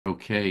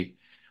Okay.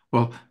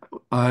 Well,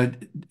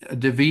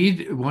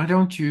 David, why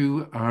don't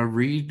you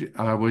read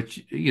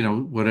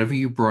whatever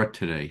you brought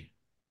today?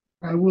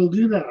 I will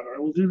do that. I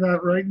will do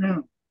that right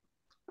now.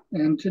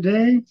 And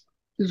today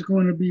is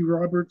going to be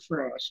Robert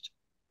Frost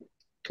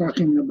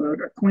talking about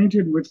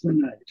acquainted with the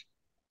night.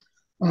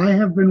 I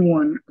have been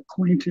one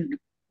acquainted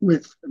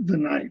with the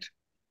night.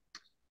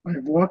 I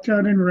have walked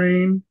out in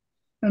rain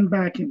and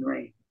back in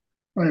rain.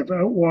 I have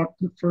outwalked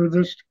the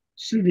furthest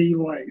city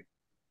light.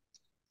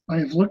 I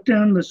have looked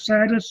down the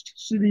saddest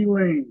city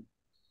lane.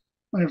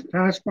 I have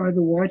passed by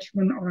the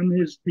watchman on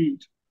his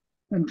beat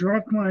and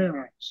dropped my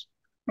eyes,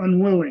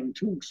 unwilling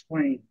to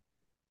explain.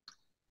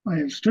 I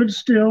have stood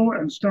still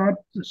and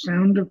stopped the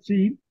sound of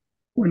feet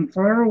when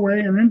far away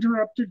an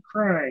interrupted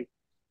cry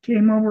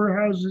came over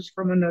houses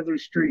from another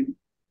street,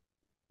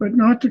 but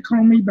not to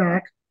call me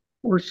back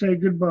or say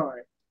goodbye.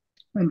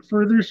 And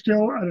further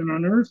still, at an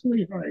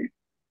unearthly height,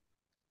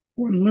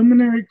 one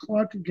luminary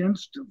clock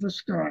against the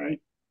sky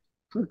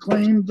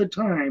proclaimed the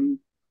time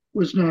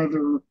was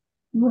neither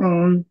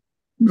wrong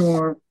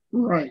nor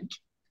right.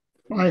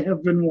 I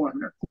have been one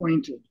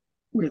acquainted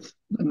with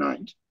the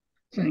night.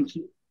 Thank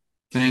you.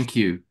 Thank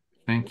you.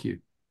 Thank you.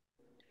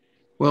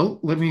 Well,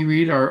 let me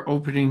read our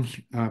opening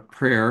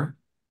prayer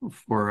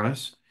for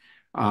us.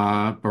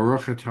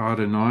 Baruch atah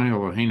Adonai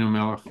Eloheinu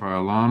melech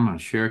haolam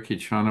asher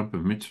kitshanu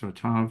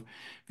b'mitzvotav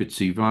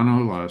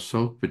v'tzivanu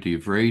la'asok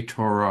b'divrei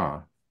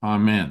Torah.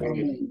 Amen.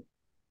 Amen.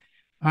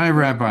 Hi,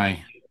 Rabbi.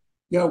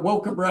 Yeah,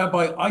 welcome,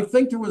 Rabbi. I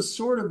think there was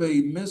sort of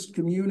a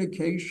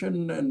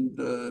miscommunication, and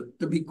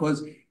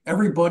because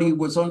everybody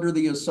was under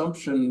the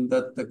assumption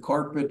that the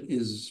carpet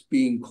is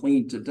being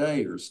cleaned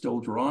today or still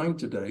drying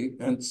today,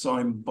 hence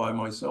I'm by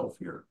myself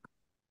here.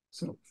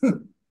 So,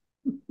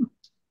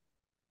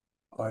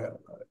 I,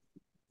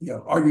 yeah,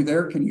 are you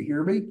there? Can you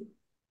hear me?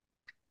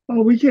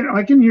 Oh,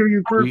 I can hear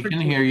you We can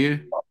perfectly. hear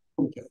you.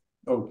 Okay,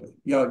 okay,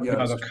 yeah, You know,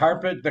 yes.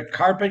 the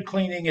carpet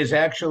cleaning is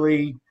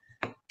actually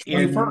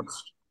in 21st,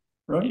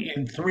 right?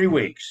 in 3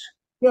 weeks.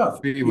 Yeah,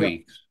 3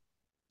 weeks.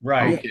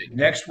 Right. Okay.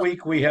 Next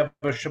week we have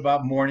a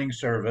Shabbat morning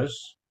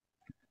service.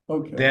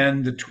 okay.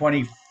 Then the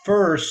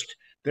 21st,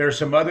 there are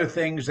some other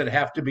things that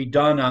have to be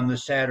done on the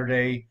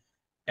Saturday,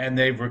 and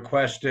they've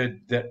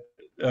requested that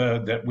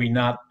we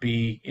not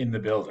be in the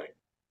building.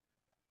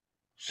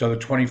 So the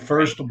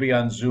 21st will be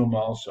on Zoom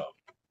also.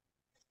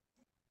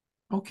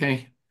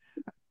 Okay.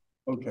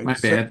 Okay. My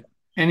bad.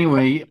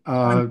 Anyway,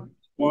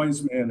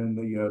 Wise man in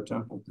the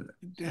temple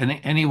today.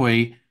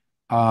 anyway,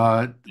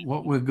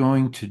 what we're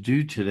going to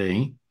do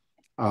today,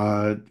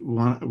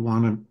 want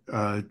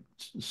to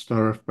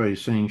start off by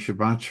saying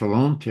Shabbat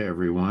Shalom to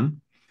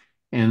everyone.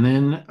 And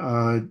then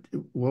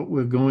what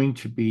we're going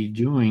to be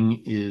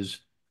doing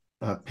is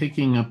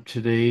picking up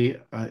today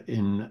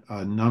in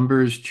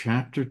Numbers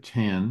chapter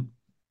 10,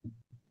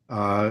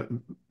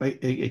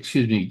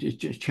 excuse me,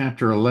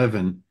 chapter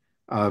 11,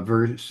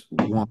 verse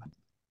 1.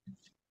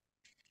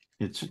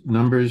 It's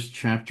Numbers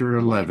chapter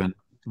 11,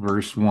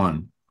 verse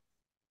 1.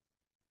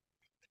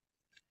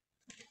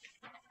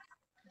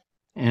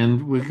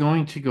 And we're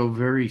going to go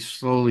very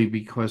slowly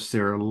because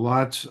there are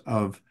lots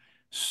of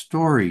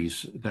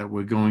stories that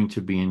we're going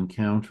to be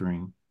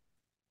encountering.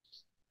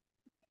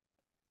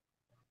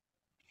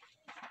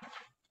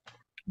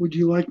 Would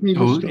you like me to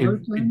So,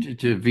 start then?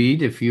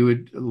 David, if you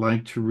would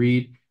like to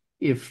read,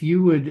 if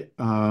you would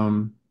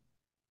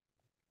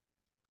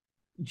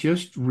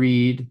just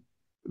read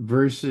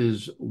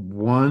verses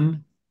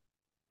 1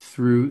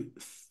 through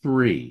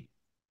 3.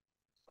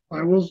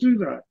 I will do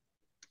that.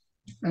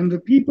 And the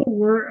people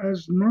were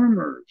as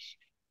murmurers,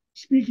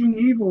 speaking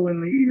evil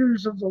in the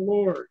ears of the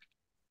Lord.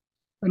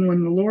 And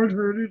when the Lord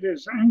heard it,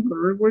 his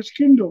anger was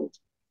kindled,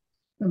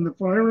 and the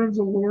fire of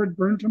the Lord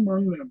burnt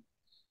among them,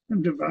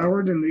 and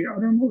devoured in the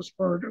uttermost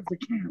part of the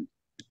camp.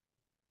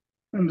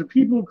 And the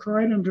people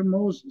cried unto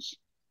Moses,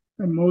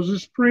 and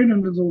Moses prayed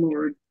unto the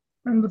Lord,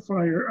 and the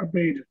fire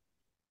abated.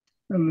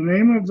 And the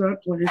name of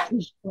that place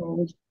was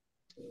called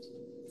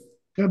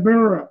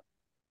Taberah,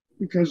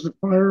 because the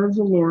fire of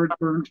the Lord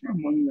burnt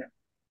among them.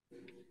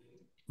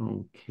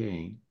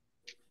 Okay.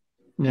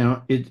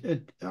 Now,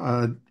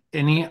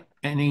 any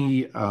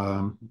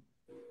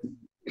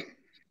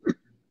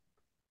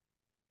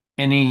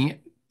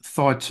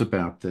thoughts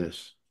about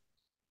this?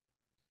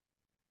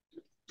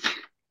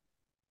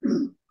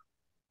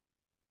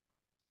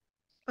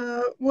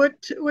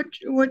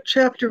 What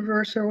chapter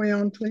verse are we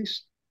on,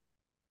 please?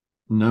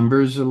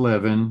 Numbers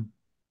 11,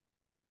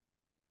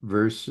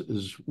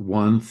 verses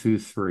 1 through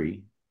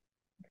 3.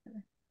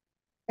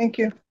 Thank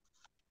you.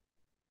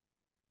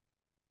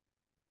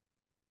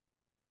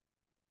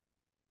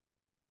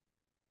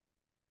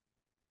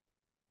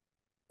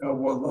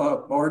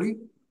 Marty?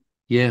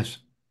 Yes.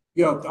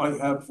 Yeah, I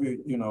have, a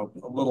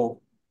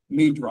little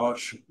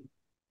midrash.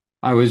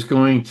 I was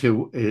going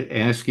to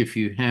ask if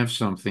you have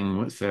something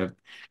with that,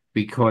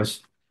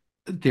 because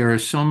there are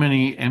so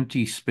many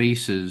empty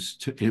spaces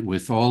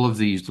with all of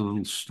these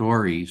little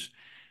stories.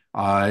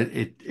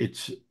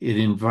 It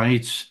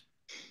invites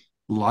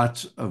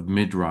lots of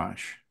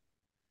midrash.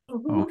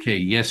 Okay,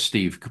 yes,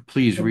 Steve,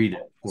 please read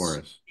it. for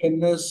us. in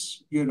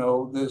this,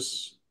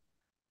 this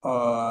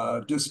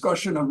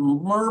discussion of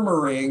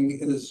murmuring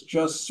is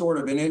just sort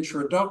of an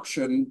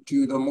introduction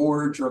to the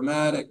more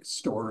dramatic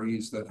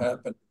stories that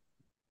happen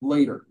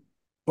later.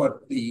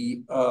 But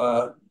the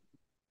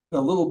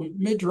little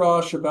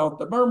midrash about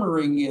the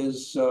murmuring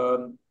is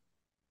uh,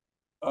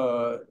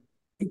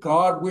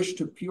 God wished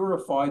to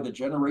purify the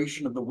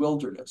generation of the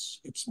wilderness.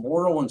 Its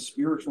moral and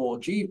spiritual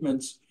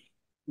achievements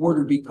were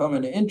to become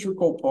an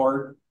integral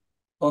part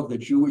of the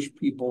Jewish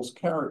people's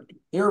character.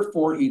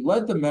 Therefore, he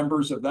led the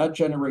members of that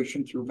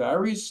generation through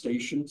various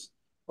stations,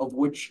 of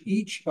which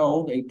each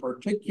held a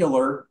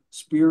particular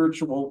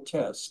spiritual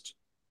test.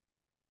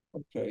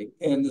 Okay,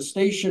 and the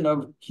station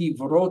of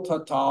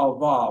Kivrot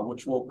Ta'ava,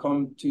 which we'll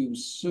come to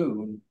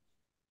soon,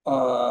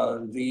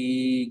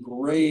 the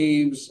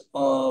graves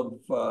of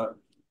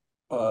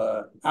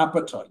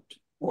appetite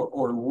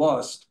or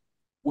lust,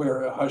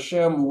 where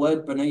Hashem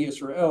led Bnei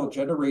Israel,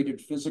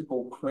 generated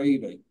physical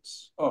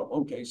cravings.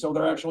 Oh, okay. So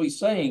they're actually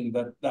saying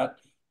that that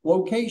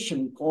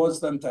location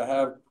caused them to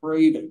have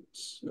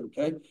cravings.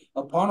 Okay.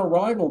 Upon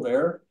arrival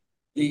there,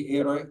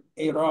 the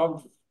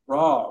Erav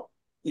Ra,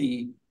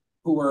 the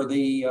who are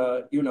the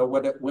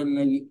when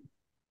the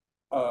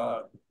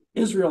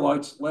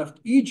Israelites left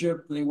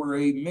Egypt, they were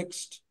a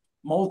mixed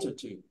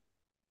multitude.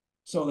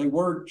 So they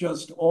weren't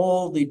just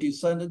all the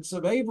descendants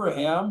of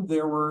Abraham.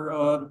 There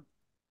were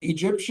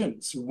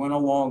Egyptians who went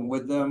along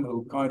with them,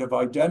 who kind of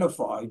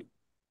identified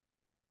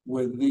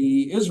with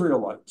the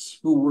Israelites,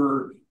 who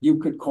were, you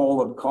could call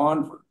them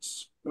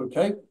converts.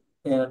 Okay.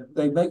 And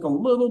they make a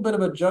little bit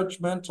of a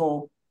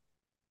judgmental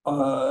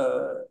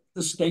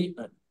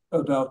statement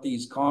about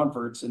these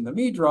converts in the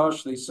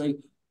Midrash. They say,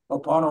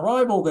 upon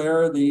arrival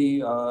there, the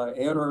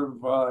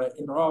Erev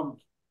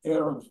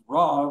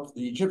Rav,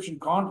 the Egyptian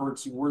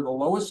converts who were the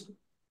lowest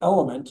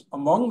element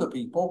among the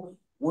people,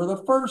 were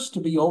the first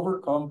to be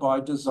overcome by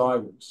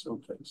desires.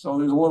 Okay, so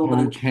there's a little bit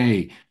of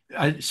Okay.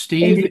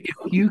 Steve,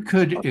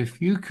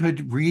 if you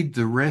could read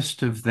the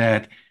rest of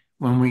that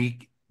when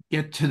we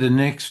get to the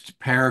next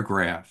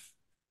paragraph,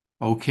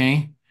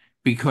 okay?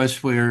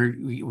 Because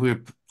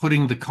we're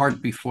putting the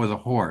cart before the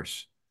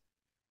horse.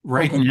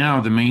 Right okay.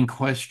 now, the main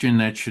question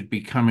that should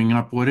be coming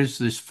up, what is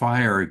this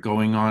fire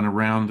going on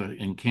around the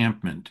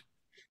encampment?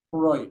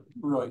 Right,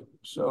 right.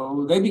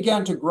 So they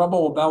began to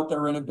grumble about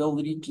their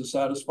inability to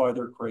satisfy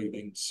their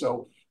cravings.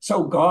 So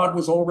God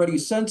was already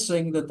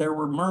sensing that there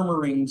were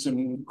murmurings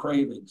and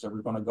cravings. And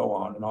we're going to go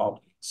on, and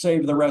I'll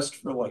save the rest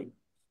for later.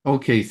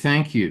 Okay,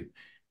 thank you.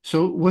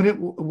 So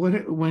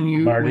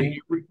when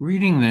Marty? you're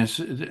reading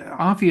this,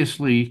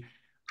 obviously,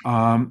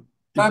 um,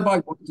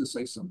 Rabbi wanted to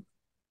say something.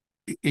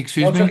 No,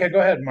 excuse it's me? okay. Go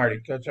ahead,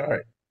 Marty. That's all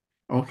right.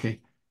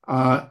 Okay.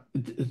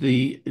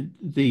 The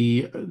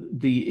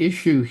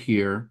issue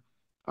here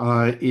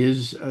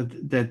is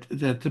that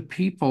the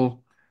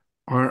people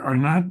are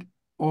not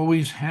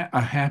always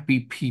a happy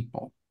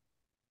people.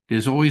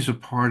 There's always a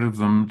part of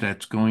them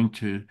that's going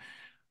to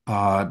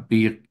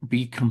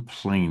be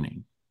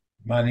complaining.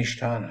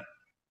 Manishtana.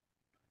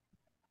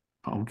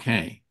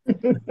 Okay.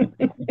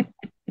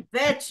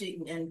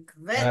 Kvetching and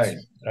Right.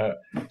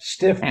 kvetching.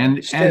 Stiff,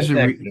 And stiff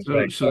necked is so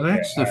right. Okay.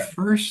 that's the All right.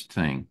 first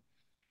thing.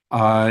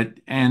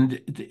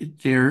 And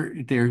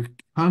they're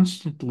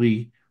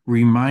constantly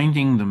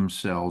reminding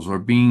themselves or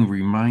being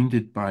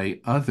reminded by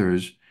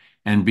others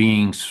and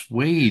being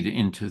swayed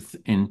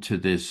into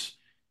this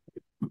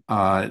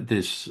uh,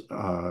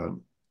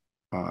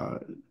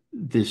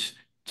 this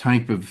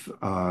type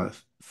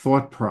of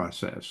thought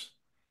process.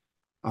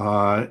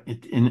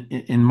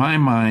 In my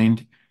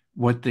mind,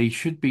 what they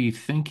should be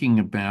thinking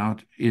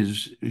about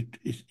is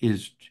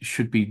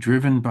should be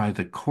driven by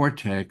the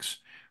cortex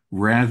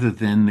rather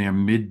than their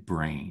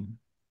midbrain.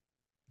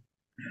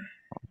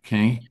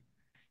 Okay,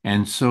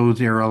 and so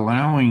they're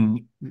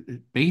allowing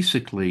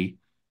basically,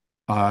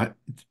 uh,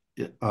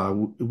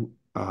 and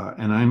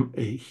I'm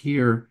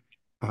here.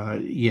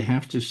 You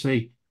have to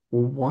say,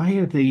 well, why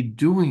are they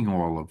doing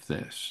all of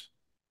this?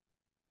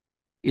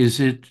 Is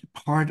it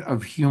part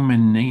of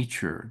human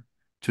nature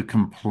to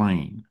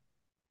complain?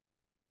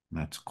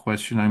 That's a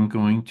question I'm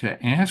going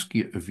to ask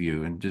you of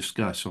you and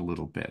discuss a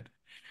little bit.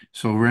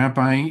 So,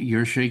 Rabbi,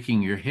 you're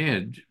shaking your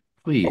head.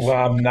 Please.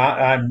 Well, I'm not.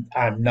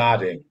 I'm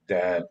nodding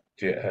that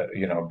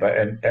but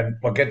and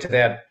we'll get to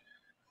that.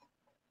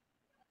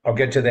 I'll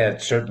get to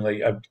that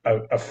certainly.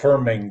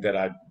 Affirming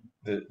that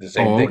the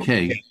same Oh, thing.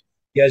 okay.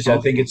 Yes, I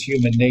think Okay. it's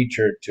human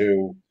nature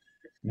to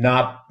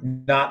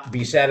not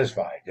be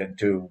satisfied and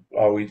to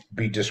always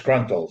be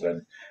disgruntled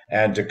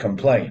and to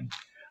complain.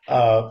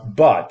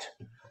 But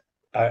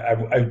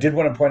I did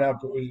want to point out,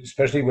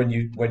 especially when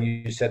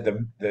you said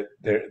that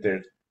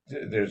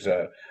there's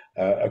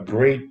a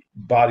great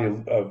body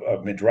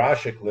of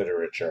midrashic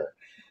literature.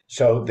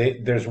 So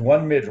there's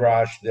one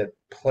midrash that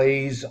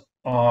plays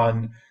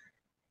on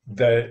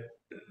the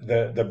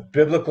the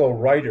biblical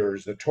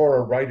writers, the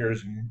Torah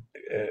writers,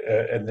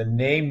 and the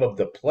name of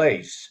the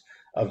place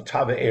of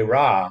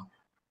Tava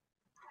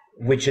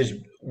which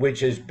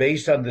is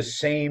based on the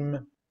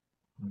same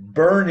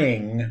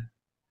burning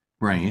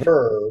Right.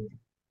 verb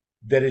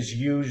that is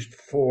used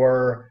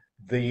for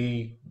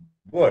the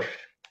bush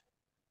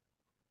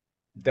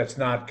that's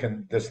not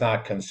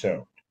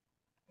consumed.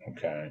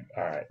 Okay,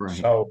 all right. Right.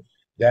 So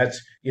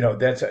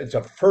it's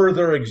a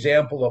further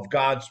example of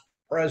God's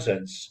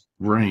presence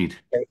Right.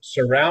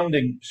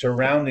 surrounding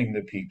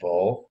the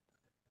people,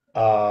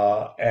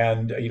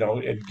 and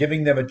and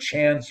giving them a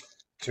chance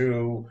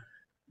to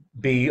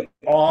be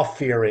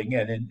awe-fearing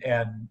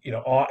and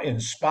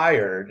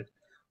awe-inspired,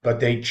 but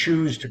they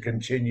choose to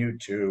continue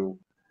to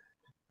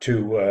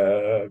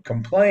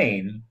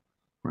complain.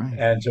 Right.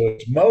 And so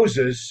it's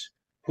Moses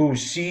who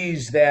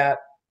sees that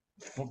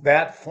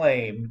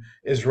flame,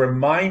 is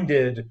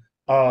reminded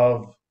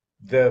of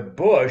the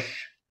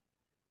bush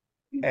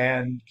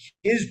and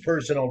his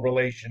personal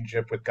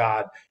relationship with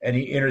God, and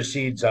he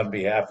intercedes on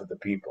behalf of the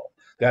people.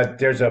 That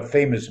there's a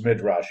famous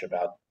midrash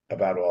about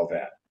all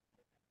that.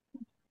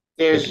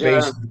 It's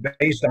There's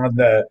based on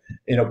the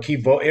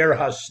kivo er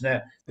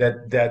hasne,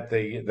 that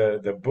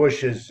the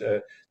bush is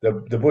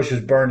the bush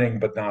is burning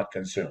but not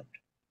consumed.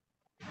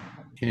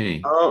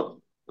 Okay.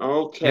 oh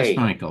Yes, okay.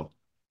 Michael.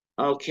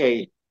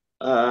 Okay.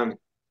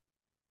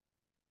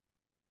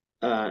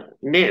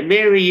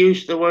 Mary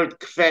used the word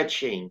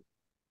kvetching,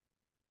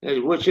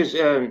 which is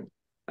a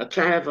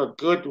kind of a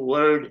good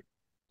word,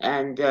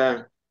 and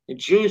the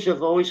Jews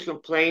have always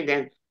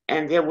complained,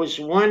 and there was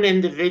one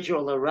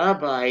individual, a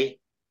rabbi,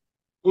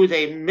 who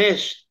they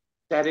missed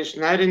that is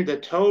not in the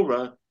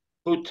Torah,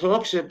 who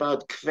talks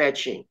about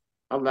kvetching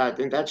a lot,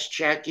 and that's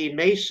Jackie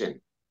Mason,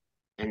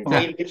 and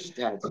they missed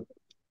that.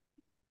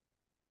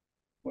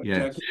 What,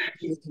 Yes.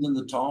 Jackie isn't in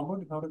the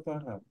Talmud? How did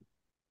that happen?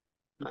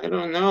 I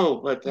don't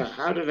know, but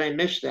how did I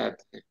miss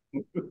that?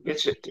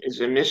 It's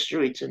a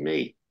mystery to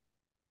me.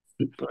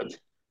 But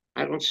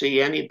I don't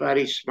see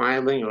anybody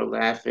smiling or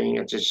laughing.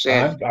 It's a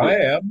sad. I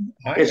am.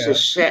 It's a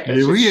sad.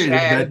 It's a We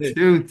sad. got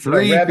two,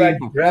 three Rabbi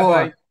people,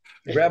 Rabbi four.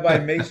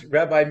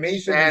 Rabbi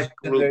Mason is Sad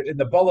group. in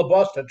the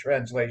Balabusta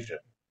translation.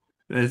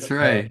 That's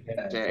right.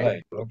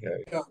 Right.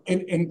 Okay. Yeah,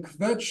 and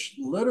kvetch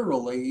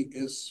literally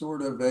is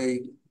sort of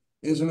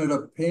isn't it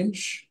a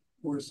pinch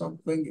or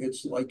something?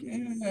 It's like,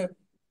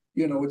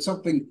 it's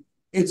something,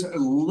 it's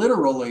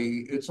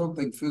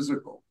something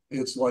physical.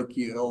 It's like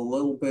a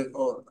little bit,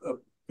 a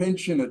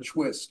pinch and a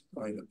twist,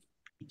 kind of.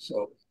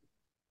 So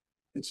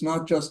it's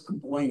not just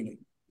complaining.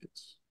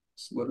 It's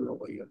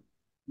literally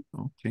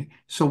Okay.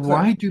 So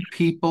why do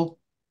people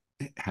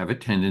have a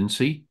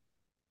tendency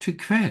to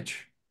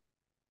kvetch?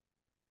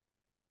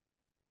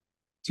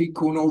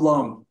 tikkun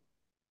olam.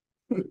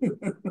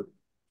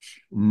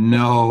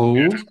 No,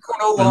 Tikkun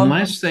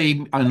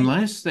olam.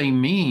 unless they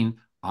mean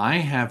I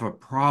have a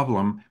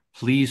problem,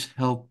 please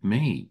help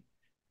me.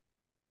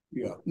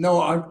 Yeah.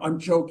 No, I'm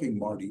joking,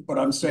 Marty, but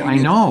I'm saying I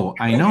know,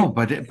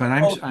 but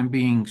I'm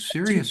being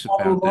serious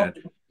about that.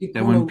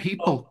 That when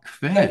people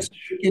that's kvetch,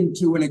 taken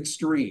to an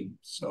extreme.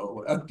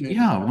 So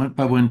yeah,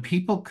 but when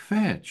people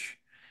kvetch,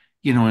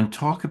 and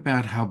talk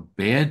about how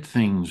bad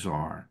things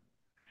are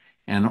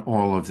and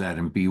all of that,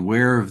 and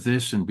beware of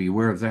this and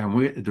beware of that.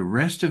 And the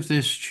rest of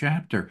this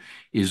chapter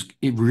it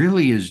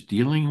really is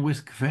dealing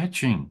with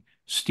kvetching.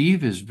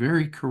 Steve is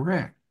very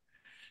correct.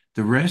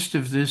 The rest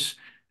of this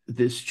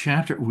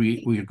chapter,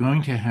 we are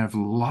going to have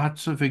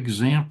lots of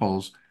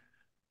examples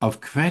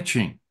of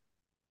kvetching.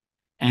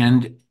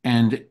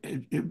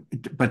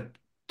 But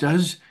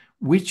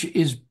which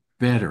is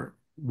better?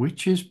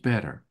 Which is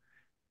better?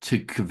 To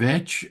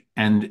kvetch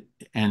and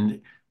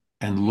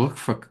look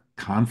for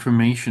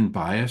confirmation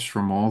bias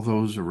from all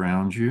those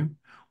around you,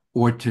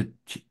 or to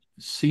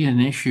see an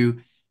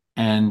issue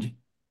and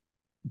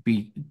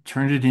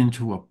turn it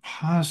into a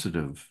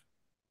positive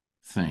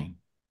thing.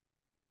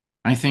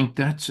 I think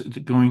that's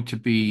going to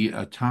be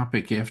a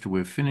topic after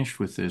we're finished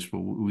with this, but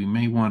we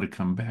may want to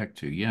come back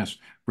to. Yes,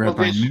 Well,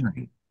 Rabbi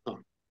Mary,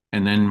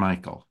 and then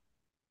Michael.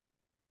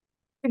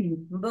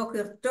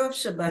 Boker Tov,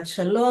 Shabbat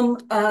Shalom.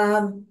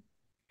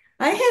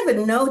 I have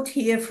a note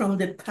here from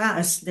the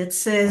past that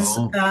says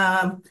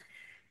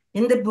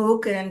in the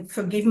book, and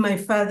forgive my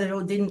father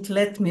who didn't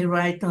let me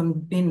write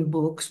in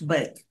books,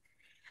 but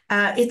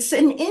it's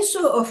an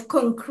issue of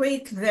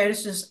concrete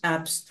versus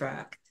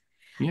abstract.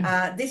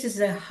 Yeah. This is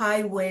a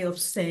high way of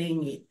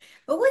saying it.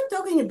 But we're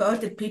talking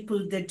about the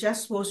people that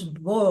just was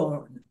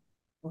born,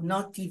 or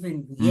not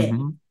even yet.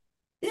 Mm-hmm.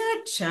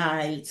 They're a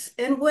child,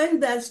 and when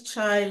does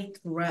child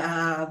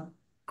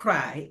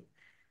cry?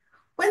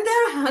 When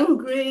they're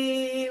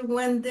hungry,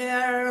 when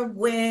they're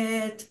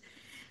wet,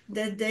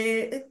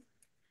 the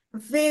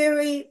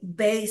very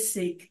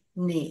basic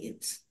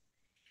needs.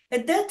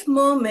 At that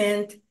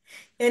moment,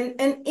 and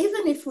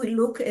even if we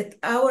look at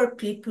our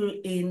people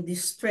in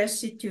distress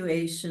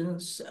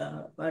situations,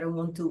 I don't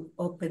want to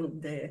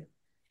open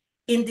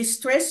in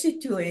distress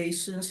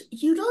situations,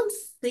 you don't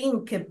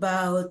think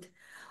about,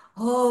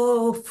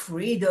 oh,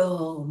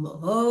 freedom.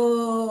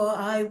 Oh,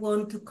 I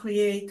want to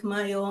create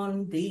my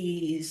own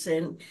this.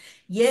 And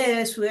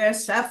yes, we are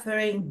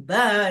suffering,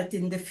 but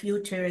in the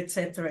future,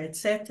 etc.,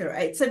 etc.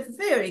 It's a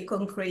very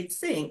concrete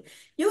thing.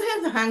 You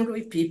have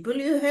hungry people,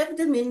 you have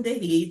them in the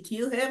heat,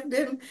 you have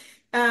them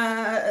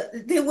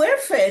They were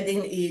fed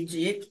in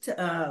Egypt,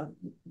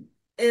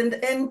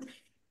 and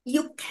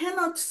you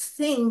cannot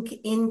think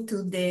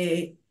into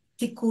the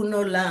tikkun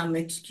olam,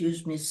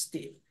 excuse me,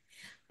 Steve.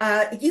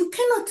 You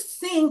cannot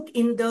think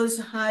in those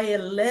higher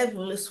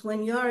levels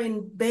when you're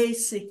in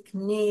basic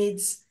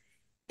needs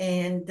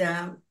and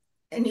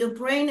your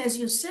brain, as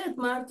you said,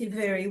 Marty,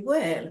 very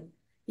well.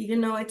 You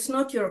know, it's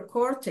not your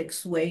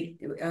cortex way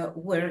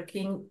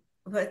working,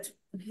 but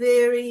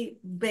very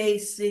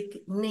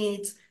basic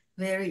needs,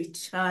 very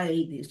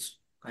childish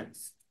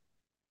ones.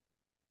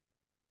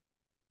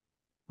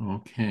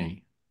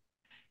 Okay.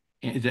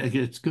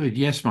 It's good.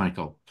 Yes,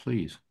 Michael,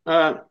 please.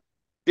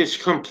 This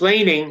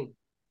complaining,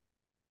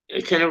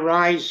 it can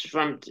arise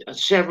from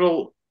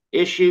several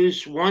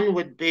issues. One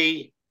would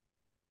be,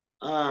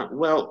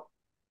 well,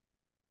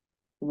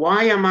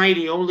 why am I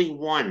the only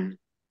one?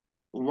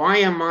 Why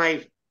am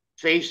I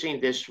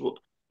facing this?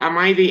 Am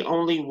I the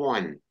only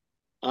one?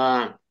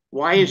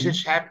 Why is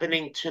this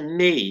happening to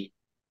me?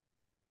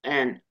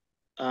 And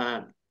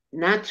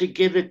not to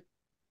give it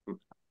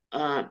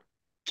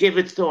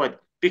thought,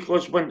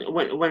 because when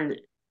the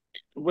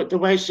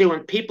way I say,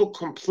 when people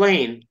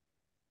complain,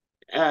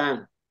 uh,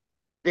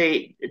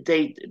 they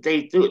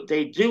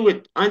do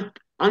it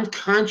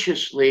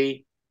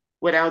unconsciously,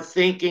 without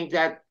thinking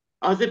that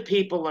other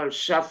people are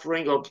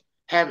suffering or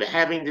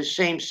having the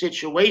same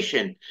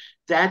situation.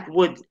 That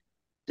would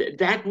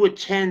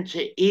tend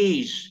to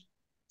ease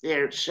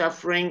their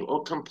suffering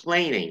or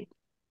complaining.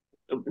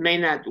 It may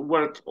not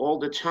work all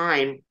the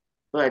time,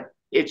 but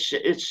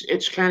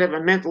it's kind of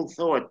a mental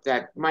thought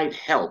that might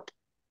help.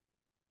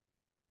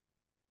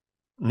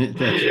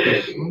 That's a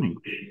good point.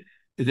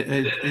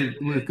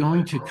 We're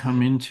going to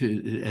come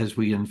into, as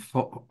we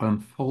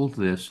unfold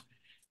this,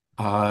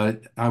 I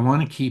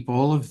want to keep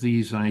all of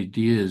these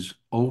ideas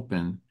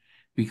open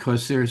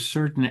because there are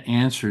certain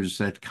answers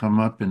that come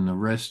up in the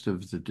rest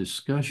of the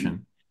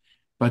discussion.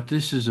 But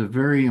this is a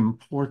very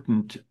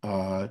important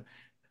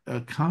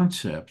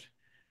concept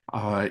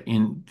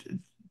in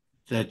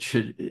that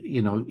should,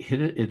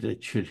 hit it.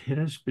 It should hit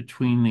us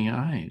between the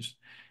eyes,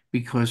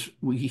 because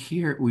we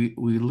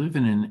live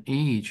in an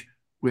age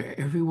where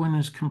everyone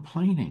is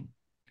complaining.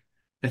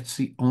 That's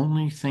the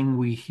only thing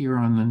we hear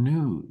on the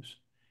news,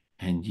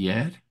 and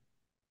yet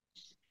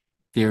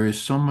there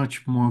is so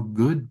much more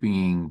good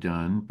being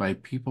done by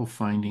people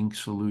finding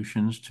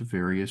solutions to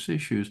various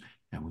issues,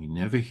 and we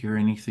never hear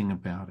anything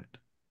about it.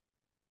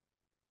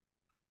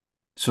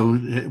 So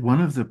one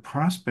of the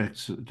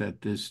prospects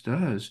that this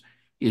does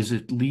is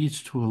it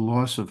leads to a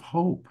loss of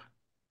hope.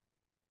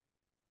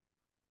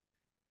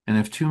 And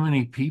if too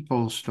many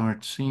people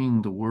start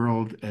seeing the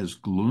world as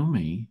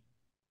gloomy,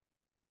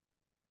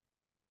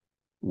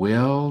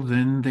 well,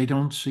 then they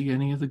don't see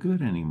any of the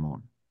good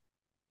anymore.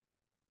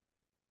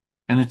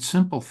 And it's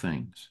simple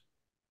things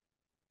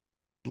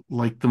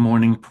like the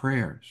morning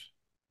prayers.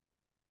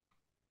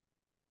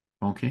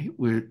 Okay,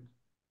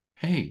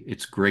 hey,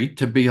 it's great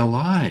to be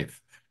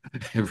alive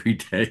every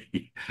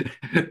day.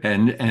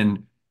 And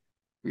in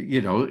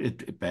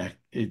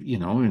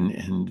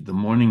the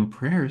morning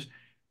prayers,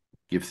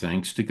 give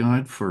thanks to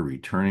God for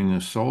returning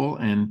the soul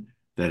and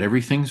that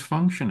everything's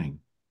functioning.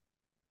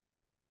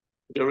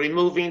 You're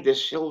removing the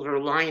silver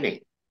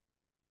lining.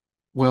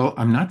 Well,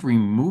 I'm not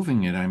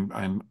removing it.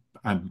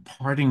 I'm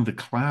parting the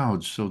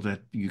clouds so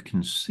that you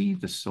can see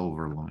the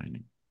silver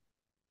lining.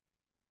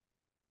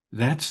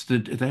 That's the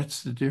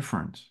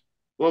difference.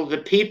 Well, the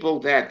people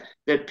that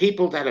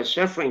are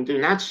suffering do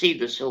not see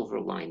the silver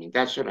lining.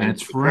 That's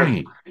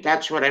right.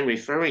 That's what I'm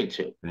referring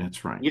to.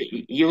 That's right.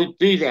 You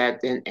do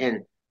that,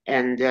 and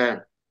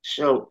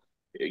so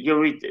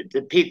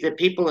the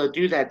people that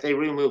do that, they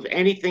remove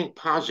anything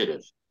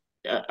positive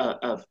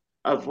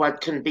of what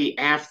can be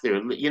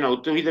after.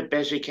 Do the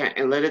best you can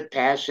and let it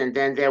pass, and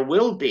then there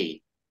will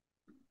be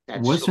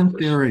that Wasn't silver.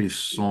 there a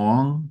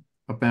song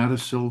about a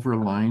silver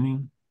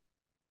lining?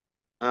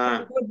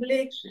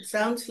 Probably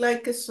sounds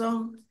like a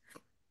song.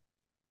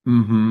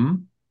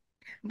 Mm-hmm.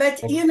 But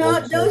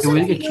those of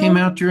It came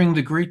out you, during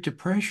the Great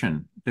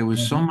Depression. There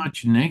was so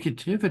much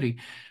negativity,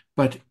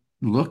 but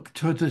look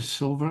to the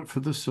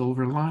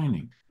silver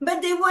lining.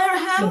 but they were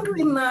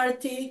hungry,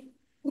 Marty.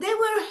 They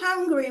were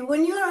hungry.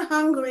 When you are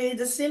hungry,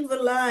 the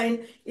silver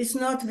line is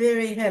not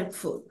very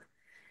helpful.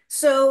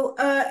 So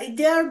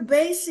there are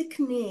basic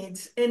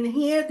needs, and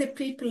here the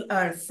people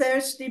are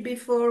thirsty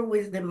before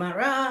with the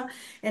Mara,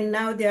 and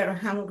now they are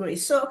hungry.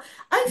 So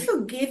I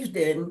forgive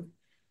them.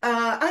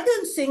 I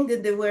don't think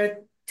that they were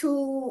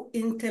too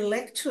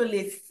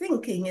intellectually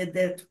thinking at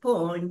that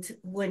point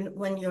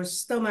when your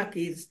stomach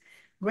is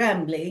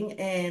rambling,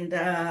 and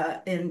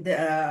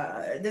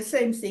the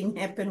same thing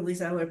happened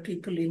with our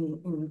people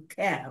in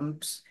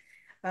camps.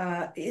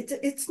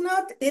 It's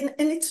not, and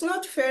it's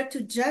not fair to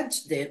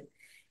judge them.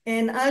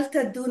 And אל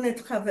תדון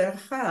את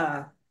חברך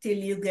till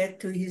you get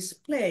to his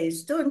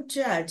place. Don't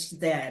judge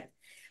that,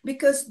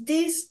 because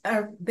these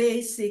are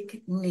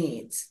basic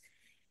needs.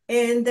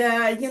 And,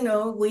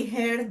 we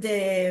heard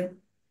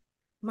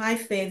my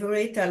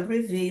favorite, I'll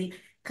reveal,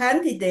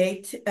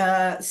 candidate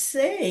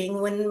saying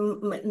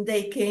when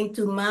they came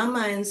to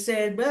Mama and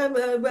said, blah,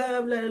 blah,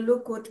 blah, blah,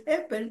 look what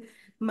happened,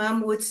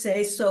 Mom would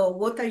say, so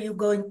what are you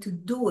going to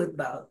do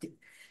about it?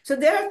 So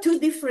there are two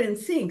different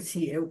things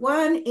here.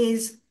 One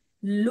is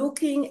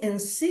looking and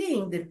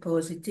seeing the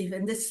positive,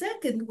 and the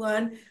second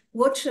one,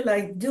 what shall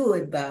I do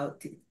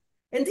about it?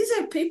 And these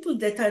are people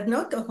that are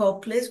not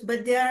hopeless,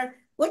 but they are,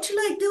 what shall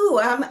I do?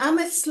 I'm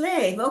a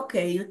slave.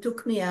 Okay, you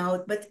took me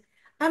out, but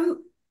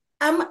I'm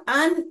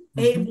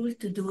unable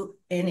to do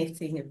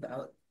anything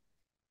about it.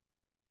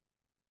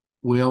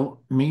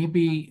 Well,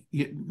 maybe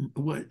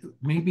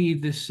maybe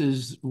this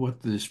is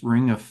what this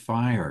ring of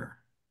fire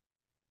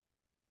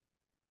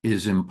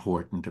is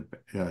important.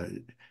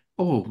 That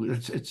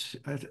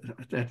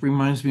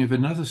reminds me of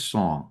another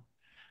song.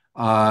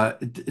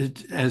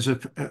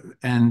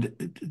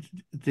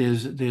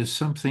 There's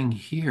something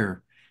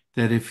here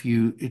that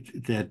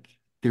that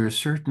there are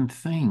certain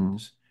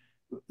things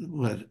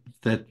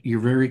that you're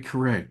very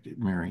correct,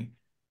 Mary,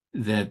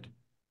 that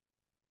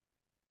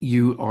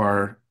you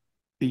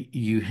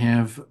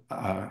have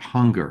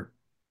hunger.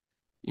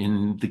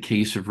 In the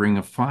case of Ring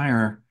of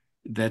Fire,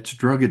 that's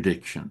drug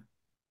addiction.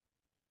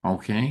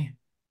 Okay.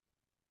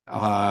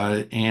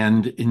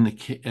 And in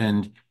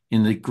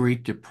the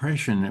Great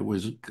Depression, it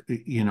was,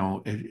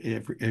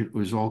 it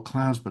was all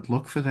clouds, but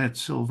look for that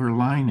silver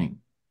lining.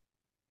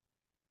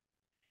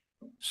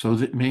 So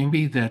that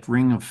maybe that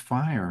Ring of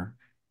Fire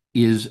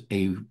is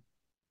a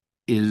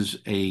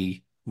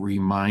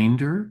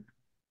reminder.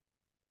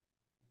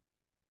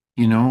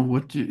 It's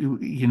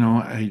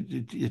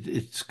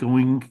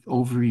going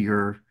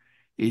over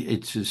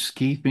it's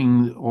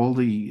escaping all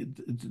the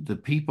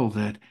people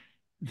that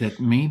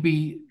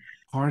maybe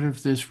part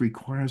of this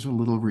requires a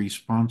little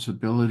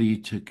responsibility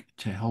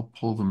to help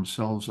pull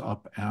themselves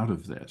up out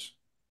of this.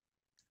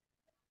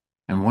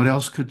 And what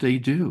else could they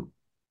do?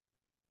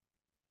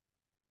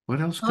 What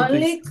else could they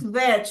Only do?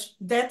 veg,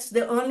 that's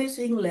the only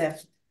thing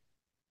left.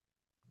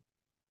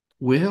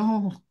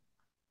 Well,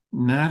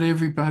 not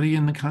everybody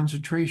in the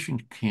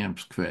concentration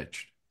camps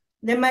kvetched.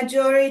 The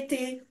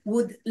majority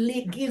would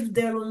give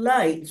their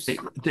lives.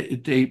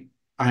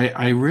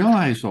 I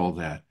realize all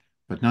that,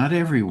 but not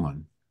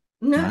everyone.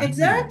 No, Not everyone.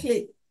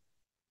 exactly.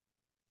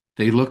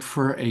 They looked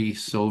for a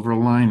silver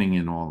lining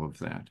in all of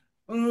that.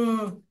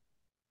 Mm,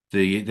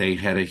 They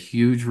had a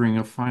huge ring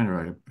of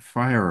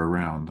fire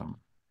around them.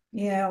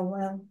 yeah,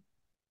 well,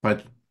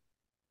 But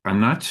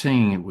I'm not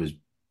saying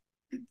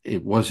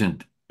it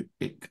wasn't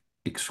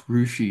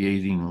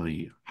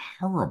excruciatingly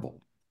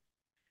horrible.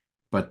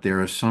 But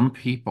there are some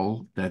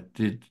people that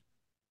did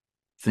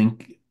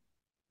think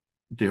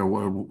there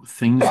were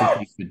things that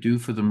they could do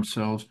for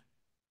themselves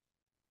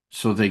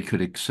so they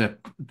could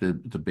accept the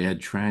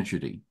bad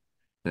tragedy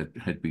that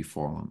had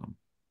befallen them.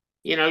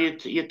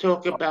 You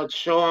talk about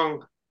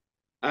song.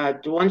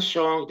 The one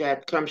song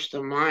that comes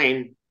to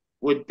mind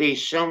would be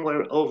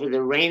 "Somewhere Over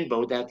the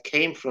Rainbow" that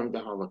came from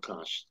the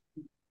Holocaust.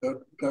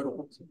 That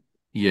also.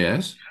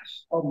 Yes,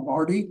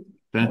 Marty?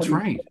 that's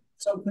Marty, right.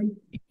 something?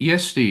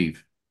 Yes,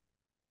 Steve.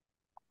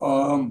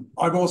 I'm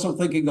also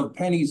thinking of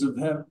Pennies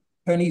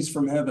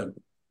from Heaven.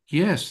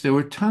 Yes, there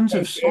were tons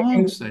of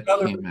songs that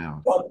came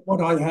out.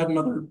 But I had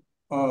another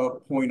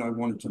point I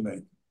wanted to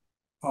make.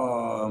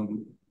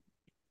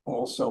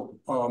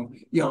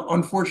 Yeah,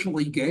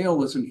 unfortunately,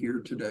 Gail isn't here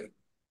today,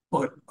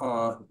 but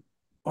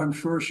I'm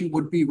sure she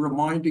would be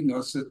reminding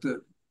us that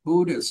the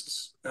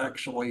Buddhists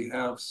actually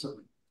have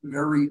some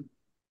very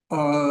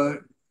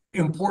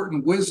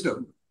important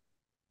wisdom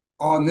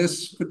on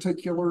this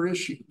particular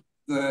issue.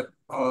 That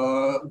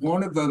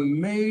one of the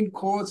main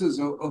causes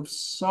of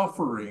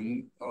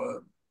suffering,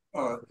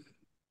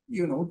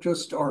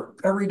 just our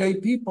everyday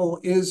people,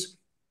 is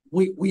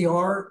we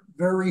are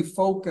very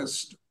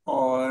focused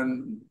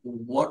on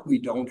what we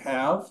don't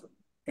have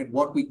and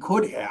what we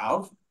could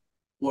have,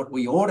 what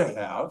we ought to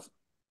have,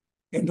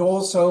 and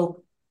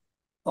also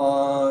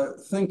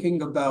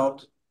thinking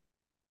about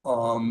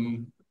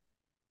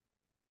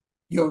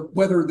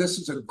whether this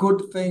is a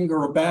good thing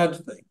or a bad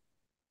thing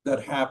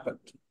that happened.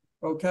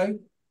 Okay,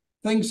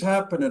 things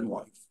happen in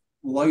life.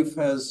 Life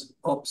has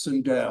ups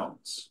and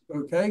downs.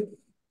 Okay,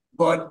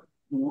 but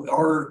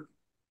our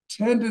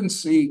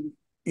tendency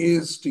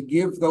is to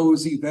give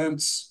those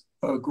events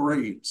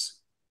grades.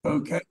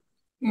 Okay,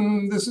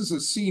 this is a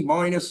C-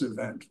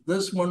 event.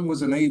 This one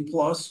was an A+.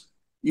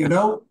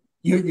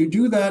 You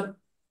do that.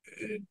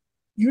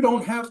 You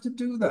don't have to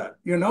do that.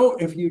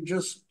 If you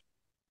just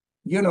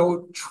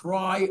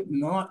try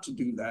not to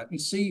do that and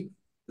see,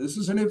 this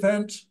is an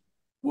event.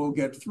 We'll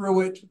get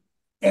through it.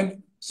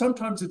 And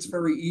sometimes it's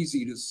very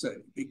easy to say,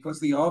 because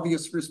the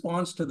obvious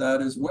response to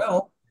that is,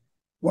 well,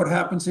 what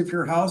happens if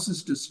your house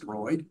is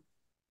destroyed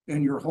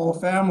and your whole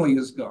family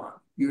is gone?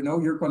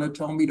 You're going to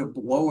tell me to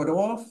blow it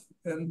off?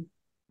 And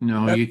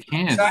No, you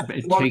can't. Exactly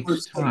It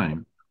takes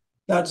time.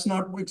 That's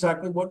not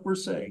exactly what we're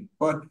saying.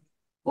 But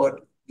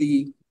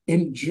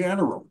in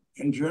general,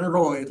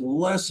 it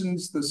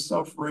lessens the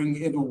suffering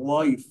in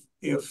life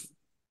if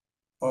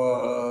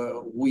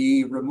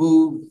we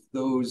remove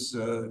those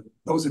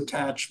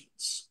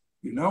attachments.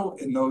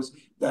 in those,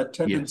 that Yes.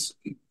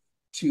 tendency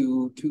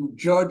to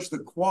judge the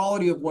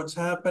quality of what's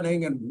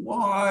happening and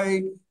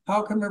why,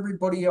 how come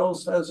everybody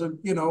else has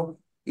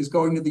is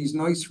going to these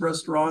nice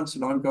restaurants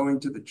and I'm going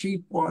to the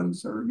cheap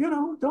ones, or,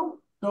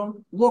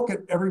 don't look at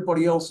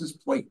everybody else's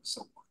plate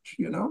so much,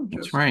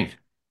 That's right.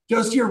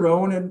 just your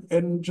own,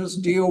 and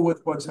just deal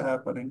with what's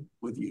happening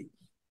with you.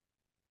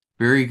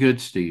 Very good,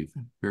 Steve.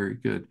 Very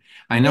good.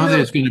 I You know know,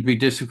 there's going to be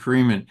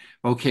disagreement.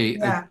 Okay.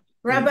 yeah.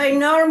 Rabbi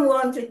Norm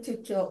wanted to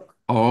talk.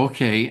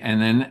 Okay.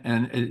 And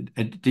then,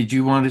 did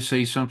you want to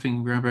say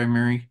something, Rabbi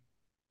Mary?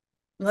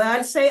 Well,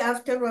 I'll say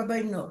after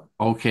Rabbi Norm.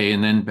 Okay.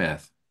 And then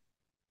Beth.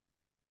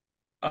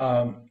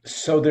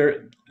 So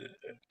there,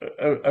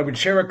 I would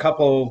share a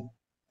couple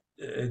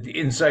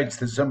insights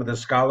that some of the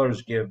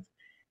scholars give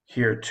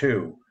here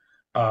too.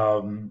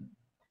 Um,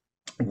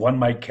 One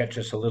might catch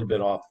us a little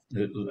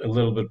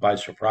bit by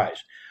surprise.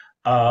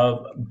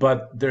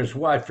 But there's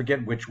one, I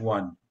forget which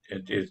one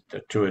it is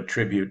to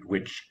attribute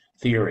which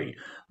theory.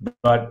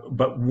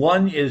 But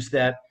one is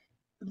that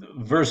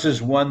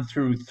verses 1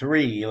 through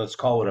 3, let's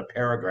call it a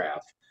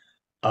paragraph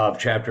of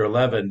chapter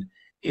 11,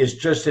 is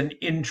just an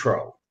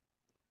intro.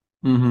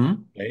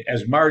 Mm-hmm.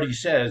 As Marty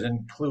says,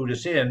 and clued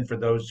us in for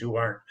those who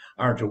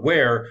aren't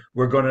aware,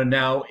 we're going to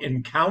now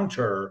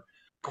encounter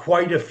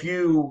quite a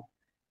few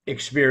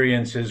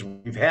experiences.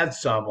 We've had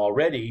some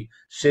already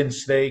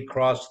since they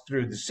crossed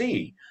through the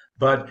sea,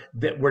 but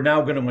that we're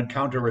now going to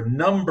encounter a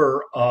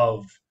number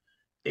of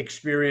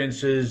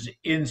experiences,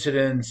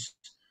 incidents,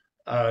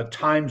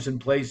 times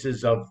and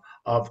places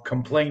of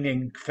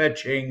complaining,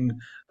 fetching,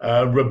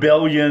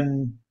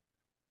 rebellion,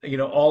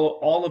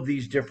 all of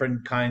these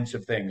different kinds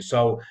of things.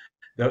 So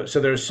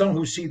there's some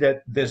who see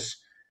that this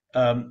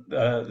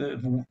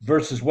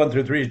verses 1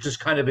 through 3 is just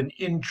kind of an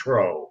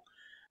intro,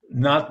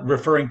 not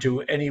referring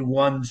to any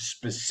one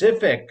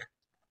specific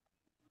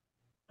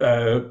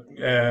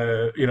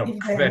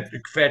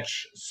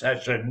fetch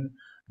session,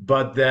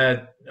 but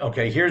that,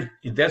 okay,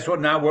 that's what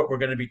we're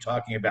going to be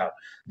talking about,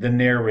 the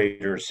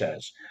narrator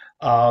says.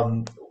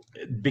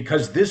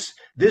 Because this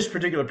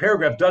particular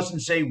paragraph doesn't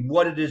say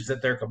what it is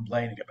that they're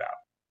complaining about.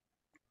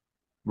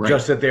 Right.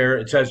 Just that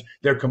it says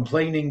they're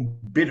complaining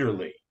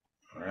bitterly.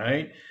 All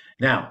right.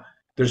 Now,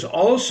 there's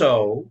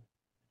also,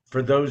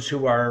 for those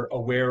who are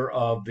aware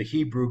of the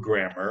Hebrew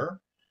grammar,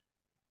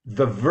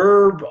 the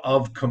verb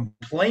of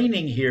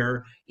complaining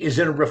here is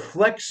in a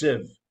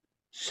reflexive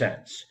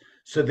sense.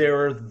 So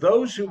there are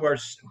those who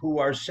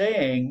are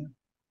saying,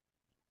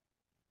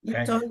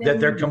 okay, that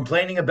they're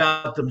complaining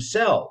about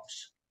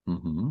themselves.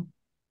 Mm-hmm.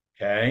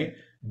 Okay,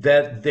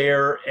 that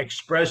they're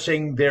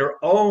expressing their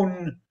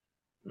own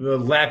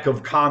lack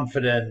of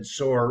confidence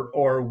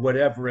or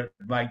whatever it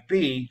might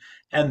be,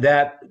 and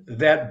that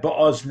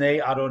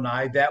Ba'ozne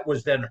Adonai, that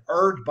was then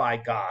heard by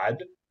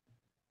God,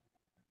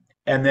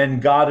 and then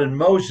God and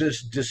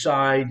Moses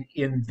decide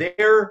in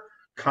their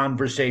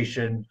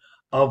conversation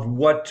of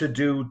what to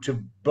do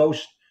to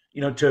boast,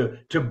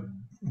 to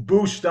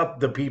boost up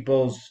the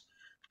people's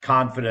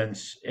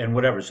confidence and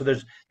whatever. So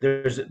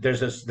there's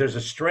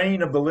a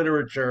strain of the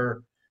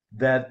literature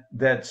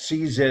that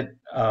sees it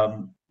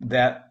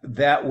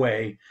that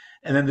way.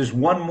 And then there's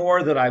one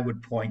more that I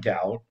would point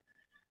out,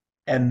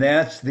 and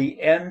that's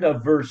the end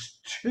of verse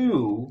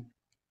 2.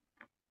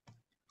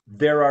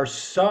 There are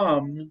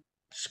some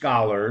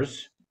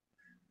scholars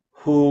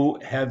who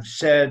have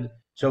said,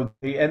 so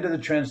the end of the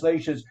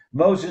translation is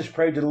Moses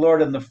prayed to the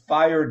Lord and the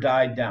fire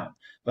died down.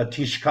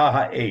 Vatishka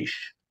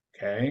ha'esh.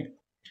 Okay.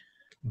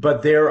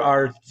 But there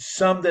are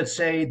some that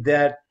say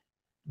that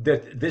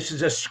this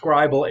is a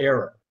scribal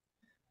error,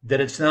 that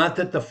it's not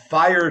that the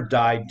fire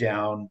died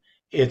down,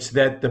 it's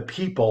that the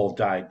people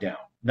died down,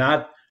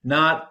 not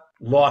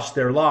lost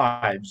their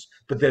lives,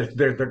 but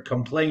they're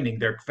complaining,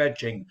 they're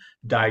fetching,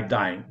 died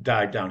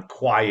down,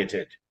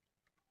 quieted,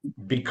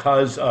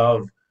 because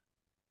of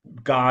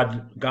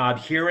God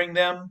hearing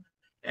them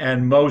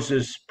and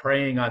Moses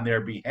praying on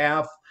their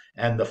behalf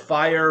and the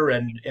fire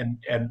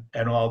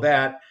and all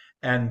that,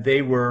 and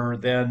they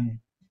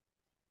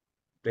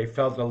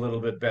felt a little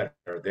bit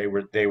better.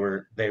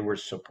 They were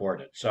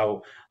supported.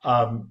 So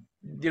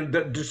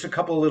just a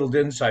couple of little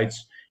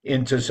insights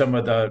into some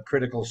of the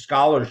critical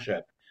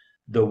scholarship,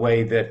 the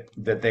way that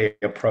they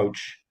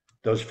approach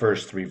those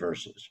first 3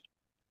 verses.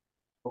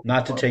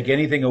 Not to take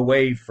anything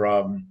away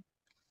from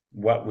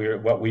what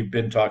we've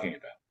been talking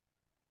about.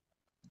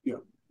 Yeah.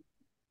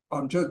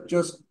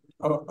 Just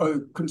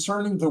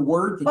concerning the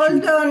word that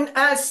Hold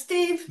on,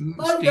 Steve.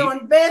 Hold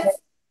on, Beth.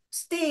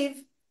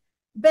 Steve,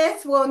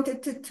 Beth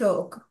wanted to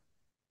talk.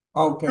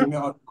 Okay,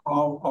 now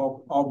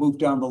I'll move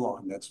down the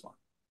line. That's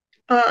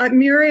fine.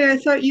 Mary, I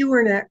thought you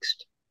were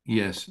next.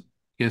 Yes.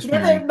 Yes,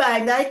 Never Mary.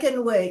 mind, I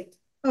can wait.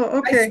 Oh,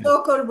 okay. I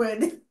spoke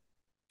already.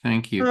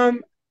 Thank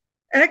you.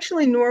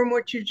 Actually, Norm,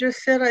 what you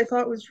just said I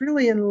thought was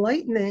really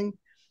enlightening,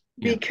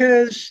 Yeah.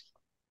 because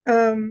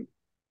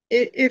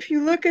if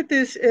you look at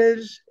this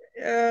as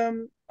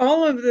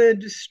all of the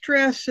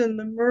distress and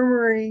the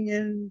murmuring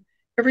and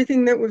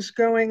everything that was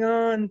going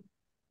on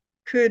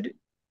could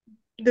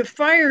the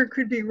fire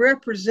could be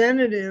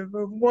representative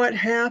of what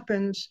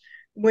happens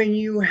when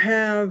you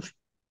have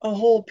a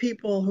whole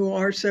people who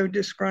are so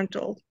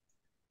disgruntled.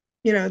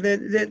 You know,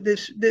 that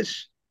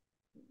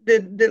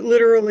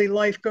literally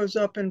life goes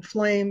up in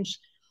flames.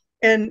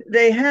 And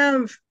they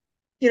have,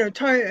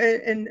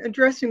 and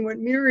addressing what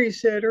Miri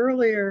said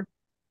earlier,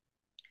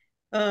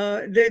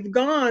 they've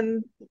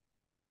gone,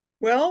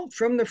 well,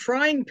 from the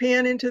frying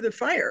pan into the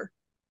fire.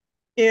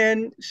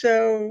 And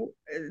so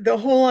the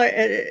whole,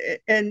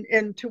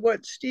 and to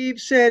what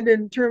Steve said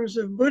in terms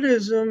of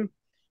Buddhism,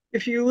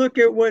 if you look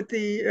at what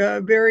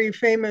the very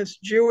famous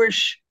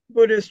Jewish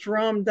Buddhist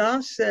Ram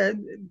Dass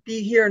said,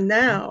 be here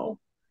now.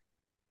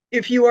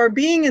 If you are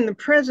being in the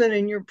present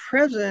and your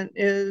present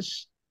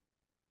is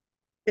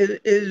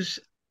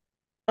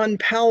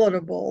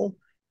unpalatable,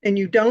 and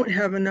you don't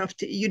have enough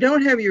to, you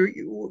don't have your,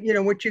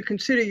 what you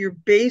consider your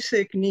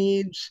basic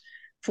needs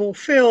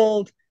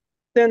fulfilled,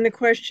 then the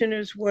question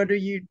is, what do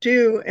you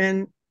do?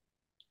 And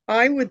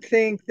I would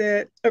think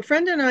that a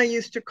friend and I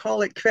used to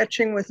call it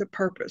kvetching with a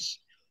purpose.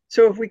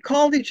 So if we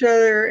called each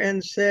other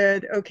and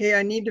said, okay,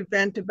 I need to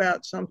vent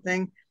about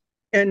something,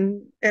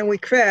 and we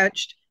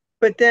kvetched,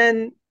 but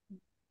then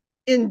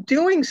in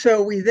doing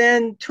so, we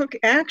then took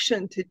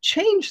action to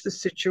change the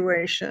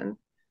situation.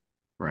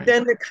 Right.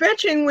 Then the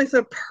kvetching with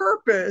a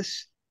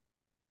purpose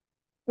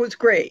was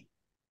great.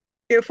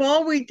 If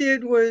all we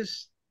did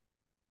was,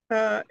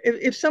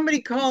 if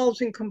somebody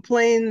calls and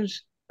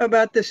complains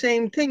about the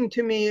same thing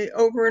to me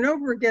over and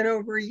over again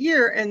over a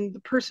year, and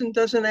the person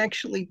doesn't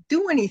actually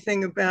do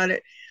anything about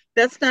it,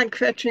 that's not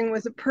kvetching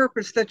with a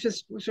purpose. That's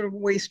just sort of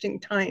wasting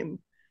time.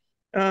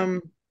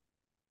 And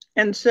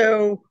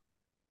so,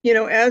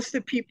 as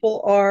the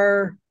people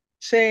are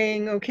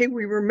saying, okay,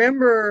 we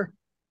remember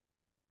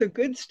the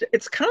good stuff.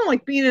 It's kind of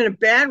like being in a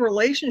bad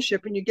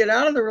relationship, and you get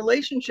out of the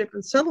relationship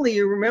and suddenly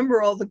you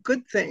remember all the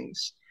good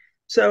things.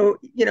 So,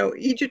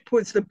 Egypt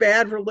was the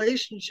bad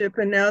relationship,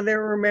 and now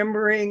they're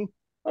remembering,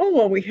 oh,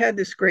 well, we had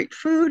this great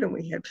food and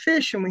we had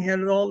fish and we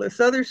had all this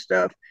other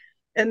stuff.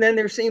 And then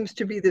there seems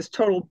to be this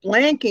total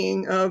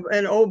blanking of,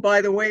 and oh,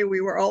 by the way,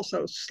 we were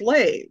also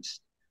slaves.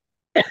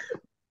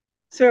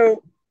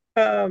 So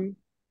I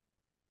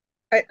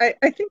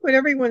think what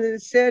everyone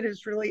has said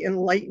is really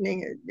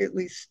enlightening, at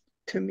least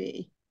to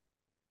me.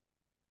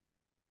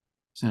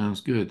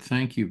 Sounds good.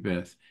 Thank you,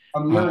 Beth.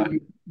 Rabbi,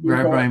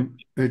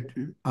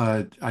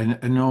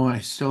 I know I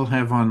still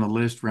have on the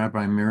list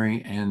Rabbi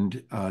Mary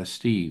and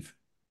Steve.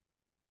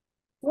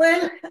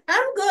 Well,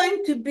 I'm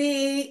going to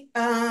be,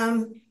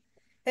 and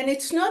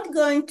it's not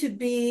going to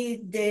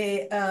be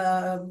the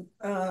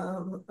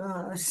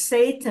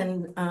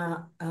Satan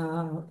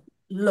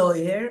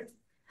lawyer.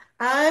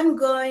 I'm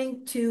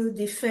going to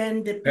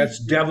defend the That's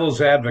people.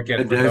 devil's advocate.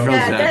 The For those devil's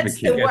Yeah, who that's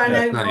the advocate. one I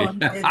That's right.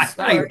 wanted. I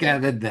Sorry.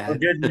 gathered that.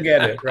 didn't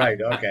get it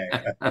right. Okay.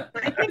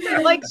 I think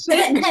I like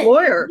Satan's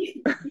lawyer.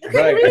 You can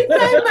Right. read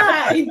my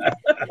mind.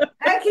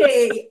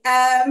 Okay,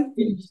 I'm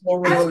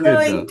Good,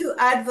 going though. to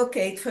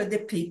advocate for the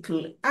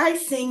people. I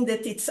think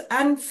that it's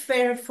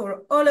unfair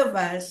for all of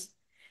us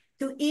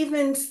to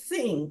even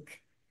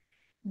think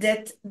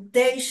that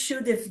they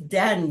should have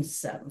done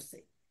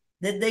something,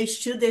 that they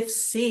should have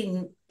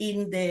seen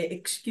in the,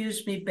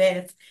 excuse me,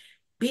 Beth,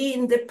 be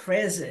in the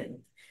present,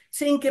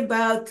 think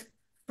about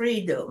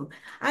freedom.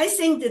 I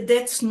think that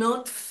that's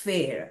not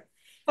fair.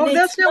 And Oh,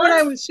 that's it's not what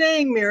I not. was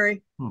saying,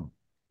 Mary.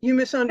 You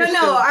misunderstood.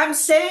 No, I'm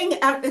saying,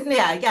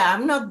 yeah,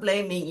 I'm not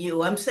blaming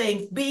you. I'm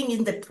saying being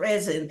in the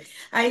present.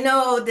 I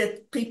know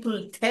that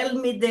people tell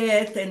me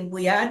that and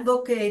we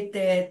advocate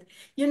that.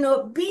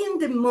 Be in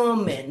the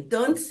moment.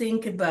 Don't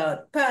think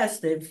about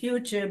past and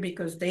future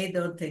because they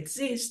don't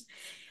exist.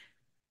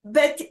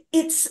 But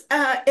it's,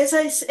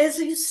 as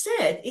you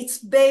said, it's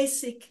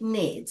basic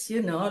needs.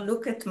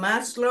 Look at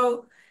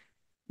Maslow,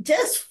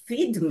 just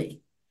feed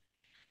me.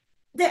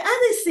 The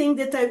other thing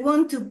that I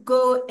want to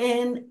go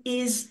in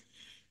is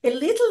a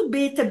little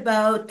bit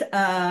about,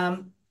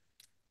 and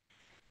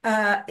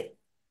I'll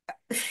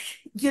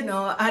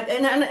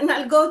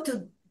go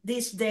to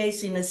these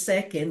days in a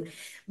second.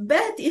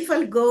 But if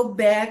I'll go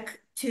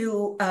back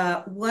to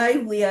why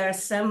we are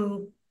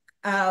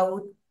somehow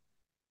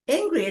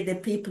angry at the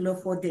people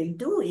of what they're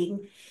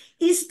doing,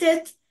 is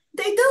that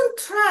they don't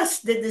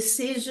trust the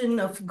decision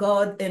of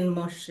God and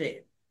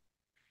Moshe.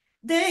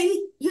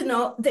 They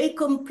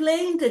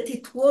complain that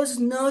it was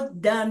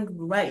not done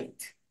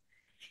right.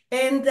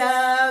 And,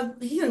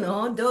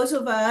 those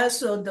of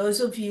us or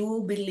those of you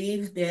who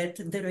believe that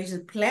there is a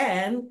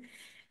plan,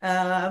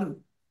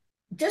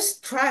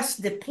 just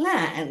trust the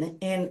plan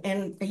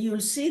and you'll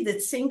see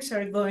that things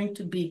are going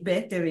to be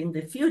better in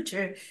the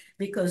future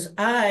because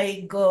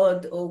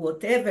God, or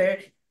whatever,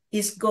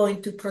 is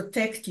going to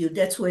protect you.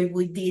 That's why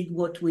we did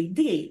what we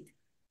did.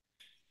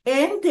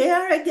 And they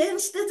are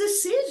against the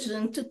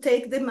decision to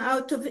take them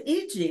out of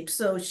Egypt.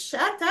 So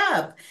shut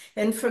up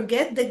and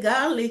forget the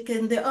garlic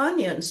and the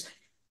onions.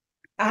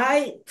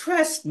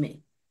 Trust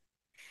me.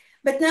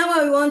 But now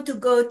I want to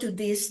go to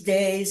these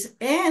days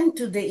and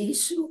to the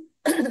issue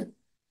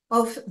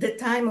of the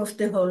time of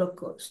the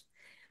Holocaust.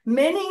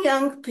 Many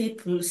young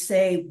people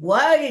say,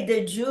 why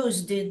the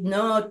Jews did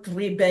not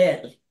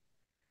rebel?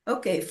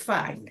 Okay,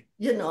 fine.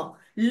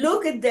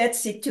 Look at that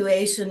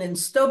situation and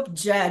stop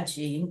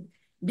judging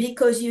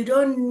because you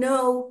don't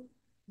know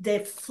the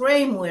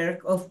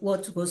framework of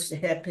what was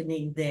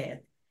happening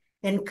there.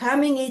 And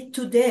coming in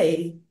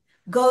today,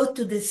 go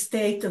to the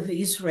state of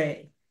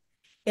Israel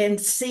and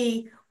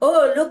see,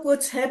 oh, look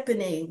what's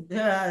happening.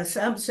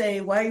 Some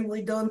say, why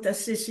we don't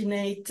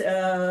assassinate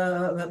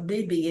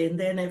Bibi and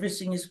then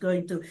everything is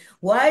going to,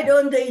 why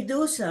don't they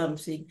do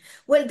something?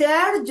 Well, they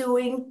are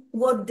doing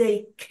what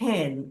they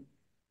can.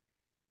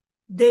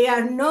 They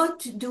are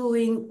not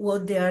doing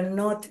what they are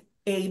not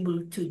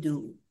able to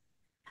do.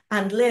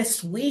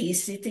 Unless we,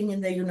 sitting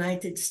in the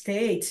United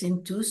States,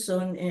 in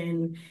Tucson,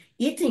 and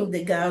eating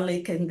the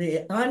garlic and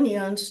the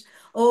onions,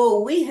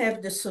 oh, we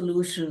have the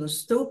solution,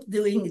 stop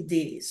doing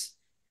this.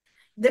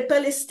 The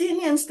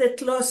Palestinians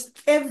that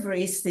lost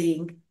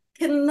everything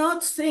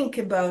cannot think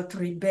about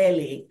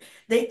rebelling.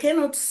 They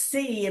cannot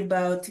see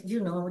about,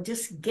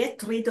 just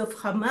get rid of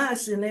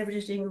Hamas and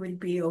everything will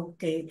be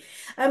okay.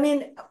 I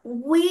mean,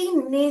 we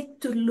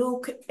need to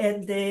look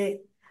at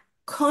the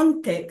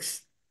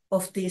context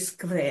of this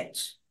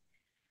scratch.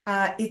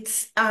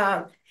 It's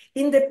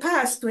in the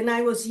past, when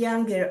I was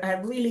younger, I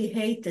really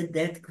hated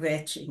that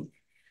scratching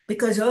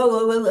because,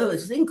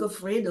 think of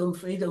freedom,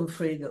 freedom,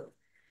 freedom.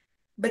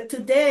 But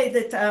today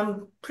that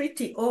I'm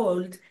pretty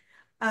old,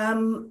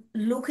 I'm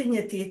looking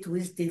at it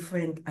with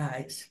different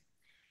eyes.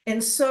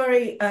 And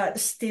sorry,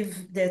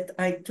 Steve, that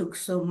I took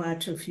so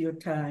much of your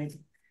time.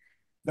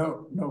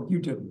 No, no, you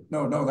didn't.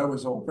 No, that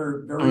was all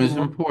very, It very was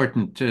long.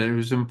 important. It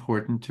was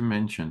important to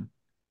mention.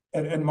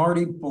 And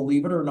Marty,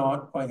 believe it or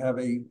not, I have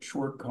a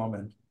short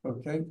comment,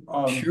 okay?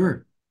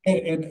 Sure.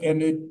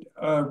 And it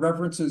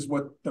references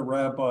what the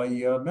rabbi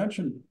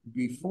mentioned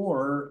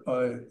before,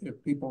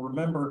 if people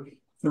remember,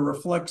 the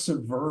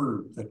reflexive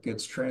verb that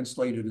gets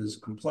translated as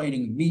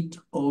complaining,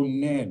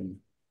 mitonen.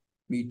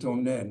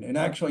 And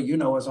actually,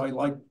 as I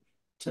like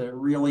to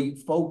really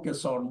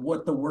focus on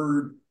what the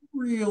word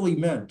really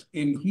meant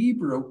in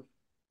Hebrew,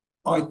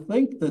 I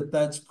think that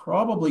that's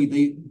probably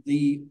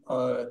the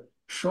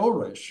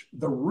shorish,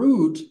 the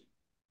root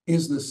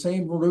is the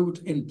same root,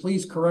 and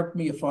please correct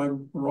me if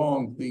I'm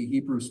wrong, the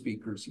Hebrew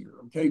speakers here,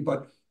 okay?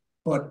 But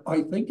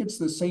I think it's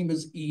the same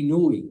as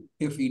inui,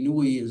 if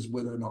inui is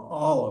with an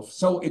aleph.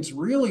 So it's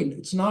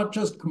not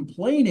just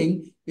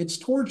complaining, it's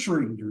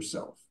torturing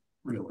yourself,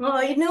 really. Oh,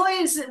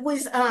 it's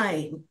with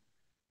I.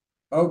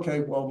 Okay,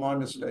 well, my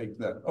mistake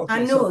then.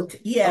 Okay, Anut,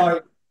 yeah,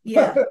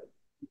 yeah,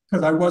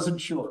 because I wasn't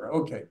sure.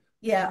 Okay,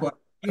 yeah, but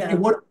yeah. it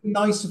would be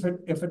nice if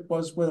it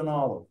was with an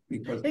olive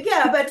because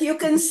Yeah, but you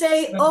can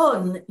say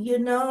on,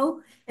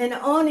 and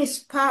on is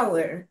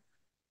power.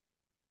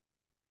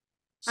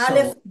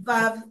 Aleph, so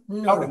Vav,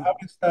 Nun. how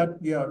does that?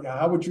 Yeah,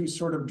 how would you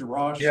sort of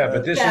drash Yeah,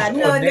 but that? this Yeah, is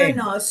no, onen.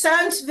 no.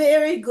 Sounds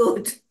very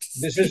good.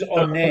 This is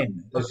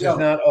onen. This is Yeah,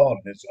 not on.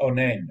 It's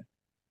onen.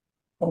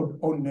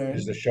 on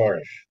Is the name,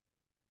 shorish.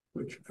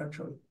 which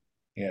actually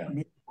Yeah.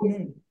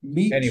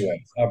 meat.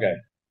 Anyway, okay.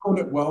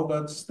 Well,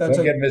 that's Don't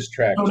a get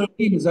mistracked.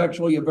 meat is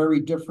actually a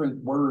very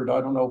different word. I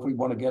don't know if we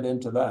want to get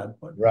into that,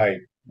 but Right,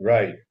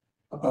 right.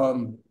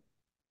 um,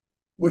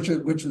 which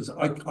is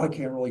I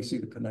can't really see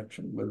the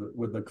connection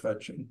with the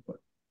kvetching, but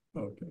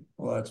okay,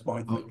 well that's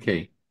my thing.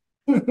 Okay.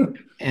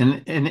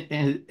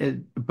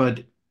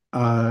 But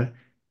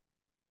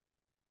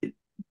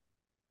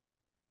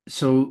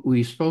so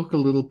we spoke a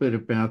little bit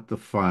about the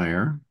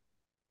fire.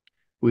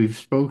 We've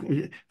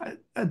spoken.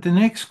 The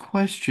next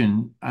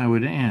question I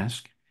would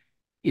ask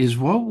is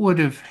what would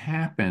have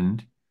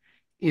happened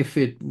if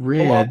it Oh,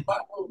 read,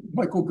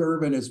 Michael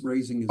Gervin is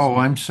raising his oh,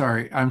 hand. I'm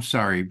sorry. I'm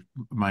sorry,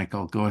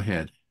 Michael. Go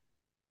ahead.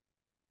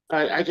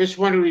 I just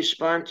want to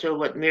respond to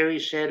what Mary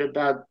said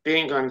about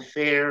being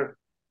unfair.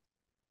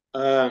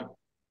 Uh,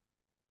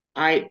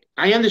 I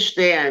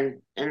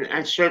understand and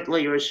I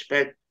certainly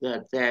respect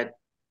that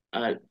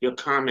your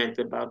comment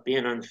about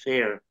being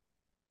unfair.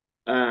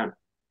 Uh,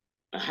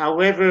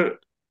 However,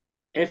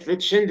 if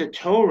it's in the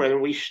Torah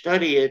and we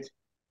study it,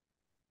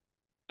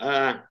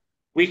 uh,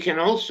 we can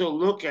also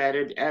look at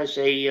it as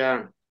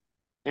an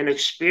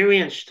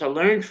experience to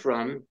learn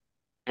from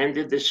and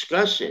to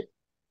discuss it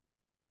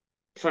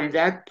from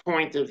that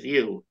point of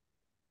view.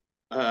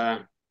 Uh,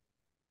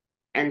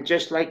 and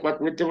just like what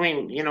we're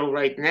doing,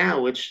 right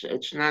now,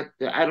 it's not.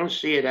 I don't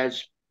see it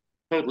as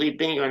totally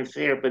being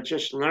unfair, but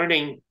just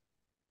learning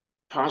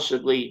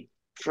possibly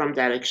from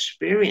that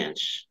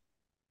experience,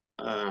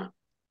 uh,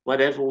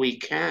 whatever we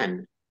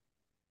can.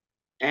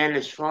 And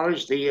as far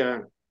as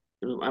a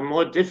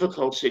more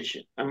difficult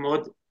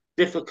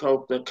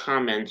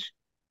comment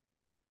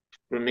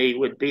for me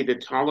would be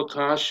the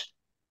Holocaust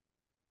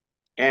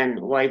and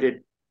why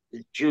the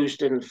Jews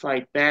didn't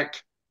fight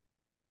back.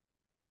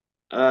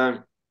 Uh,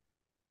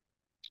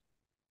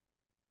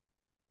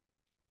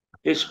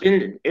 it's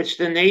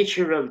the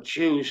nature of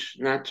Jews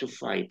not to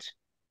fight.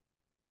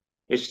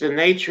 It's the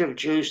nature of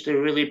Jews to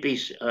really be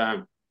uh,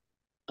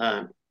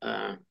 uh,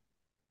 uh,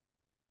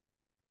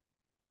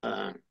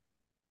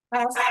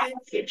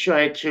 Passive,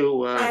 try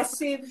to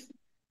passive,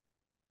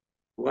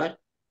 what?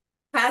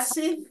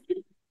 passive.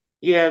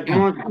 Yeah, Yeah.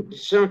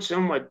 more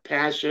somewhat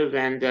passive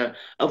and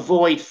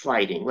avoid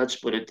fighting. Let's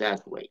put it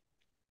that way.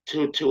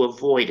 To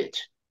avoid it,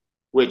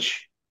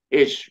 which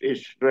is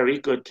very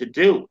good to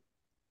do,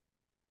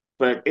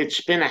 but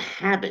it's been a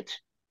habit.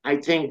 I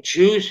think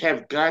Jews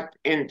have got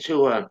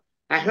into a.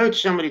 I heard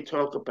somebody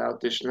talk about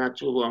this not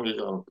too long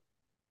ago,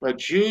 but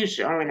Jews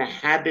are in a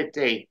habit.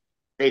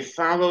 They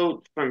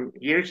follow from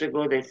years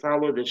ago. They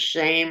follow the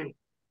same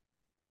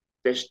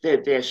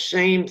their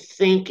same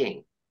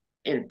thinking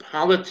in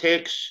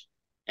politics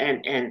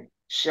and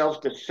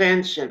self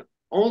defense and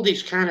all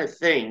these kind of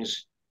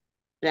things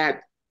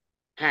that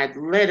had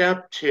led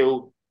up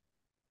to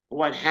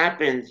what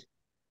happened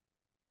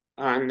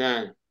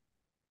on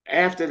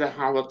after the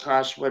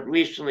Holocaust. What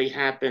recently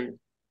happened,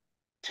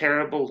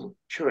 terrible.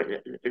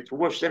 It's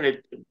worse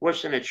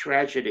than a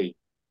tragedy.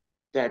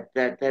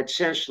 That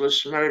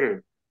senseless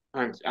murder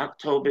on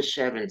October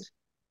 7th,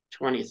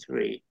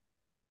 23,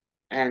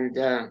 and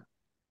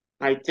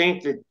I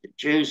think that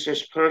Jews,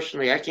 just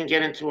personally, I can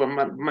get into a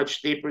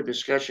much deeper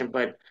discussion,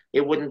 but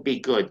it wouldn't be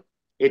good.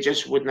 It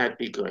just would not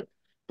be good.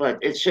 But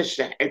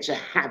it's a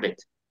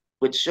habit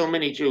with so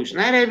many Jews.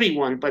 Not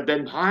everyone, but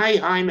the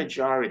high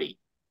majority.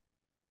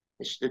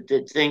 It's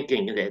the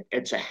thinking that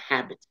it's a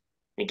habit.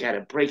 You got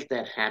to break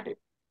that habit.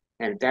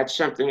 And that's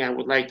something I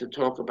would like to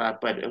talk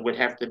about, but it would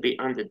have to be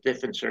under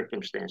different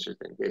circumstances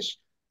than this.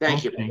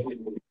 Thank you. Okay.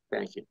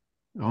 Thank you.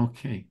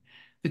 Okay.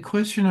 The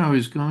question I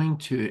was going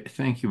to,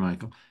 thank you,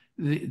 Michael.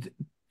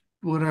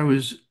 What I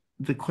was,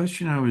 the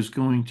question I was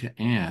going to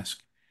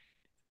ask,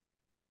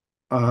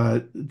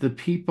 the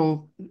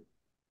people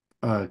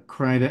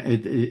cried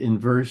in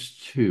verse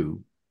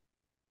 2.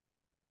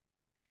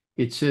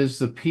 It says,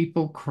 the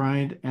people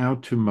cried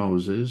out to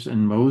Moses,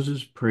 and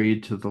Moses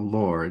prayed to the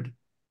Lord,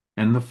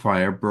 and the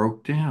fire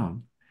broke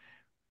down.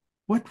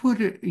 What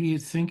would you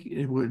think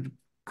it would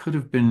could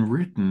have been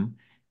written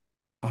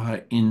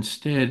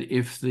instead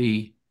if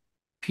the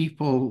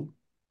people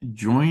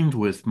joined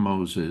with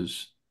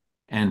Moses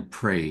and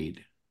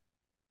prayed?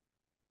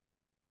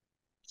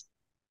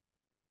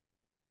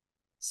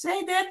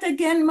 Say that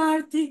again,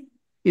 Marty.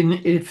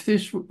 If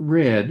this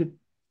read,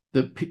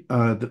 the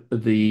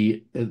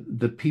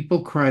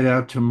people cried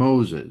out to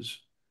Moses,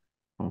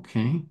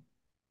 okay?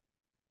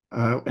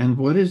 And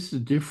what is the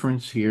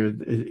difference here?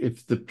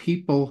 If the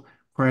people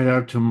cried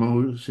out to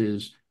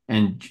Moses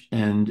and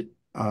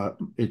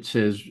it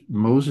says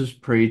Moses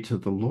prayed to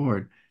the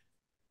Lord,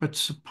 but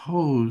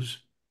suppose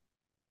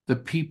the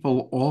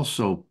people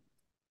also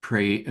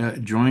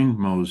joined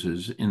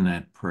Moses in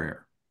that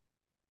prayer.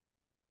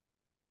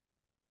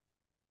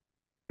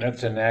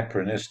 That's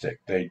anachronistic.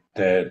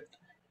 That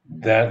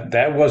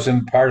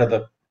wasn't part of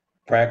the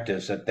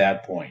practice at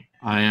that point.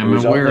 I am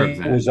aware of It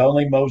that. was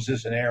only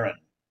Moses and Aaron,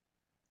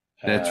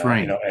 That's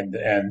right.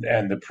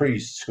 and the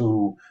priests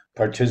who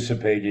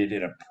participated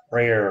in a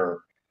prayer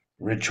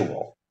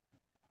ritual.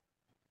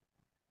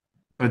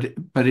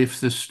 But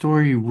if the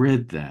story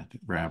read that,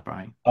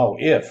 Rabbi,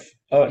 If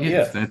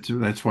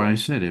that's why I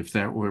said if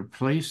that were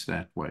placed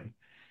that way,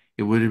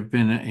 it would have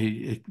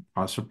been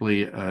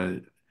possibly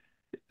a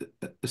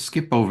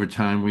skip over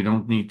time. We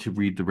don't need to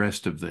read the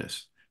rest of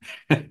this.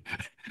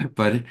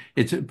 But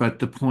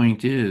the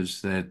point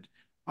is that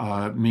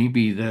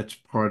maybe that's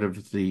part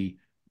of the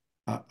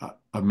a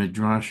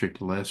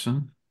midrashic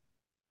lesson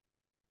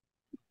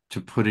to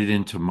put it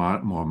into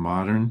more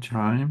modern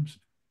times.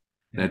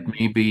 That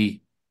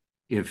maybe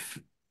if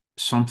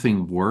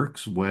something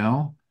works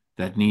well,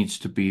 that needs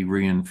to be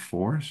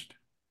reinforced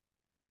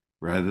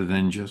rather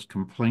than just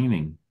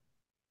complaining.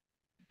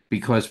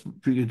 Because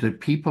the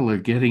people are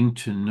getting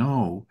to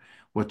know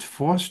what's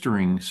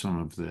fostering some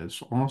of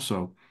this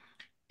also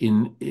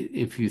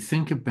if you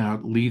think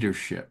about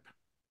leadership,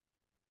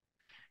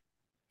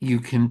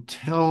 you can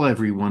tell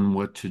everyone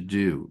what to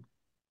do,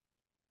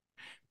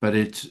 but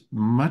it's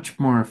much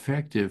more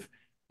effective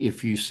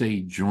if you say,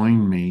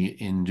 join me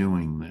in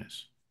doing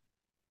this.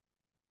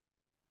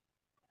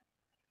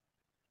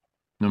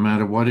 No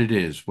matter what it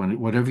is,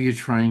 whatever you're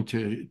trying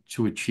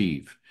to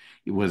achieve,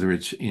 whether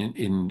it's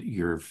in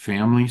your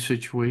family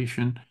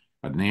situation,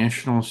 a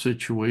national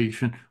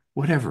situation,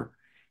 whatever,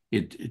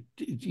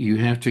 you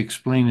have to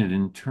explain it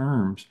in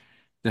terms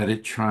that a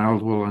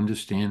child will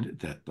understand,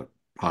 that the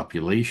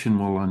population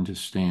will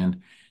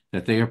understand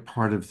that they are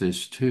part of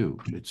this too.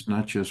 It's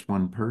not just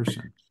one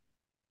person.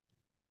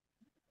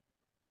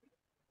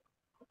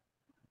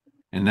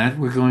 And that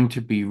we're going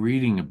to be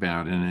reading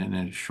about in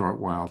a short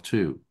while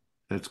too.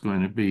 That's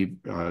going to be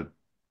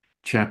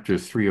chapter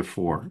 3 or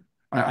 4.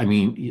 I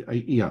mean,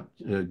 yeah,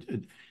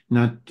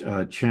 not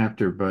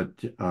chapter,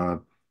 but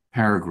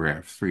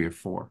paragraph 3 or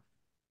 4.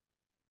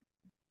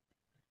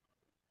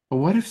 But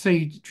what if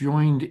they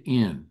joined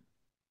in?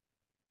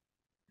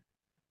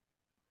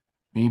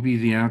 Maybe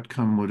the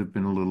outcome would have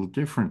been a little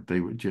different. They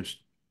would just,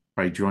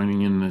 by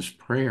joining in this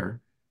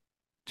prayer,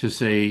 to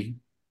say,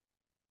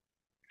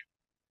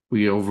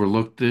 we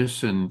overlooked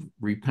this and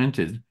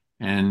repented,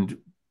 and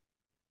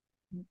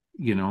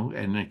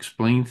and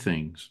explain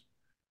things.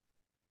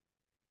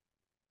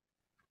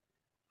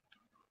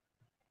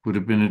 Would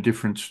have been a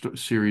different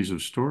series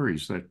of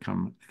stories that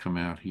come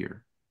out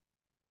here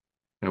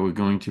that we're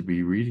going to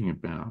be reading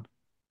about.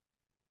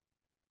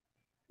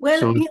 Well,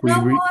 So if you we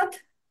know read, what?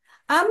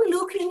 I'm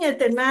looking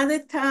at another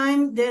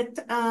time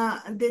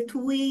that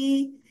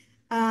we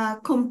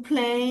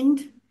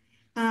complained.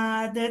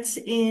 That's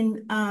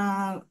in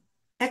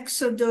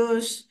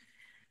Exodus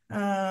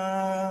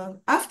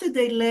after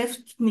they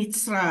left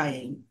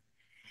Mitzrayim,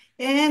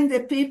 and the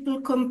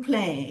people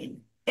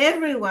complained.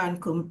 Everyone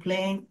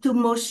complained to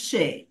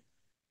Moshe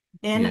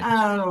and yes,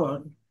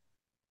 Aaron.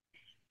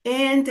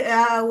 And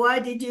why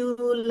did you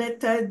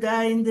let us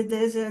die in the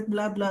desert?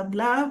 Blah blah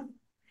blah.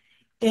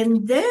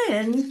 And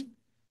then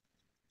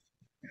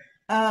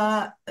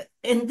uh,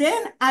 and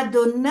then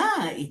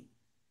Adonai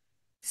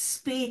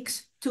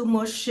speaks to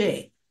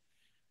Moshe.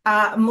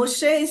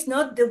 Moshe is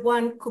not the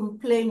one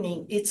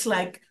complaining. It's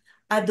like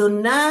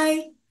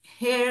Adonai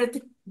heard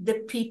the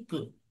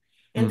people.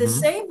 And the mm-hmm.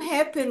 same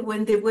happened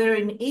when they were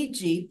in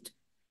Egypt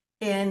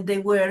and they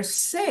were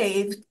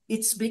saved.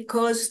 It's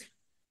because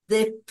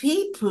the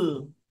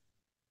people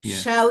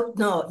Yes,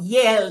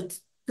 yelled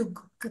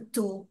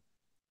to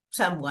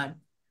someone.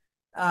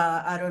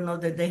 I don't know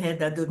that they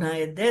had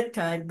Adonai at that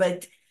time,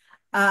 but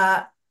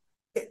uh,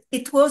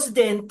 it was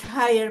the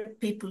entire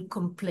people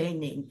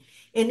complaining.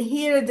 And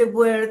here the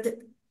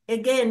word,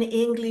 again,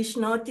 English,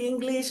 not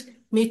English,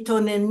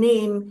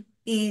 mitonenim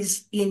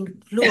is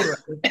in plural.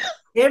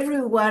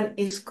 Everyone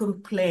is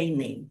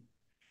complaining.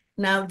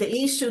 Now, the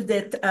issue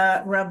that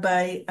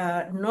Rabbi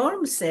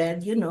Norm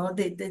said,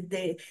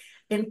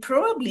 and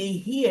probably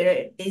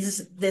here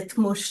is that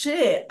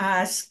Moshe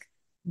asked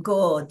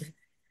God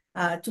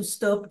to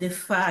stop the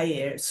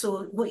fire.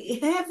 So we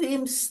have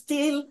him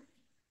still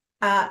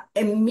a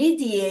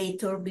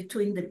mediator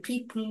between the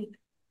people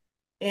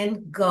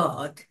and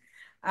God.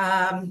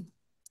 And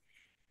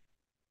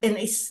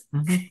it's,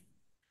 mm-hmm.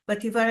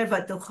 ותברך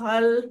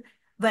ותאכל,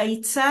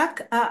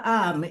 ויצעק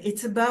העם.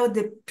 It's about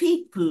the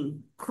people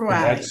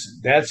cry.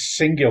 That's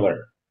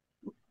singular.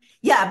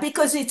 Yeah,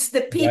 because it's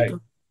the Right. people.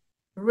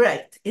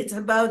 Right. It's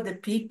about the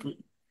people.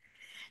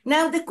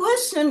 Now the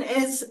question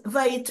is,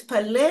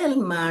 ויתפלל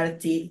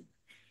Marty.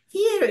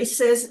 Here it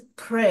says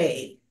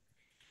pray.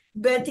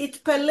 But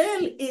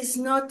itpalel is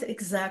not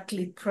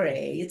exactly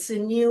pray. It's a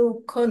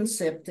new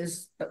concept,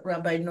 as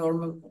Rabbi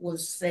Norman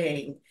was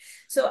saying.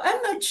 So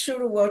I'm not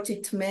sure what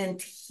it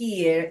meant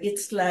here.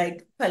 It's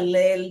like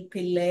palel,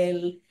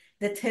 pilel,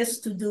 that has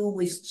to do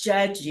with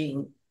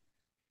judging.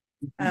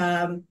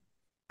 I'm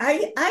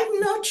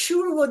not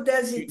sure what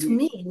does it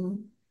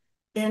mean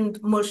in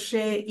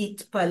Moshe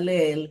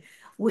itpalel,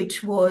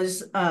 which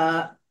was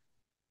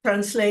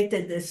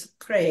translated as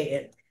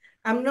prayer.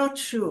 I'm not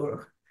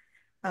sure.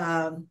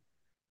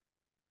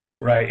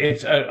 Right.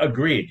 It's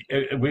agreed.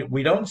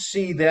 We don't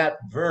see that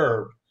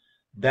verb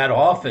that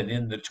often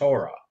in the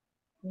Torah.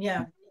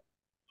 Yeah.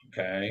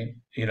 Okay.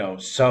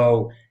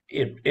 So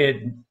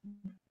it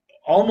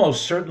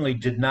almost certainly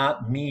did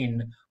not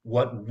mean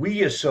what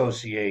we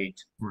associate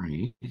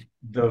Right.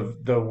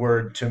 the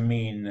word to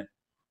mean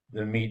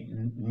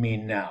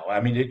mean now.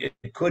 I mean,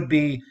 it could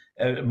be,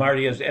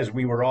 Marty, as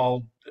we were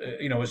all,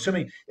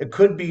 assuming it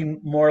could be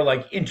more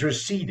like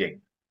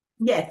interceding,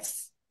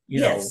 Yes.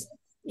 you know, Yes.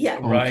 Yeah.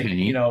 right?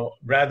 Okay.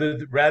 Rather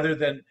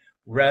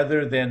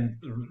than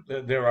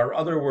there are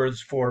other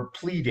words for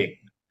pleading.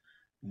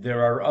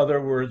 There are other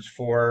words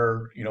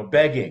for,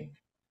 begging.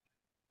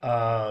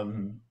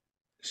 Um,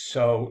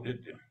 so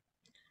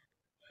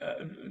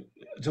uh,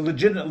 it's a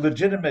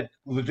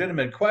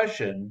legitimate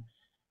question.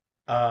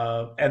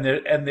 And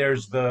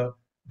there's the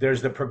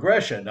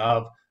progression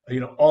of,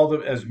 all the,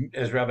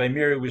 as Rabbi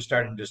Miri was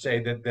starting to say,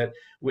 that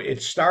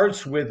it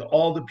starts with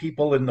all the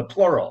people in the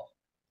plural.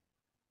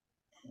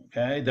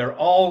 Okay, they're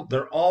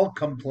all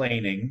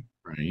complaining.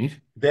 Right.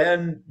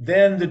 Then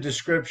the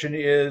description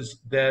is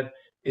that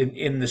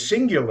in the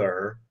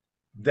singular,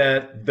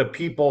 that the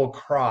people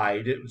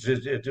cried.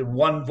 It's in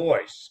one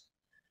voice.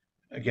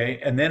 Okay,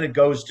 and then it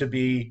goes to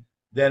be,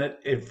 then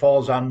it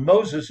falls on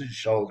Moses'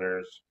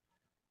 shoulders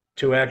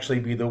to actually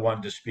be the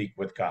one to speak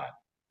with God.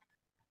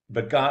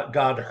 But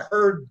God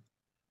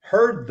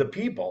heard the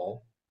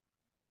people,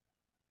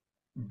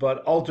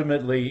 but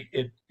ultimately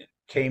it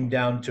came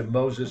down to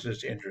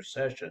Moses'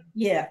 intercession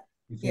Yeah.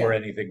 before Yeah.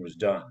 anything was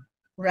done.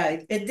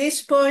 Right. At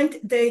this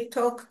point, they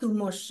talk to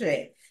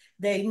Moshe.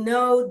 They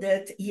know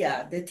that,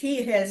 yeah, that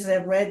he has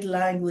a red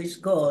line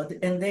with God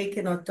and they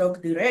cannot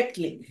talk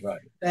directly.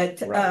 Right.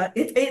 But Right.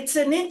 it's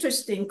an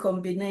interesting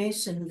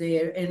combination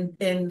there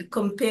and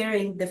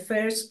comparing the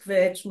first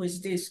kvetch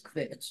with this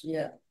kvetch.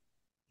 Yeah.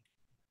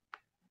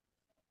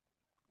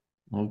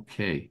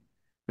 Okay.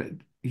 But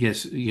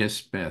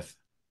yes, Beth.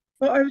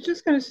 Well, I was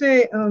just going to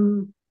say,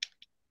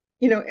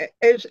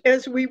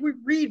 as we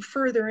read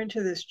further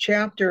into this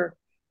chapter,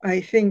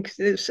 I think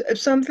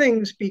some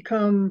things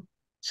become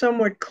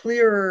somewhat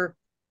clearer,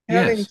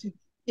 having Yes. to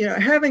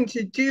having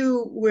to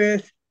do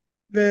with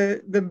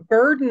the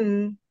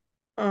burden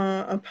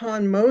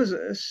upon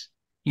Moses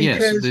Yes,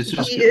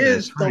 because he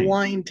is that's the right.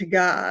 line to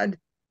God.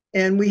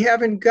 And we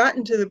haven't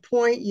gotten to the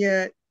point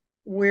yet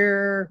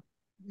where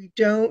we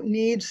don't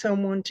need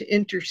someone to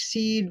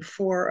intercede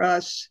for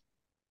us,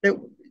 that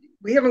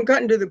we haven't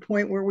gotten to the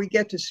point where we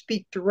get to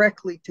speak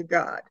directly to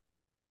God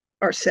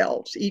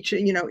ourselves, each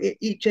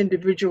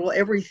individual.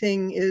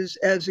 Everything is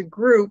as a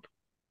group.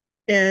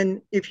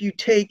 And if you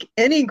take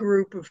any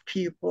group of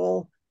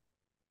people,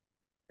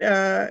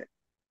 uh,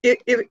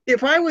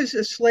 if I was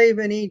a slave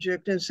in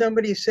Egypt and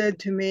somebody said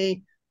to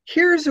me,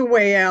 here's a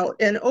way out,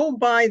 and oh,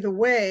 by the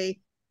way,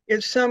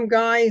 it's some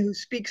guy who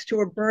speaks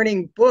to a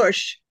burning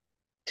bush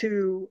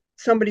to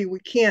somebody we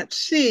can't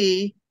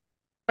see,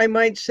 I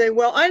might say,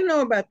 well, I don't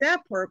know about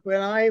that part, but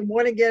I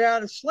want to get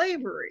out of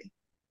slavery.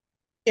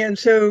 And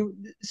so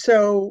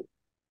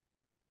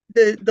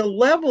the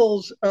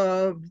levels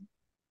of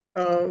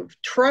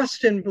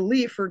trust and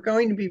belief are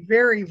going to be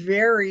very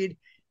varied,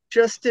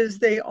 just as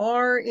they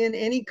are in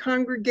any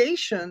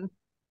congregation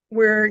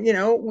where,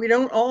 we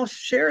don't all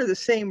share the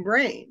same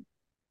brain.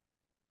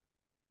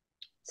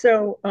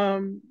 So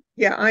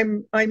yeah,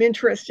 I'm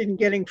interested in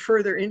getting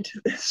further into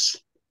this.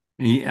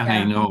 Yeah,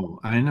 Yeah.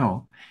 I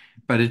know.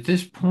 But at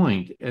this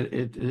point,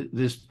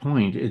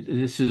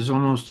 this is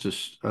almost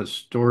a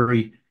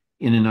story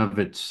in and of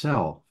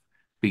itself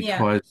Yeah.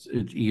 because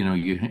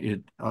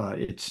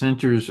it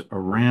centers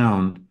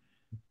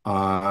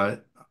uh,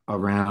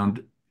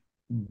 around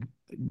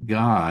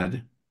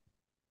God,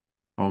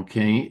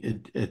 okay?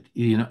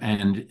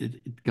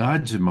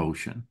 God's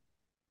emotion.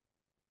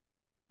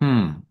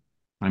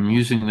 I'm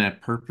using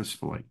that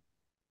purposefully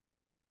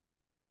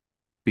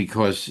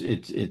because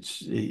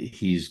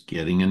he's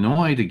getting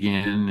annoyed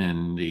again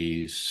and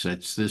he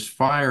sets this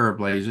fire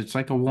ablaze. It's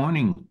like a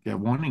warning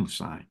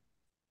sign.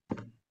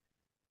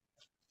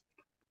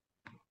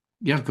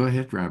 Yeah, go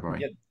ahead, Rabbi.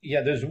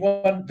 Yeah, there's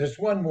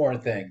one more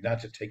thing,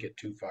 not to take it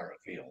too far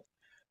afield,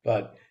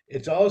 but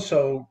it's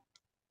also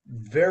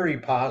very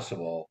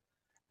possible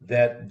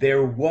that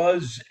there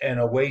was an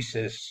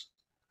oasis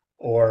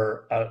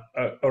or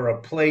a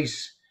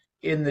place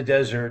in the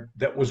desert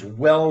that was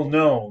well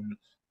known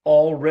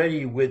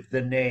already with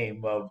the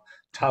name of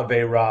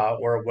Tavera,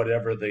 or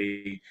whatever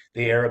the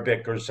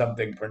Arabic or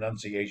something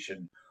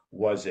pronunciation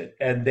was it.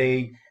 And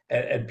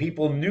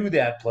people knew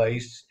that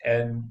place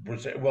and were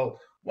saying, well,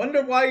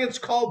 wonder why it's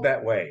called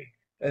that way.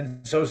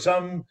 And so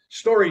some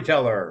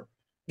storyteller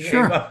came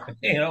Sure, up,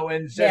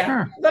 and said, Yeah.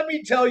 sure. let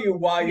me tell you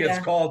why it's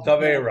Yeah. called Yeah.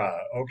 Tavera,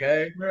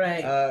 okay?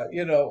 Right.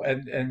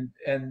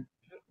 And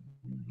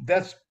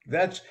that's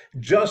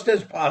just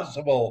as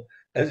possible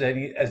as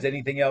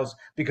anything else,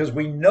 because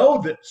we know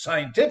that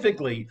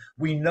scientifically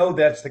we know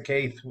that's the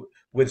case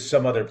with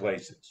some other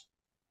places.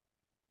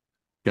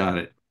 Got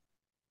it.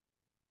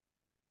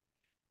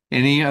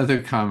 Any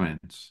other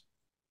comments?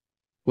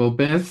 Well,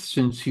 Beth,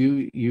 since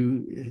you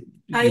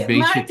basic,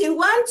 Martin,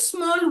 one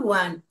small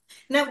one.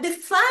 Now, the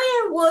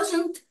fire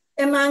wasn't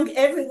among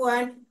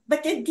everyone,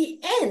 but at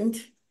the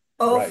end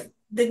of Right.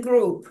 the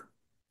group,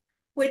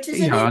 which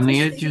is an yeah, on the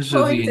interesting edges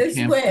of the point as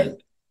well.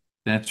 encampment.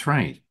 That's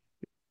right.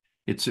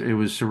 It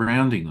was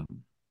surrounding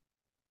them.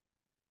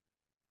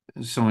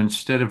 So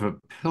instead of a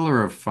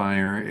pillar of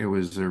fire, it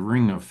was a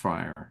ring of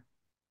fire.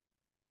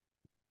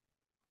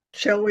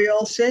 Shall we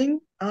all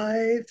sing?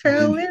 I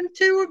fell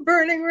into a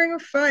burning ring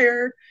of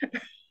fire.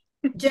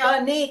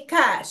 Johnny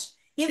Cash.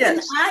 Even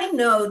Yes. I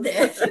know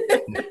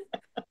that.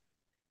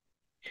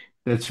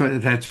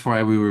 That's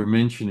why we were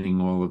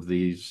mentioning all of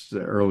these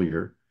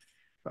earlier,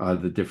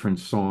 the different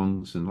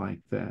songs and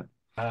like that.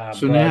 Uh,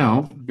 So but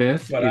now,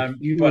 Beth, but if I'm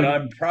you but would,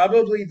 I'm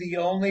probably the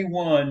only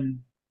one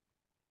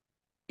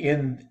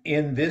in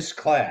this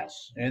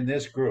class, in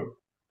this group,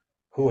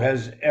 who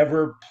has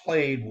ever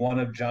played one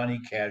of Johnny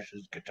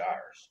Cash's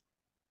guitars.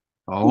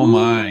 oh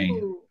my,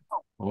 Ooh.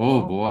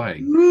 oh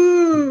boy.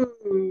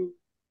 Ooh.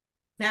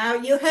 Now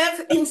you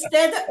have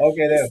instead of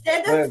Okay,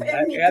 instead of a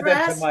add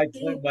that to midrash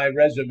my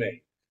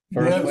resume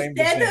for a Yeah. claim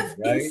to instead fame, of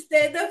right?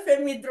 instead of a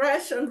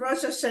midrash on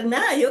Rosh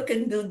Hashanah, you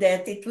can do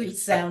that. It will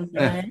sound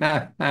nice.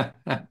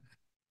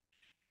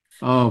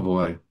 Oh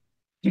boy.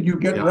 Did you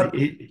get Yeah, rep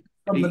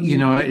from the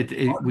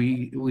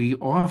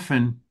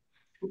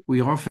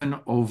we often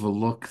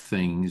overlook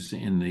things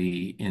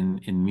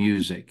in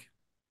music.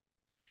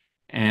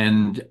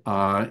 And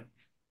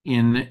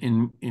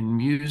in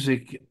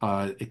music,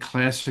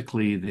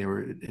 classically,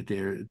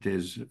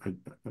 there's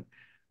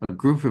a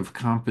group of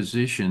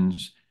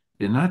compositions.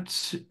 They're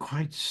not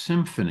quite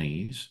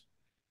symphonies,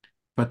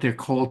 but they're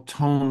called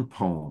tone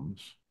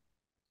poems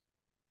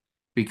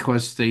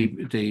because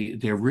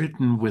they're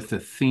written with a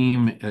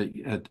theme,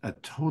 a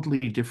totally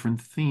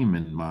different theme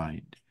in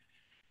mind.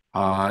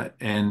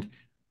 And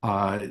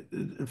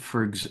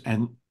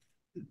and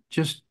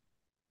just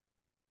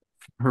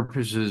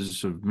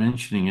purposes of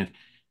mentioning it,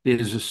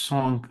 there's a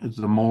song,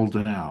 The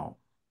Moldau,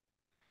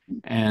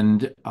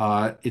 and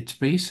it's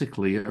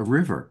basically a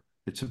river.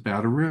 It's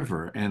about a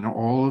river and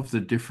all of the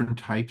different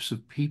types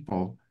of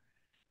people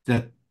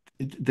that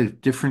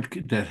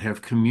that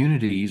have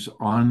communities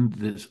on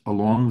this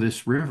along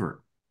this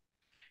river.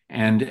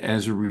 And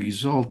as a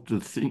result,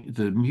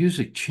 the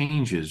music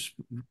changes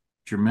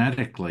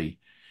dramatically.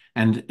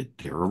 And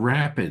there are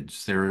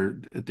rapids,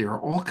 there are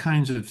all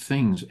kinds of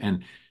things.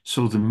 And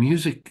so the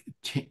music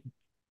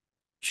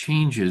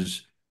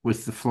changes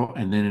with the flow,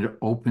 and then it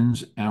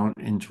opens out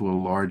into a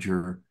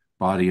larger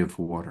body of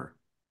water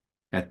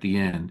at the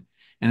end.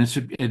 And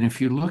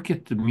if you look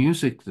at the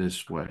music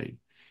this way,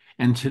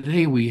 and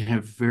today we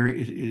have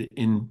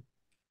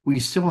we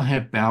still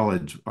have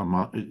ballads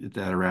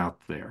that are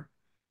out there.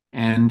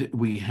 And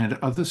we had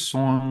other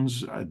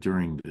songs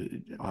during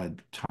the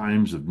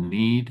times of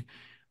need.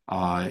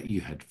 You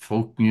had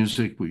folk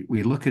music.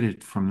 We look at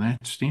it from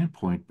that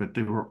standpoint, but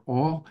they were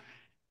all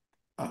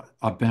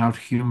about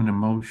human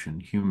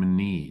emotion, human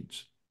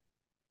needs.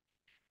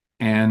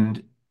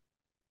 And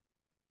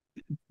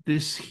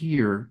this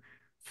here,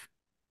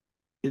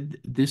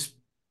 this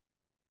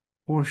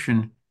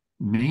portion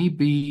may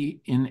be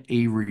in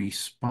a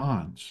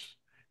response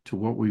to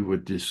what we were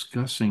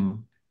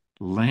discussing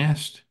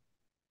last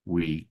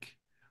week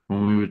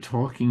when we were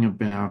talking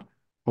about,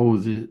 oh,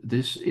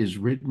 this is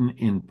written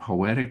in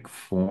poetic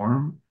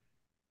form.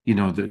 You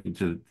know,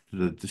 the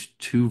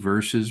two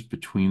verses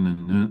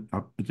between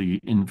the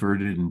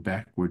inverted and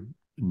backward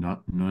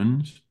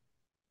nuns.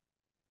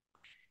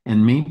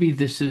 And maybe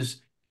this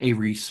is a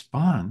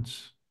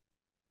response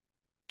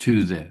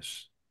to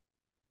this.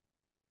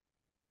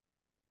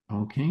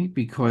 Okay,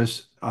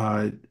 because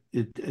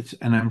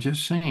and I'm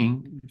just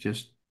saying,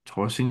 just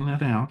tossing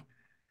that out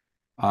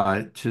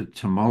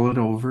to mull it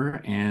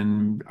over,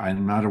 and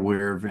I'm not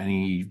aware of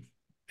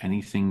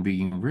anything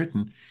being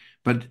written,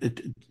 but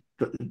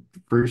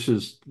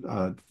verses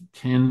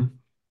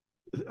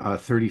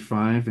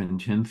 10:35 and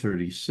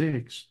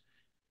 10:36,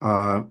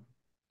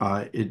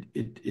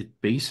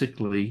 it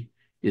basically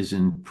is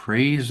in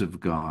praise of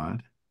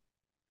God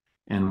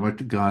and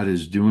what God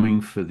is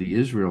doing for the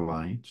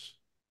Israelites,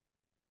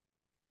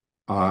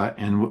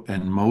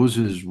 and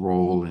Moses'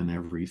 role in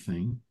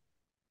everything.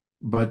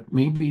 But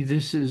maybe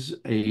this is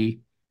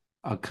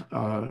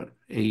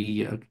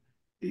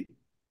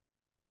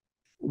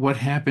what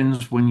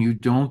happens when you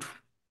don't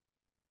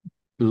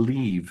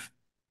believe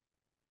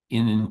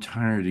in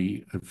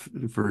entirety of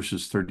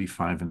verses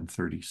 35 and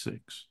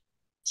 36.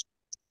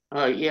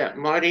 Yeah,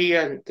 Marty,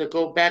 to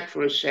go back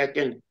for a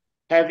second,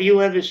 have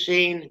you ever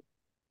seen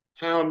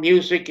how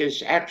music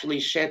is actually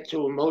set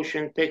to a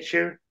motion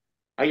picture?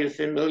 Are you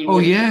familiar Oh,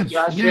 with the yes, yes,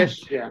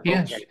 process? Yeah,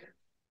 yes, okay.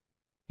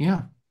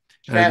 yeah.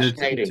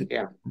 Fascinating,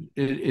 yeah.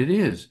 It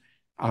is,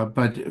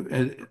 but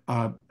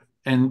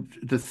and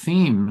the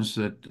themes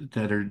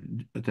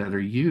that are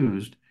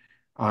used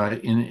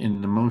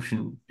in the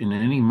motion in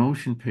any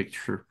motion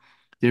picture,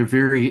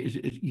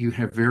 you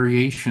have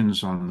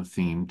variations on the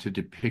theme to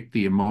depict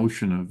the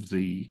emotion of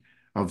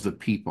the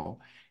people,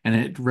 and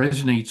it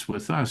resonates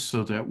with us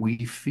so that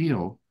we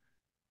feel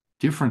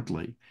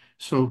differently.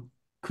 So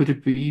could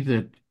it be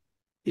that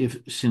if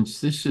since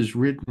this is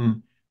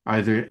written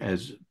either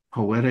as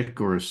poetic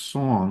or a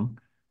song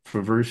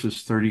for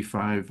verses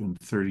 35 and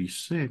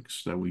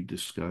 36 that we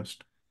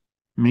discussed,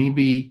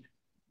 maybe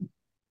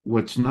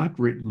what's not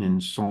written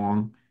in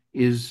song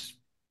is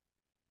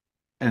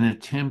an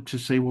attempt to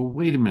say, well,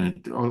 wait a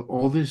minute,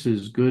 all this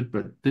is good,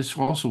 but this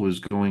also is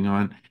going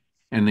on.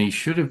 And they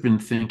should have been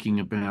thinking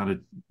about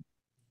it,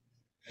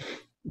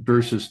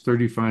 verses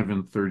 35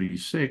 and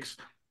 36,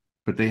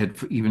 but they had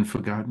even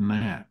forgotten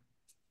that.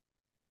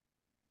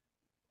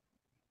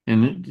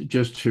 And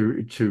just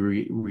to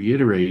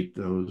reiterate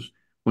those,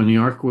 when the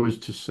ark was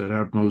to set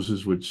out,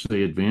 Moses would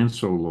say,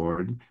 "Advance, O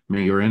Lord,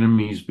 may your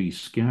enemies be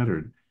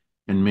scattered,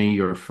 and may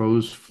your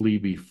foes flee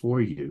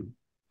before you."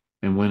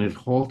 And when it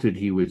halted,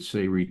 he would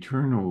say,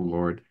 "Return, O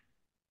Lord,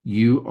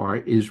 you are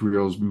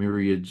Israel's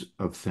myriads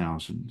of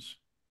thousands."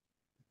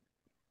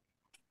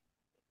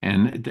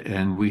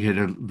 And we had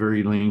a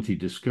very lengthy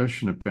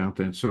discussion about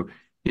that. So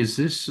is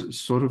this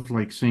sort of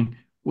like saying,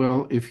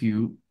 well, if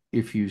you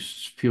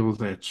feel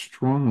that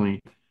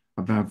strongly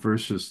about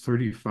verses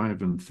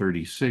 35 and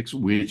 36,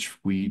 which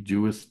we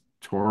do with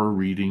Torah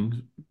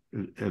readings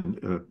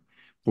and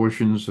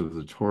portions of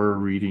the Torah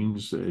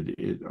readings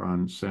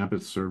on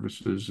Sabbath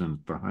services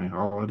and the high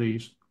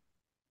holidays,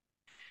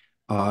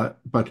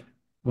 but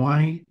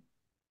why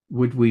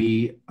would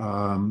we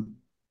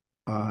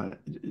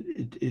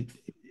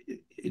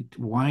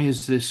why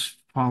is this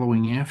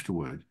following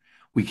afterward?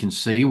 We can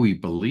say we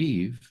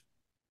believe,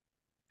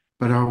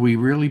 but are we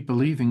really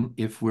believing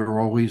if we're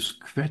always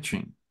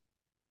kvetching?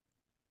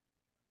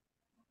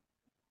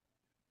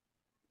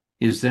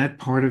 Is that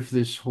part of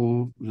this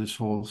whole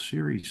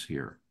series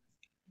here?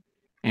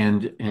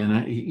 And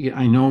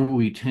I know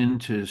we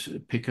tend to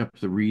pick up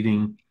the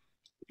reading,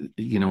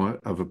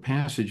 of a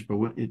passage,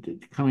 but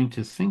coming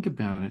to think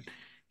about it,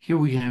 here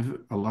we have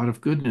a lot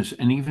of goodness,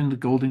 and even the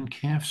golden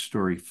calf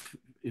story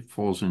it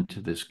falls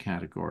into this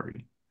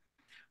category.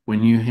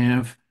 When you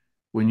have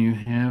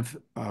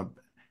uh,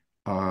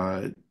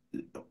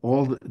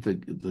 all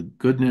the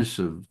goodness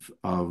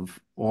of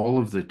all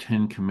of the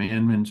Ten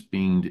Commandments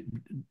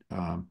being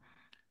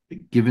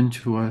given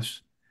to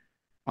us,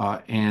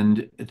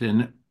 and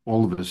then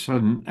all of a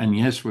sudden, and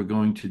yes, we're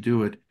going to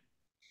do it,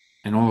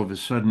 and all of a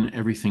sudden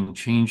everything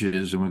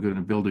changes and we're going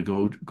to build a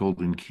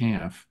golden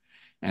calf.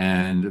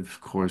 And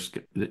of course,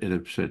 it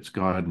upsets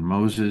God and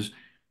Moses.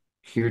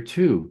 Here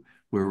too,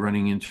 we're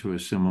running into a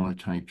similar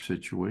type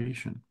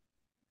situation.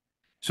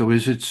 So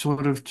is it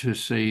sort of to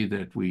say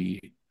that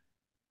we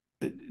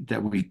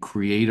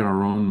create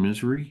our own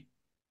misery?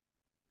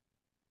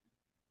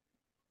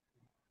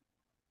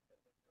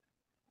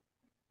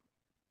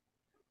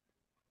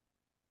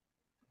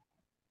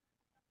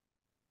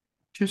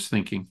 Just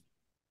thinking.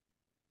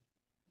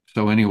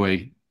 So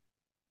anyway,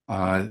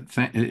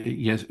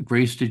 yes,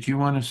 Grace, did you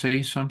want to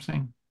say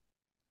something?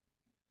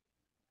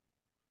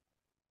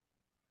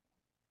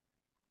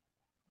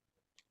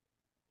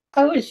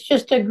 I was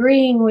just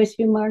agreeing with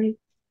you, Marty.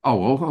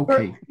 Oh,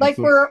 okay.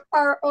 We're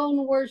our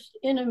own worst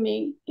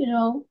enemy, you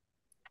know.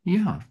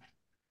 Yeah.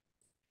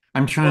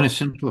 I'm trying to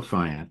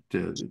simplify it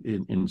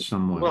in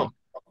some way.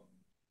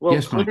 Well,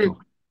 Yes, Michael.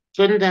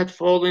 couldn't that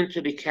fall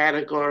into the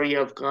category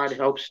of God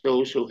helps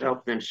those who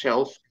help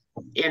themselves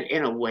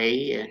in a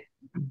way?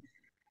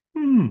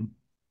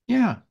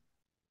 Yeah,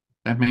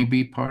 that may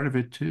be part of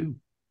it too.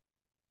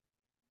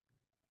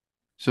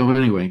 So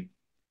anyway,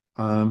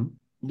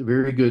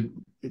 very good.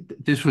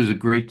 This was a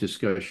great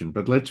discussion,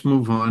 but let's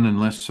move on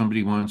unless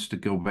somebody wants to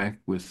go back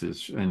with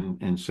this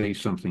and say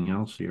something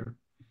else here.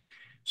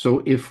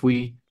 So if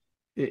we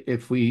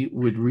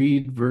would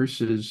read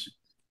verses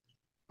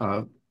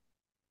 4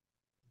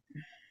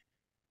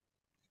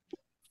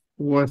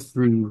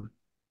 through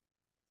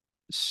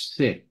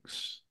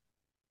 6,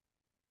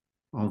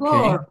 okay?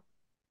 Four.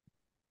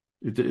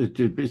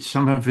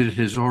 Some of it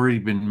has already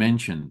been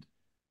mentioned,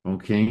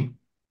 okay?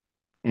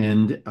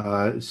 And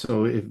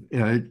so if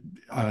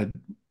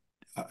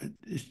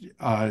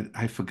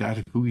I forgot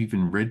who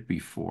even read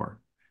before.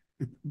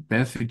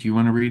 Beth, do you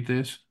want to read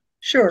this?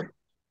 Sure.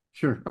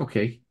 Sure.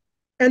 Okay.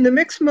 And the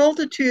mixed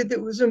multitude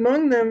that was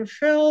among them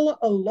fell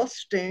a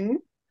lusting.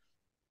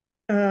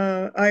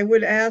 I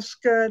would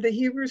ask the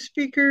Hebrew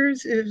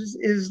speakers,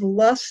 is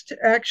lust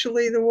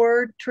actually the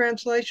word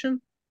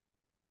translation?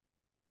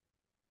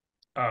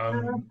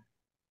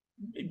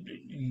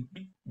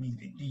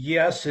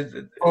 Yes,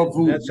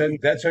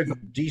 that's a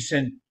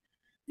decent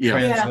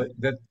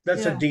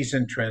that's a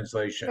decent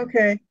translation.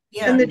 Okay.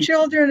 Yeah. And the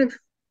children of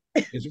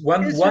It's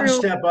one Israel.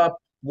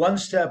 one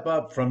step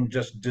up from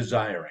just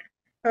desiring.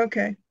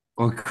 Okay.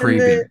 Or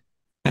craving.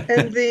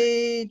 And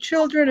the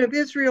children of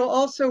Israel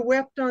also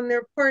wept on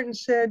their part and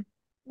said,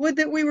 would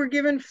that we were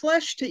given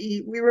flesh to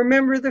eat. We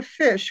remember the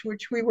fish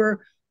which we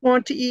were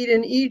wont to eat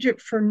in Egypt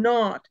for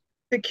naught,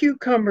 the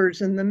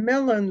cucumbers and the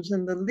melons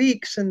and the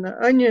leeks and the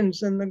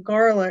onions and the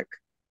garlic.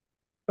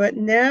 But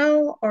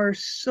now our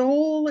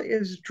soul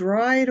is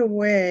dried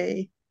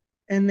away,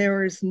 and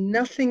there is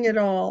nothing at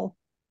all.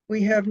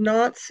 We have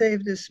not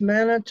save this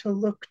manna to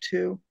look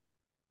to.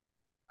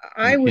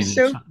 I was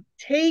so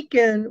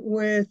taken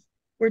with,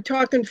 we're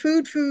talking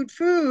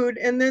food,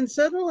 and then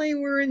suddenly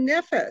we're in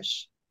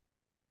nefesh.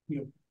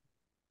 Yeah.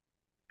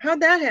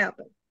 How'd that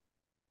happen?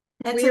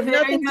 That's a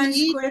very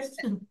nice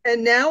question.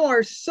 And now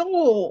our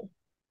soul,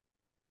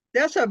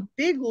 that's a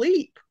big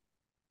leap.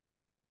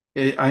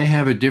 I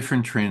have a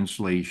different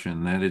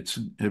translation that it's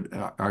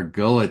our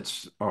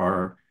gullets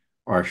are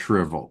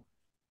shriveled.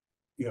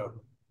 Yeah.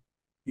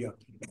 Yeah.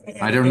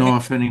 I don't know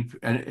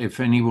if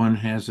anyone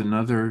has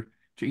another.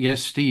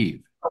 Yes,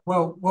 Steve.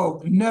 Well,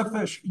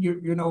 nefesh,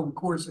 you know, of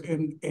course,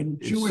 in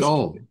Jewish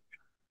soul.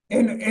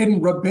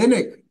 In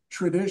rabbinic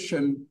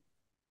tradition,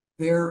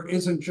 there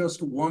isn't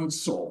just one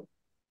soul.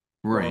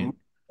 Right.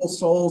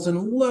 Souls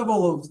and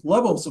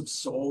levels of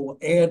soul,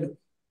 and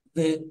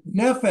the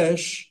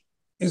nefesh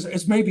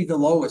is maybe the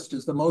lowest,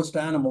 is the most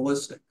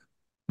animalistic.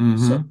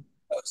 Mm-hmm.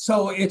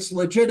 So it's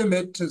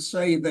legitimate to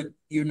say that,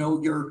 you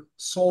know, your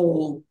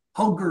soul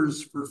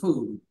hungers for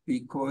food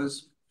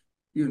because,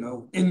 you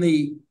know, in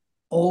the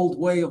old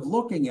way of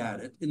looking at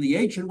it, in the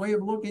ancient way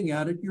of looking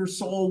at it, your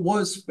soul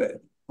was fed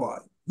by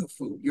the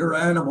food, your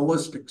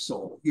animalistic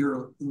soul,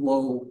 your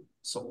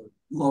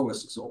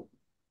lowest soul.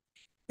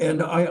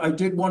 And I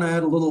did want to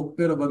add a little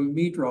bit of a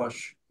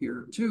midrash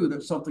here too.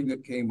 That's something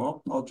that came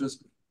up. I'll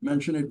just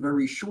mention it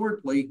very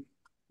shortly,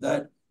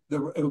 that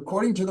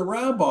according to the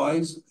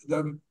rabbis,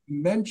 the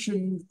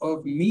mention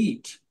of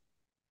meat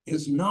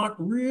is not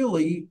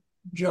really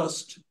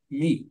just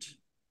meat.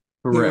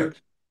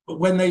 Correct.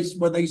 When they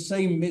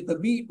say the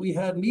meat we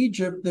had in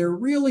Egypt, they're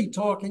really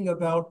talking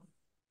about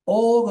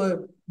all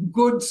the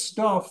good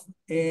stuff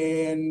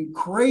and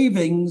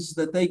cravings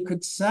that they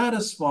could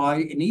satisfy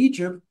in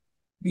Egypt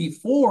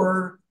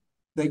before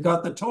they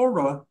got the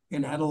Torah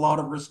and had a lot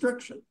of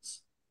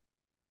restrictions.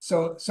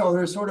 So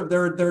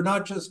they're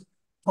not just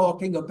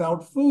talking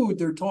about food,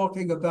 they're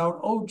talking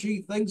about, oh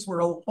gee, things were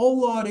a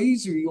whole lot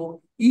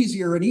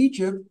easier in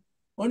Egypt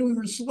when we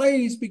were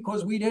slaves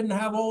because we didn't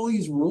have all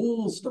these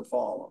rules to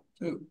follow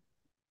too.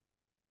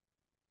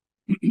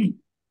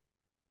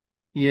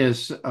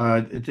 Yes,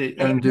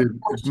 under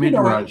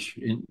midrash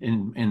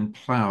in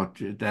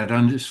Plout, that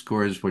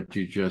underscores what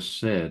you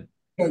just said.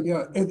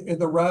 Yeah, and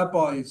the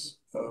rabbis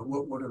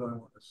what did I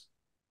want to say?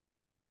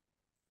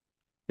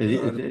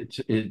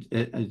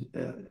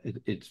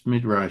 It's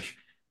Midrash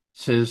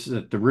says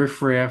that the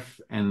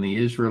riffraff and the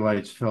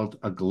Israelites felt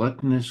a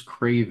gluttonous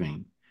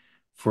craving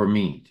for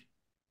meat.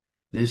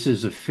 This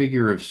is a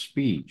figure of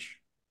speech,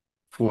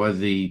 for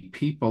the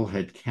people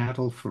had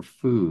cattle for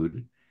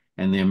food,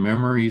 and their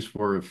memories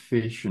were of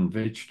fish and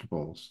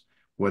vegetables.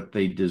 What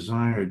they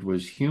desired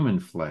was human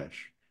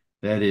flesh,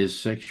 that is,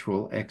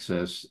 sexual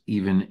excess,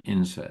 even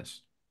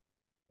incest.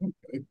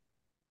 Okay.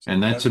 So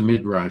And that's a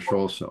midrash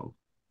also.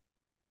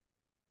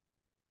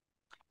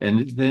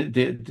 And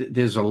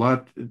there's a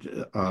lot.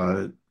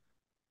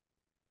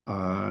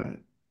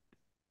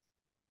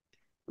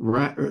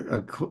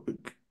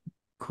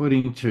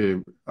 According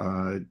to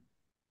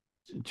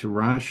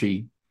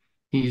Rashi,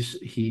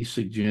 he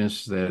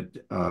suggests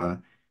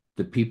that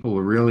the people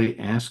were really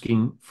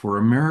asking for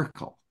a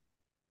miracle.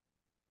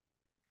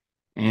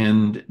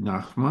 And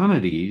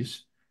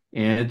Nachmanides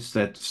adds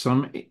that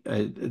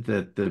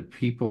that the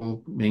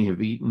people may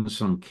have eaten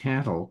some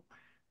cattle,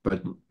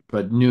 but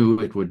knew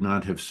it would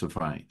not have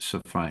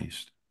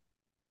sufficed,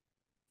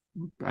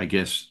 I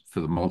guess,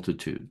 for the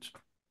multitudes.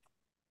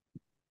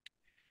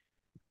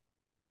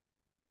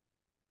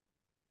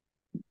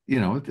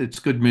 You know, it's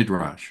good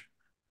midrash.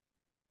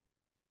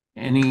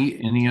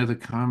 Any other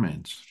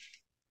comments?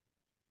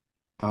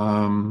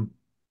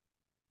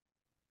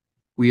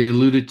 We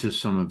alluded to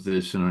some of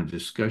this in our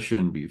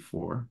discussion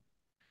before.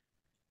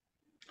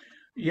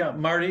 Yeah,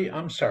 Marty,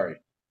 I'm sorry,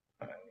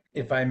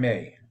 if I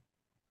may.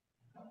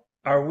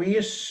 Are we Please.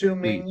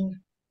 assuming,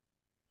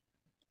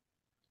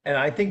 and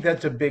I think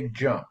that's a big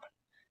jump,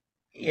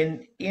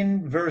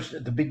 in verse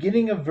at the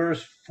beginning of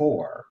verse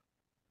 4,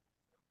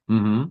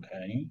 Mm-hmm.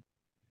 okay,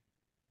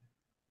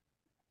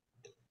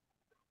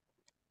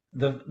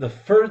 the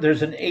first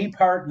there's an A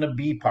part and a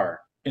B part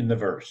in the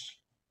verse.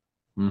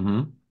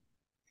 Mm-hmm.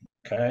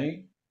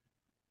 Okay.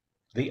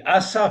 The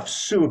Asaf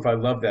Suf, I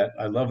love that.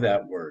 I love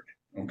that word.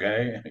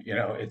 Okay. You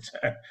know, it's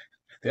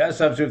the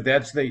Asaf Suf,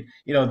 that's the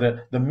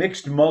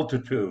mixed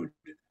multitude,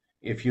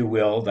 if you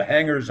will, the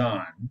hangers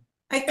on.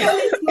 I call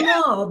it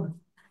mob.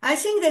 I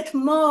think that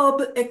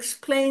mob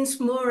explains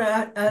more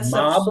as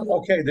of Mob,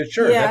 okay,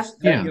 sure, yeah.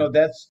 Yeah.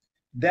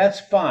 that's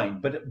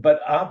fine. But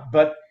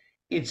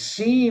it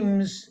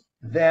seems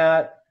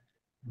that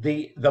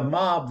the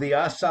mob, the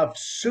Asaf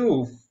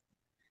Suf,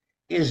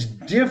 is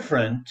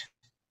different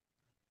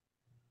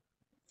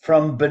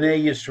from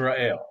Bnei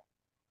Yisrael.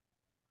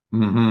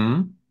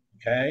 Mm-hmm.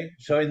 Okay,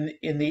 so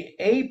in the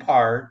A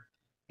part,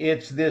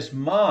 it's this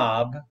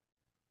mob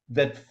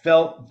that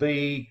felt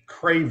the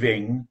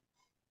craving,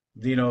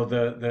 Right.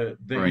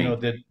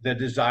 the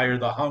desire,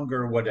 the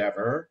hunger,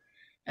 whatever.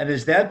 And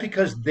is that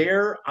because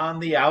they're on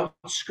the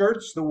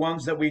outskirts, the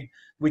ones that we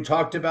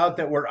talked about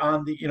that were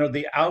on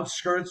the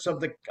outskirts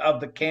of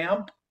the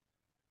camp?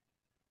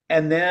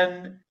 And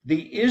then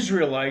the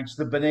Israelites,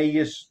 the Bnei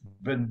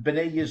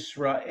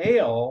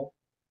Yisrael,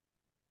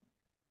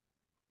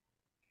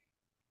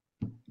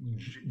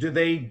 do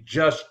they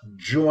just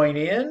join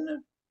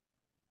in?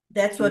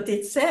 That's what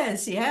it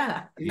says,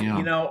 yeah. Yeah.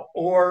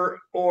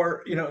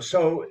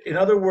 So in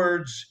other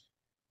words,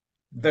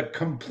 the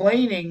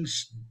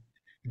complainings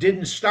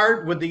didn't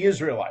start with the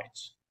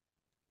Israelites.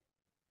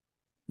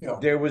 Yeah.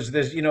 There was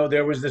this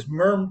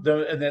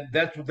murmur, and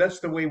that's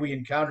the way we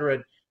encounter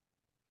it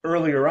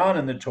earlier on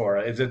in the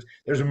Torah, is that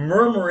there's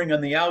murmuring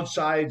on the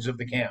outsides of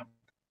the camp.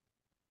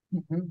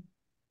 Mm-hmm.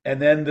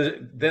 And then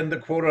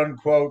the quote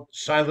unquote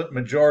silent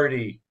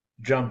majority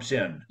jumps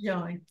in.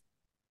 Yeah.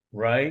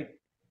 Right?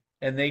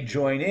 And they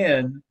join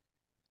in,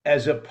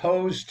 as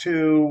opposed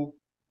to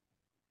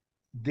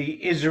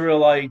the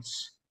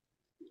Israelites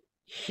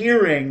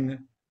hearing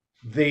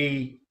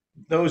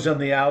those on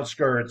the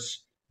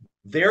outskirts,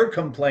 their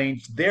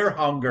complaints, their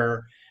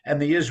hunger,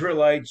 and the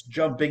Israelites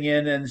jumping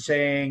in and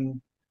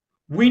saying,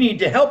 we need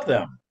to help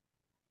them.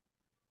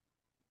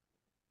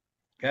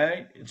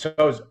 Okay, so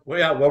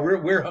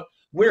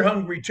we're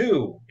hungry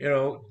too.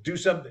 Do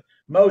something,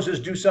 Moses,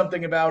 do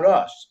something about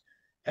us,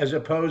 as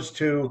opposed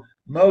to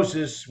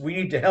Moses, we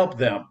need to help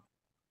them.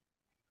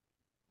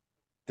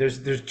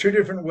 There's two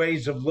different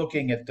ways of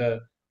looking at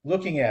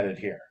it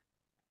here.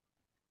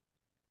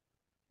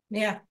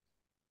 Yeah.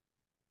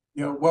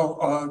 Yeah.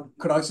 Well,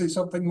 could I say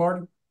something,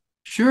 Marty?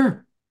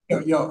 Sure.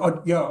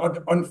 Yeah.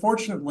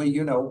 Unfortunately,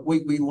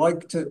 we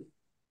like to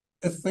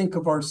think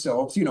of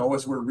ourselves,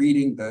 as we're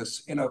reading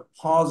this in a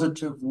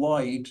positive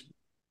light,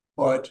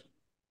 but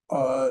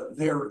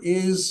there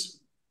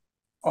is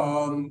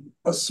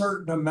a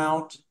certain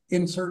amount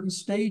in certain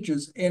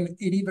stages, and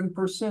it even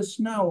persists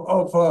now,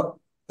 of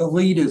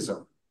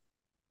elitism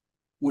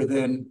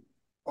within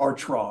our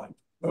tribe.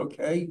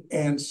 Okay.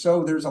 And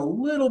so there's a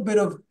little bit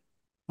of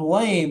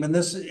blame, and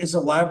this is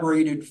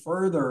elaborated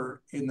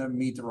further in the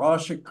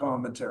Midrashic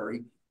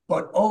commentary.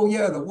 But oh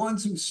yeah, the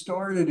ones who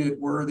started it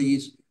were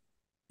these,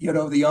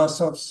 the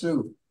Asaf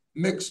Suf,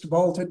 mixed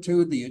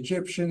multitude, the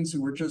Egyptians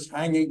who were just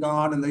hanging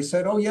on, and they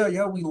said, oh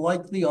yeah, we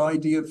like the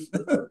idea of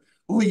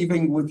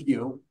leaving with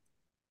you.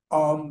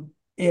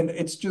 and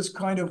it's just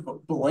kind of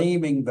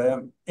blaming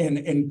them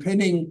and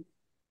pinning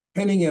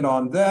it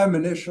on them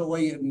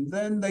initially, and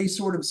then they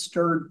sort of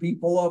stirred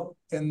people up,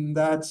 and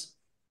that's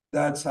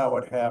how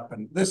it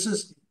happened. This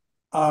is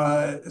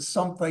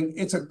something,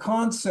 it's a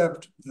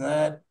concept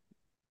that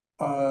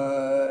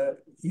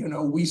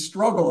we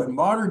struggle in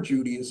modern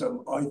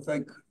Judaism. I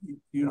think,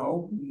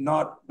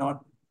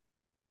 not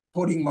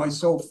putting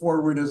myself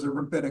forward as a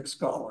rabbinic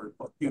scholar,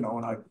 but and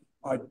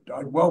I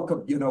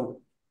welcome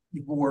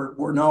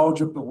more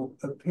knowledgeable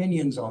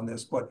opinions on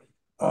this, but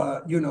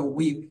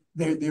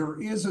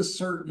there is a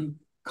certain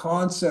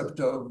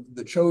concept of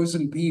the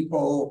chosen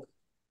people,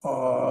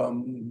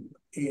 and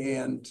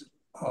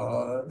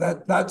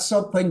that's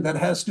something that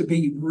has to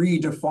be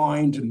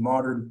redefined in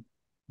modern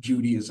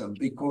Judaism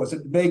because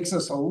it makes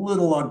us a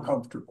little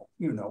uncomfortable.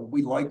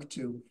 We like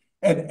to,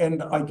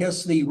 and I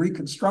guess the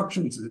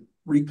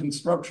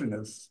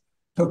Reconstructionists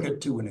took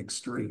it to an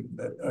extreme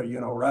that,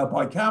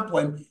 Rabbi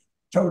Kaplan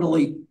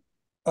totally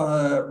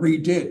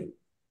redid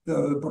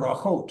the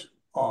brachot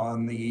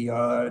on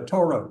the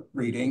Torah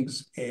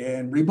readings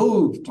and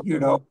removed,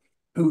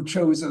 who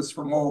chose us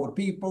from all the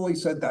people. He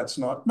said, that's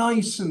not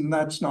nice and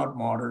that's not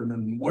modern,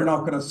 and we're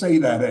not going to say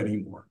that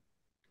anymore.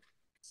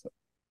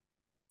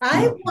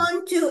 I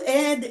want to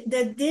add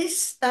that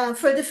this,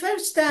 for the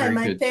first time,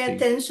 I pay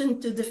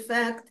attention to the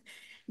fact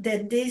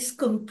that this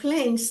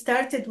complaint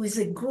started with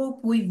a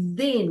group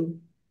within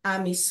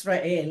Am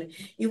Israel.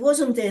 It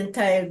wasn't the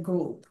entire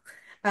group.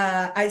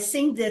 I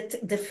think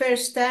that the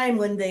first time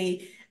when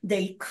they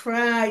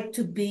cried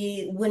to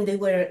be, when they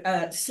were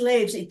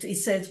slaves, it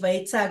says,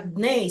 Vayitzak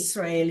Bnei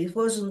Israel. It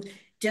wasn't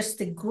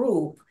just a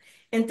group.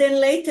 And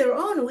then later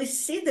on, we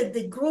see that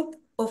the group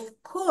of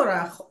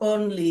Korach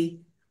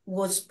only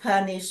was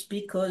punished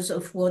because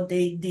of what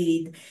they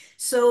did.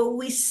 So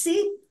we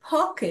see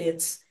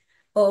pockets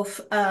of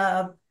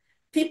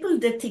people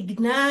that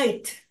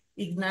ignite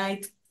the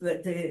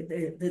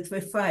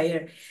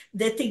fire,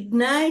 that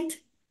ignite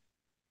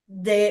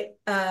the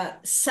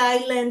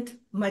silent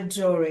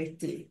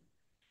majority.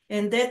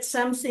 And that's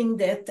something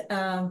that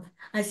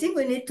I think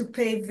we need to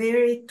pay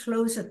very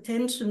close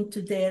attention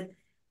to that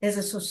as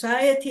a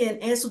society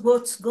and as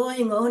what's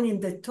going on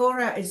in the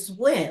Torah as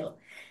well.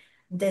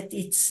 That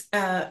it's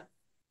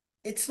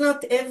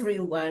not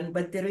everyone,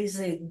 but there is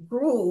a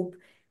group,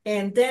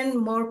 and then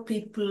more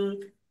people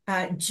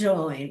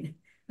join.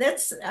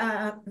 That's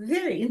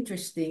very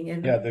interesting.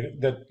 And yeah,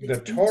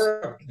 the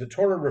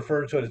Torah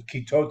refers to it as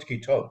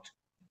kitot.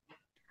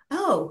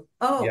 Oh.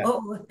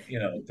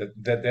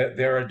 That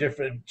there are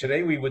different.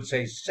 Today we would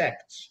say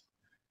sects.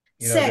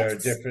 There are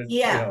Sects. different.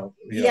 Yeah.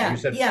 You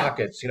said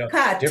pockets.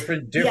 Cut.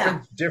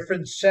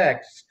 Different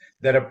sects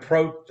that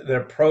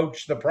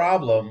approach the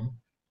problem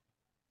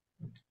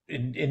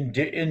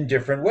in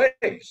different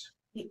ways.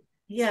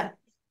 Yeah.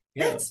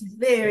 That's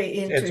very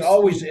interesting.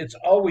 It's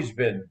always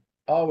been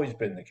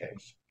the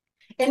case.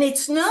 And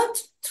it's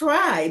not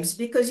tribes,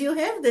 because you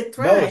have the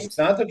tribes. No, it's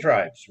not the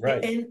tribes,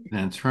 right? And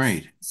that's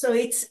right. So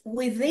it's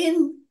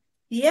within,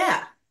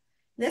 yeah,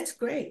 that's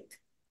great.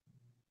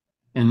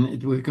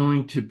 And we're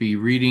going to be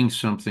reading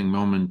something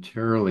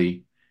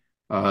momentarily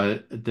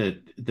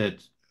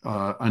that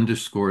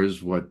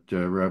underscores what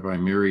Rabbi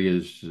Miri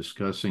is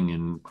discussing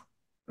and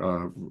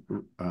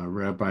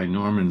Rabbi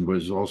Norman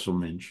was also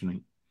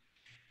mentioning.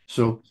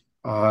 So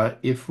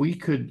if we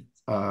could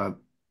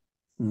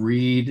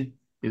read,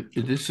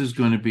 this is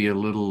going to be a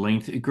little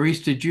lengthy.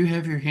 Grace, did you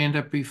have your hand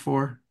up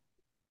before?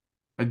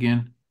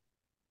 Again?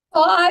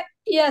 Oh,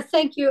 yeah,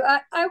 thank you.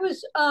 I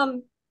was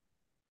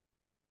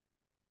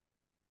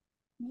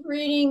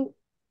reading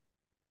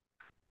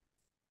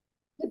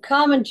the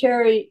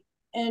commentary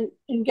and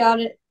got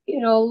it, a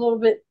little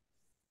bit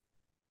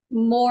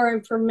more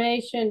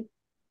information,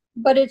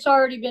 but it's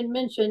already been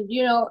mentioned.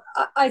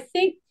 I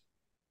think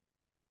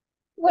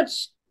what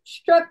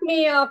struck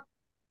me off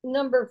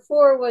number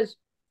 4 was,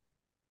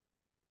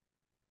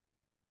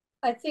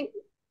 I think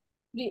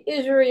the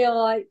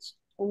Israelites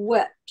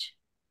wept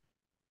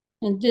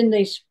and then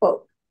they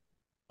spoke.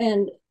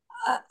 And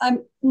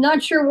I'm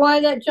not sure why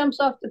that jumps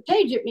off the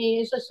page at me.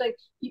 It's just like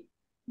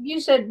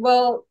you said,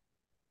 well,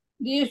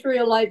 the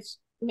Israelites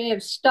may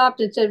have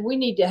stopped and said, we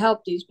need to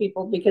help these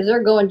people because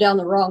they're going down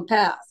the wrong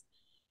path.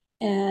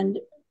 And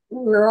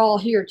we're all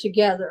here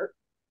together.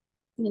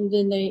 And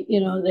then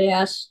they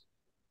asked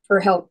for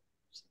help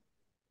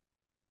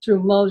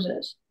through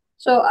Moses.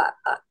 So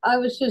I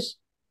was just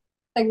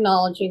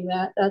acknowledging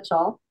that. That's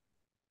all.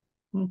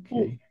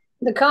 Okay.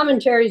 The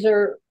commentaries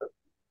are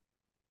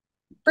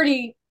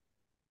pretty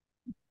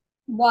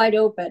wide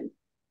open.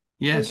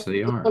 Yes,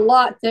 they are. A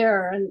lot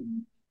there,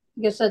 and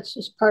I guess that's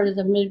just part of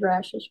the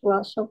midrash as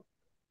well. So,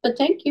 but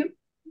thank you.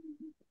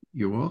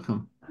 You're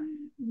welcome.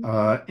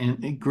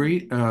 And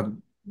great,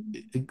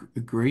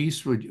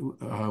 Grace,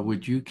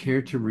 would you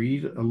care to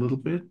read a little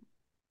bit?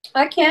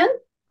 I can.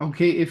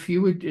 Okay, if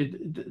you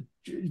would,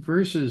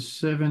 verses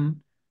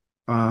 7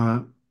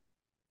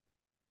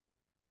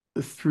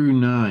 through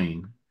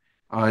 9,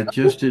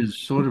 just as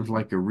sort of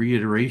like a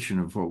reiteration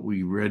of what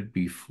we read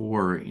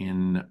before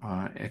in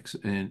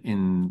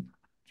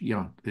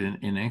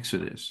in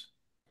Exodus.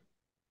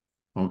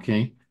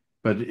 Okay,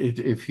 but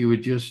if you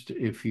would just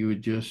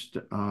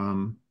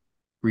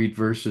read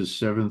verses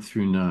 7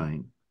 through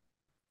 9.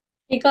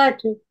 You got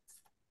to.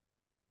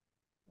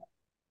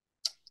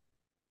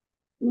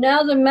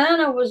 Now the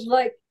manna was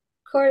like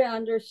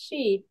coriander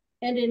seed,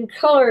 and in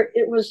color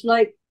it was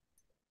like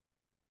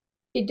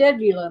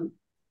edebulum.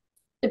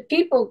 The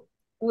people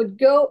would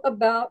go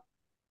about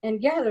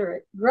and gather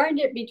it, grind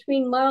it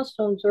between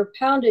milestones, or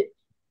pound it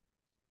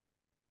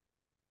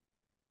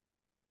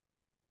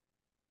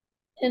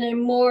in a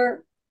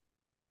mortar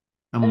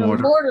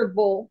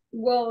bowl.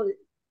 Well,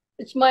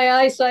 it's my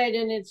eyesight,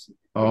 and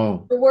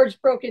the word's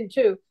broken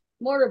too.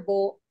 Mortar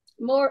bowl,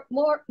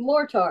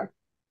 mortar.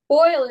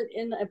 Boil it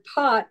in a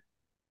pot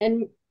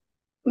and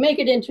make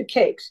it into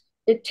cakes.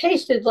 It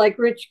tasted like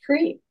rich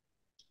cream.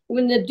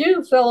 When the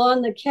dew fell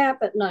on the cap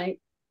at night,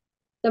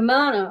 the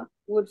manna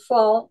would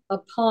fall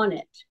upon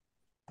it.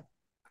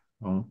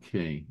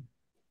 Okay.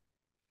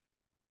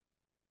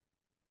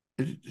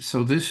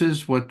 So this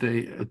is what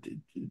they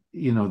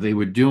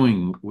were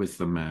doing with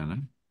the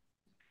manna.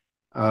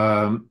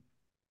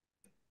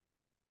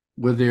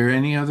 Were there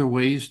any other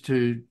ways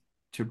to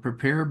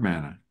prepare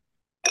manna?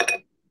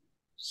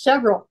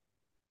 Several.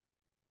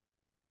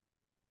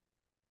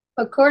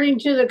 According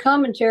to the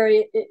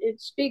commentary, it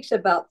speaks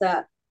about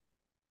that.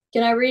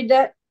 Can I read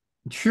that?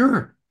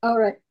 Sure. All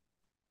right.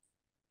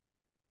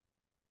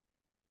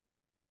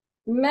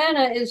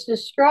 Manna is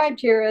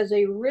described here as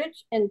a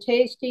rich and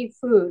tasty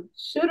food,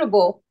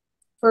 suitable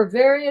for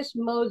various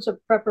modes of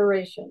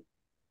preparation.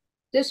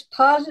 This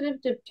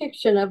positive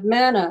depiction of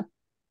manna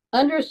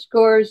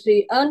underscores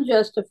the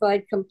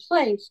unjustified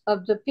complaints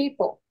of the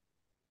people.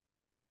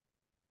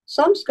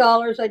 Some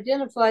scholars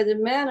identify the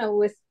manna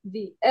with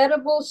the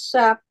edible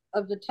sap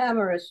of the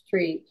tamarisk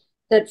tree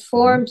that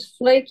forms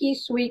flaky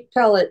sweet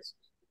pellets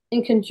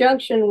in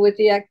conjunction with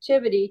the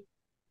activity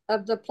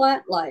of the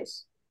plant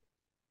lice.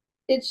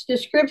 Its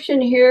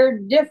description here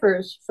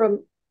differs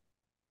from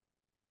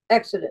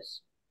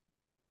Exodus.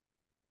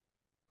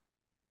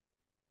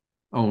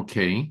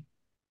 Okay.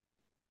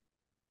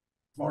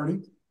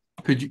 Marty?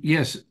 Could you,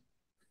 yes.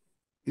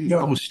 Yeah.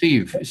 Oh,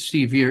 Steve,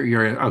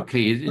 you're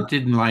okay. It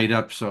didn't light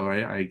up, so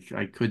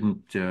I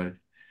couldn't,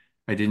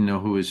 I didn't know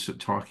who was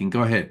talking.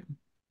 Go ahead.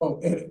 Oh,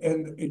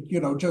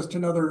 and just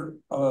another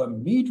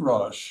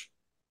midrash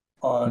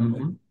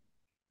on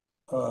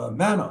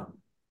manna,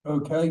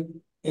 okay,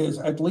 is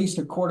at least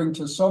according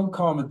to some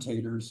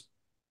commentators,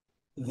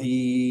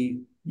 the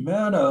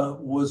manna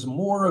was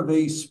more of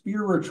a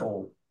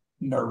spiritual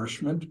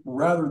nourishment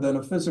rather than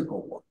a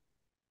physical one.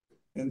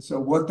 And so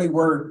what they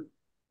were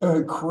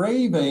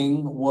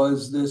craving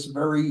was this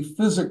very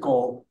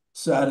physical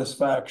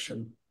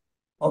satisfaction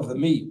of the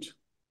meat,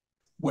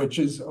 which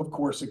is, of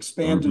course,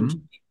 expanded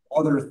to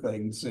other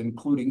things,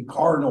 including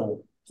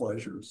carnal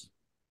pleasures.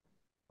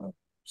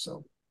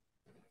 So.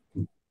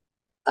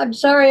 I'm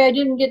sorry I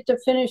didn't get to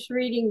finish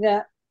reading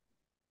that.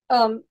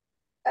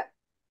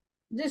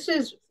 This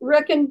is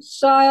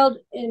reconciled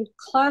in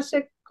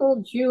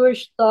classical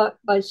Jewish thought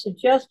by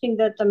suggesting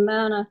that the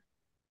manna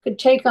could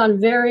take on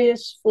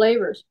various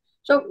flavors.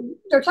 So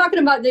they're talking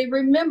about they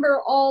remember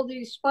all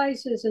these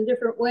spices and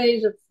different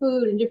ways of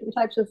food and different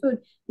types of food.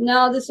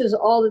 Now this is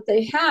all that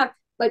they have,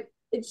 but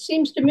it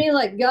seems to me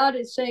like God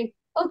is saying,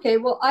 okay,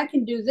 well, I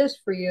can do this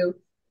for you.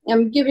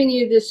 I'm giving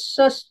you this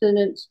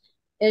sustenance,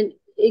 and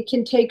it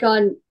can take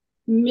on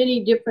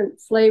many different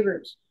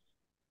flavors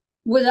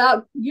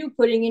without you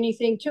putting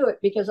anything to it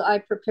because I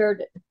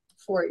prepared it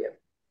for you.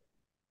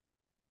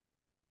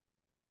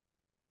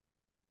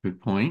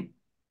 Good point.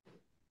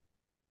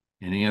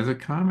 Any other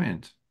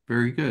comments?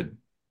 Very good.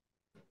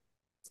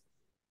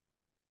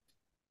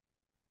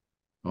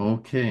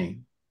 Okay.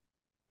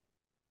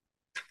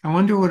 I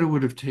wonder what it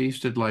would have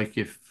tasted like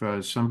if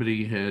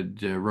somebody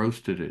had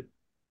roasted it.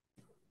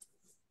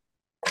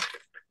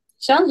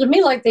 Sounds to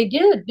me like they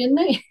did, didn't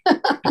they?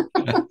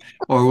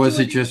 Or was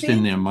it just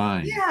in their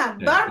mind? Yeah,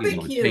 that,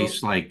 barbecue.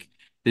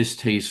 This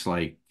tastes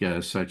like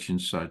such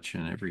and such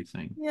and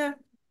everything. Yeah.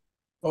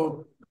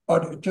 Oh,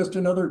 just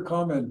another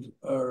comment.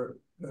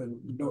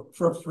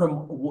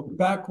 From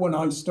back when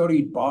I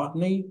studied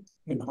botany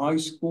in high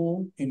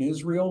school in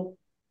Israel,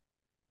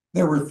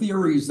 there were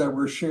theories that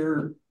were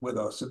shared with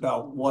us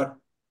about what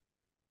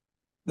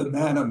the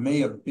manna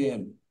may have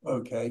been,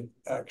 okay,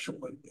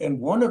 actually. And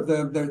one of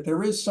them,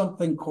 there is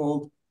something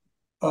called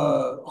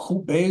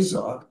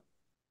chubeza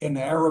in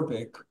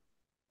Arabic,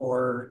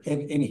 or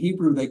in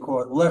Hebrew, they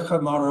call it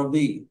lechem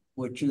aravi,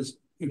 which is,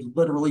 it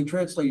literally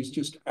translates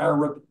just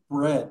Arab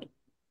bread.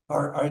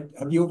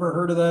 Have you ever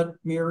heard of that,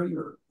 Mary,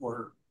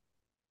 or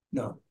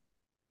no?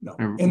 No.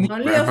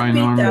 Rabbi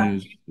Norman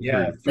is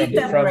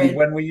from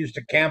when we used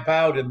to camp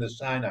out in the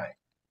Sinai.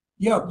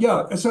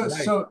 Yeah.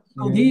 So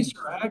these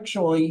are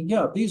actually,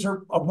 these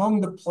are among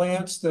the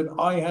plants that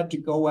I had to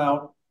go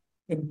out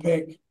and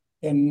pick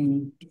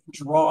and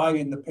dry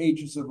in the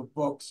pages of a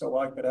book so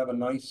I could have a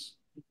nice,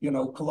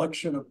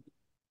 collection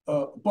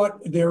of, but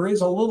there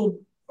is a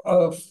little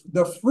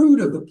the fruit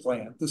of the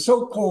plant, the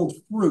so-called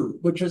fruit,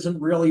 which isn't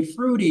really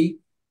fruity,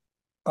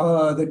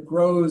 that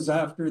grows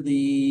after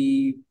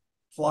the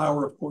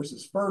flower, of course,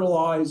 is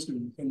fertilized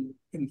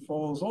and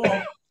falls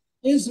off,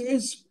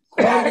 is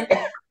quite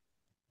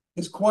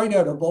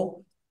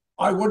edible.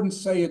 I wouldn't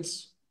say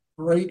it's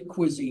great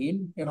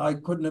cuisine, and I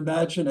couldn't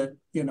imagine it,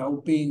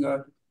 being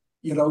a,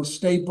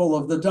 staple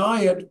of the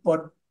diet,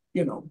 but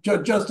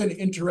just an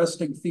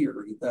interesting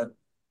theory that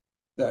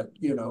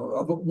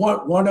of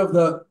one of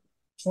the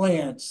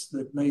plants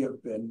that may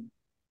have been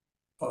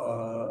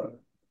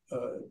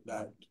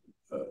that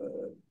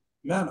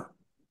manna.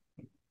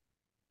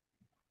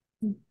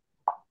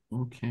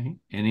 Okay.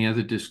 Any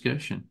other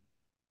discussion?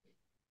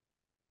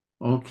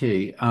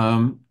 Okay.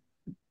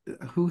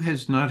 Who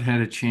has not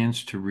had a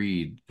chance to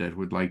read that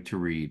would like to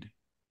read?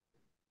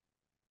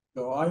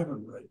 No, I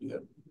haven't read yet.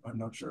 I'm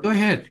not sure. Go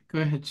ahead. Go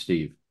ahead,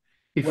 Steve.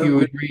 If Where you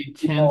would would read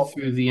 10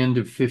 through the end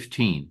of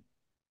 15.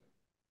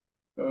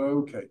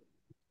 Okay.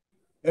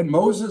 And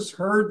Moses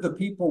heard the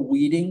people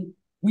weeping,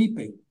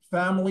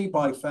 family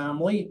by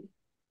family,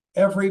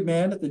 every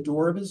man at the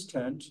door of his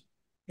tent.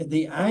 And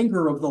the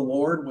anger of the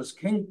Lord was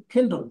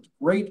kindled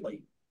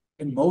greatly,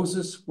 and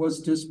Moses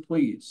was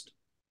displeased.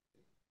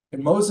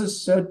 And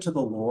Moses said to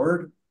the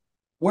Lord,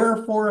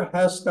 wherefore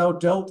hast thou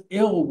dealt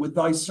ill with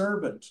thy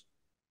servant?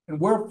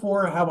 And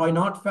wherefore have I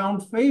not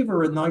found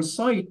favor in thy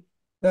sight,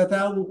 that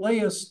thou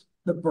layest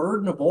the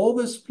burden of all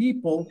this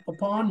people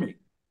upon me?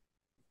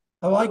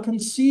 Have I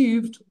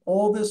conceived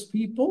all this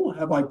people?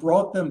 Have I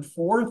brought them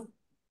forth,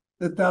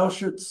 that thou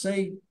shouldst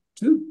say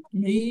to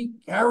me,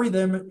 carry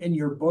them in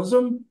your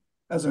bosom,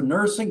 as a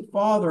nursing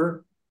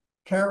father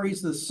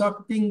carries the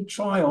sucking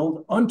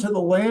child unto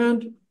the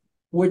land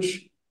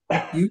which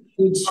you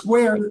did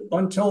swear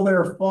until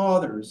their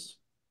fathers?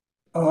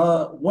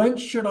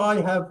 Whence should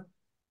I have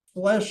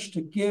flesh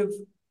to give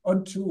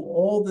unto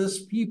all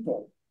this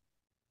people?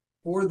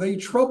 For they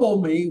trouble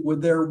me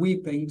with their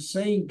weeping,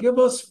 saying, give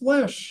us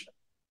flesh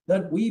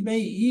that we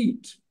may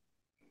eat.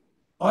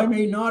 I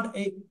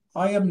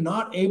am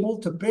not able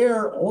to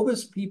bear all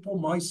this people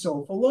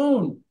myself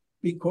alone,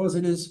 because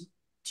it is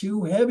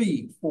too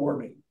heavy for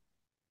me.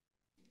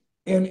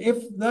 And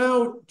if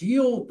thou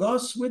deal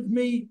thus with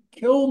me,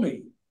 kill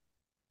me,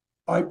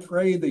 I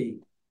pray thee,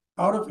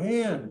 out of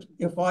hand,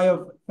 if I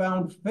have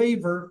found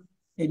favor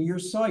in your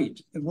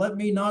sight, and let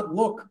me not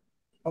look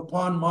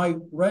upon my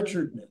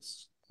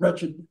wretchedness.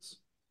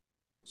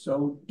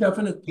 So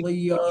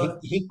definitely,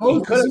 he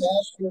could have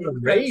asked for a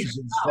raise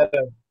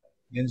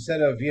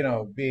instead of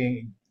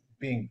being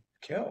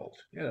killed.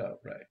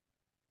 Right?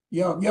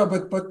 Yeah,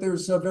 but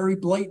there's a very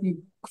blatant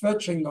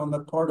kvetching on the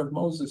part of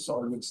Moses, I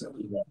would say,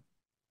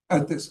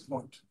 at this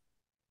point,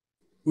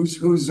 who's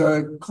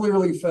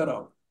clearly fed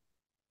up.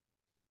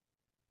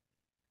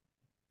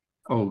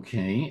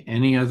 Okay.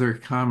 Any other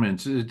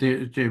comments?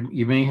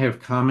 You may have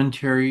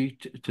commentary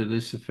to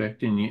this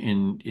effect in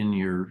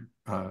your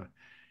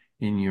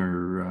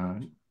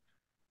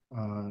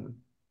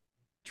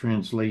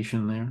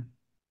translation there.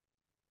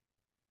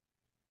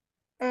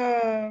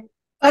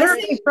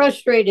 Utterly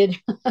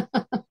frustrated.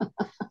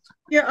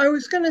 Yeah, I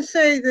was going to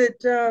say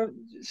that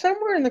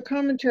somewhere in the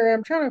commentary,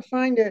 I'm trying to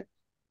find it,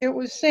 it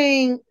was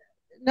saying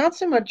not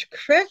so much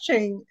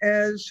fetching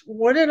as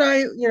where did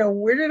I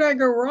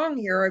go wrong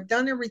here? I've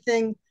done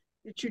everything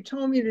that you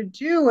told me to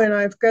do, and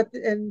I've got,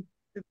 no,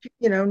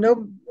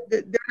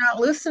 they're not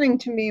listening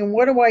to me, and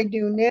what do I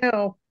do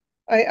now?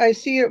 I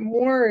see it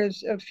more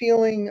as a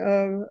feeling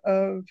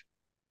of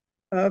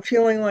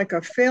feeling like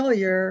a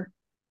failure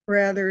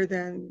rather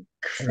than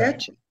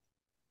fetching,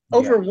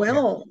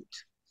 overwhelmed.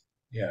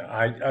 Yeah,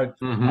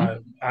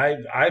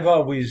 I've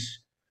always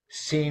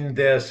seen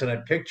this, and I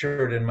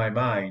picture it in my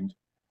mind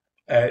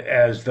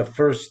as the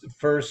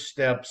first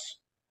steps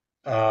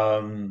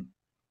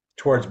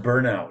towards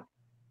burnout.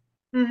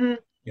 Mm-hmm.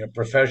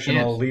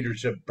 Professional Yes.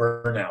 leadership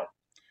burnout.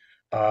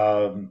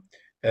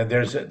 And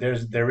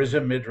there is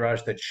a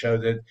midrash that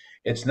shows that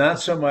it's not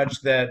so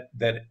much that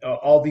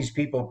all these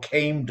people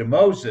came to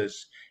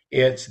Moses;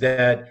 it's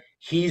that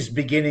he's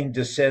beginning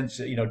to sense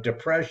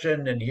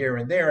depression and here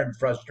and there and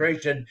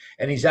frustration,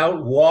 and he's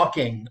out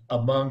walking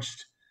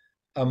amongst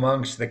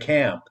the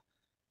camp,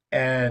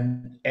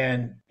 and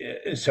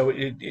so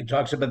it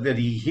talks about that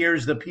he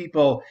hears the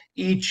people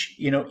each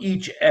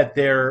at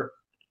their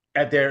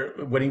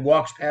when he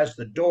walks past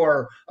the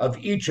door of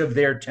each of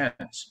their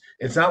tents.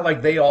 It's not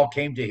like they all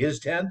came to his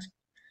tent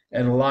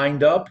and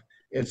lined up.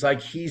 It's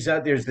like he's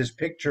out. There's this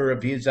picture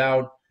of he's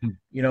out,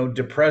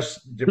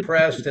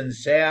 depressed and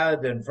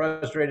sad and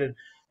frustrated,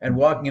 and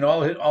walking. And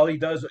all he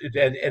does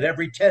at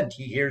every tent,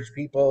 he hears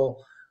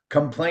people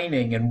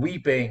complaining and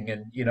weeping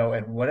and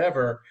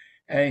whatever.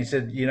 And he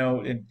said,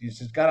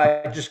 God,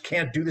 I just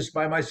can't do this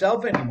by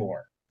myself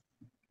anymore.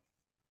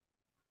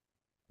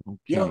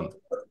 Yeah,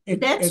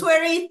 That's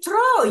where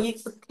Yitro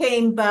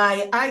came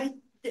by. I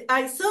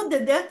thought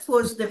that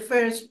was the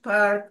first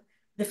part,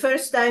 the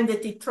first time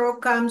that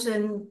Yitro comes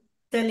and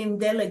tell him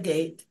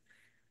delegate.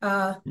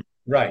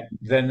 right.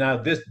 Then now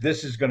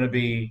this is going to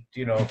be,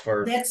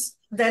 for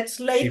That's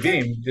later.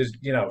 Shivim, just,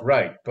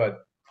 right.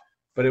 But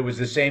it was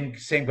the same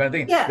kind of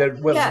thing. Yeah, That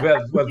well, yeah,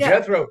 well, well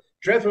yeah.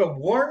 Jethro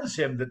warns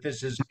him that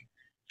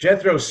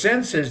Jethro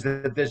senses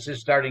that this is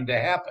starting to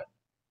happen.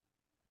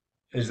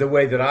 Is the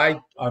way that I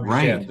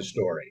understand Right. the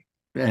story.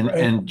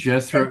 And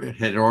Jethro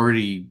had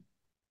already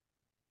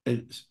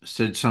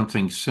said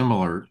something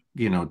similar,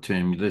 to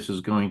him. This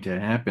is going to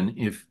happen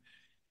if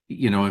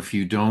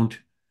you don't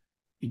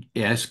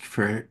ask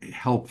for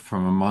help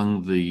from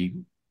among the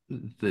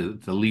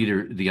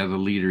other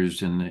leaders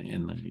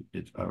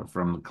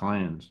from the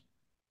clans.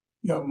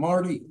 Yeah,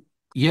 Marty,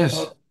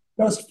 Yes,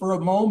 just for a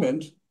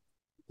moment,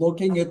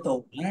 looking at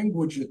the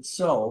language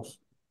itself,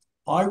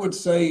 I would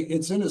say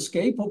it's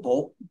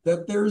inescapable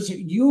that there's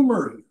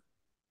humor.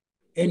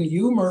 And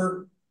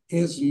humor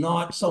is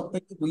not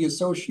something that we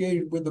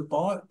associated with the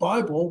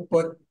Bible,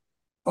 but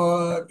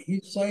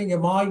he's saying,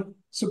 am I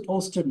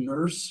supposed to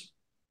nurse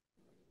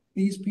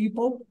these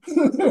people?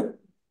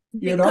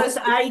 Because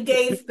I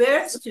gave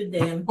birth to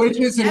them. Which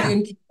is an Yeah.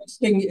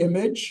 interesting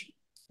image.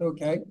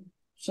 Okay.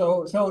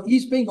 So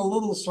he's being a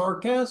little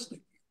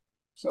sarcastic.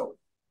 So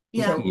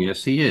Yeah.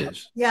 yes, he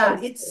is. Yeah,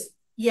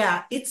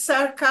 it's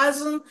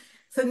sarcasm.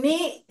 For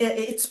me,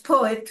 it's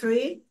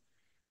poetry.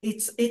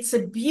 It's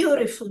a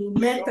beautiful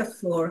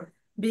metaphor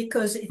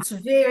because it's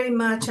very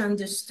much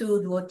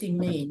understood what it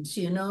means,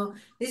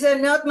 These are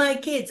not my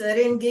kids. I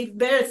didn't give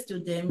birth to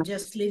them.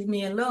 Just leave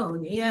me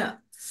alone. Yeah.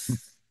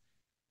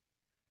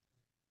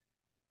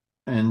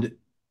 And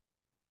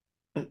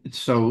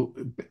so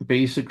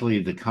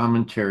basically the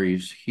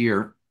commentaries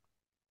here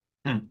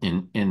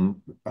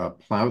in the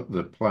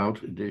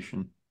Plout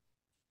edition,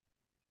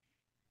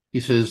 he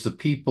says the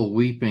people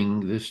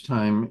weeping, this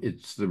time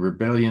it's the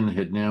rebellion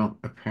had now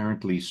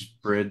apparently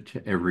spread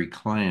to every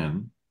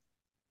clan.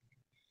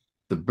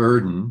 The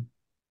burden,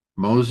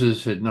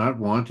 Moses had not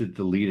wanted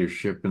the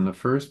leadership in the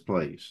first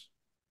place.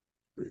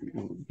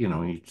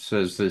 He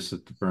says this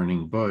at the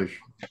burning bush,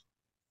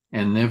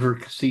 and never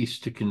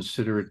ceased to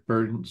consider it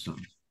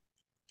burdensome.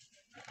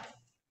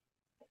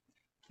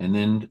 And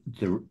then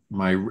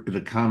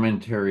the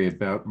commentary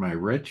about my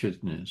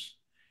wretchedness,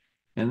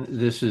 and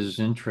this is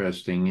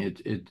interesting.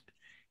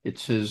 It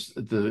says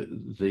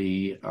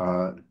the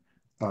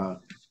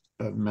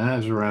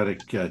Masoretic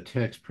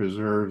text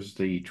preserves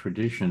the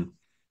tradition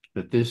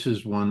that this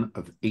is one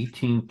of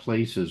 18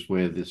 places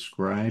where the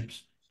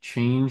scribes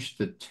changed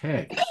the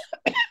text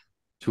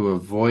to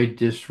avoid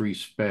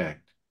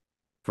disrespect.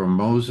 For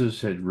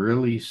Moses had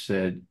really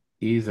said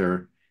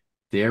either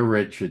their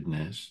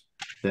wretchedness,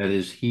 that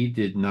is, he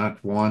did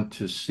not want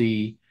to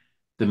see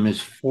the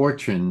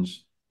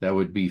misfortunes that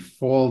would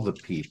befall the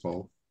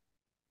people,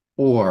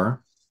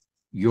 or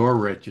your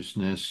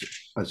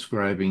wretchedness,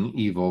 ascribing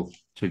evil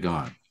to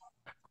God.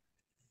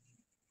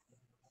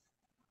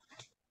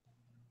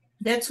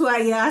 That's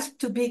why I asked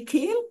to be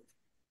killed.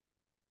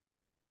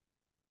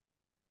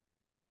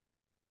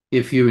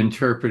 If you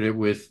interpret it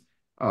with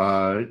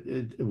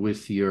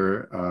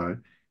your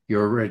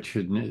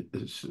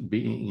wretchedness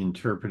being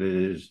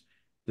interpreted as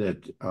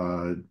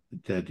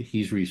that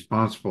he's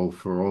responsible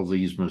for all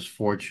these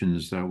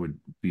misfortunes that would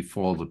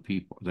befall the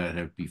people, that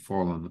have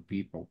befallen the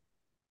people.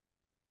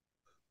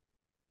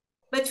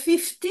 But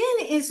 15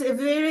 is a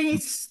very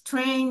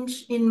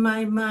strange, in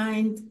my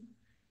mind,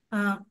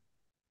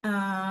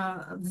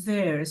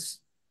 verse.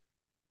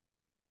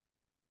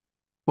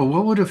 Well,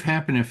 what would have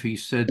happened if he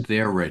said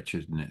their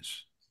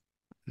wretchedness,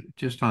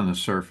 just on the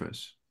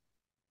surface,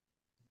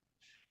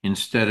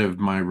 instead of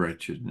my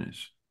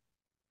wretchedness?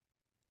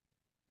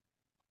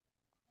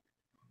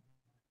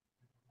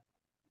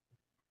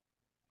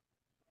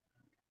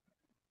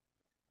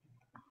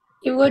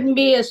 He wouldn't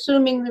be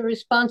assuming the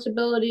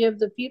responsibility of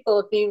the people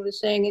if he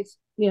was saying it's,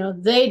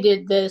 they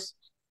did this.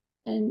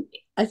 And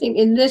I think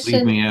in this Leave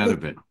sense, me out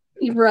of it.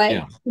 right,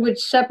 Yeah. would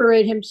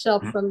separate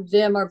himself from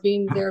them or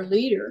being their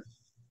leader.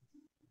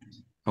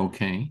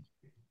 Okay.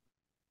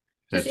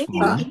 That's think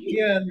fine.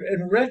 Yeah,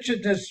 and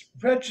wretchedness.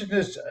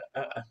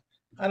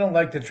 I don't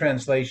like the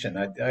translation.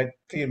 I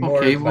think it more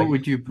Okay, as what like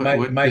would you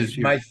put?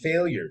 my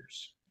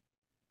failures.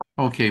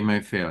 Okay, my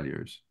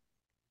failures.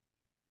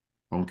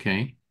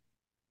 Okay.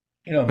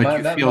 But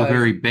you feel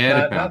very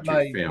bad about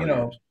your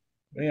failures.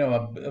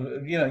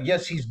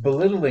 Yes, he's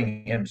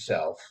belittling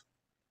himself,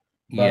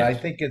 but I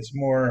Yes. think it's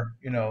more,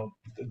 I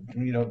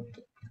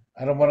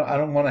don't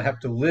want to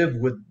have to live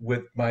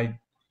with my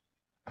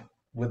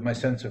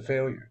sense of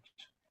failures.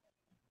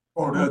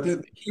 Or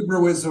the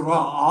Hebrew is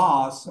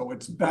ra'ah, so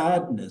it's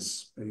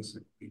badness,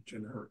 basically,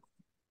 generic.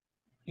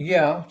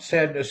 Yeah,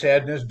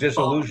 sadness,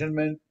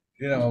 disillusionment,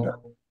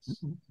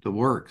 The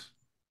works.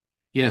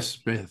 Yes,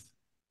 Beth.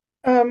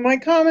 My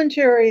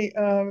commentary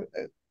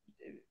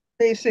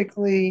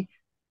basically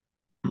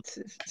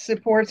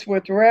supports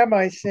what the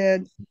rabbi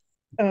said.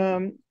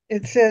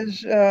 It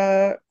says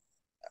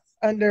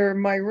under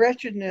my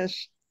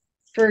wretchedness,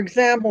 for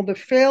example, the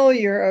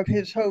failure of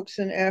his hopes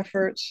and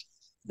efforts,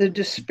 the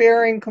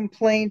despairing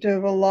complaint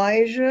of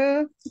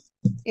Elijah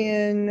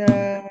in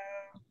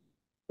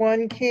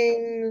 1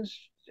 Kings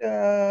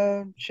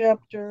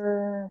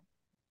chapter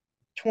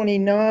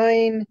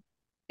 29,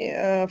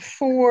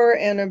 4,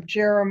 and of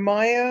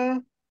Jeremiah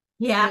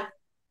Yeah.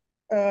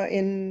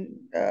 in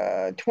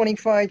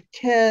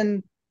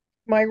 25:10.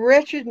 My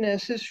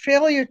wretchedness, his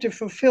failure to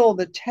fulfill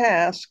the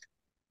task,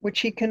 which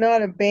he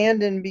cannot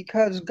abandon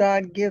because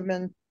God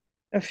given,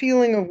 a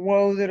feeling of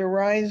woe that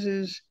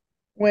arises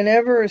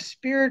whenever a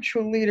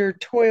spiritual leader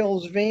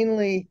toils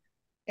vainly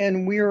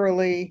and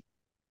wearily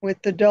with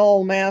the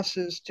dull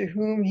masses to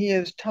whom he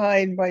is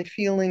tied by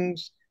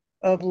feelings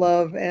of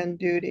love and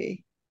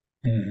duty.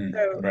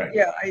 So Right.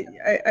 yeah,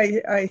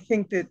 I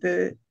think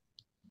that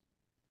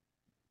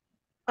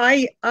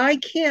I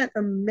can't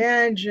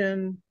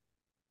imagine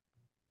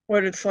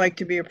what it's like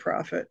to be a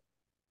prophet.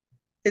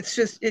 It's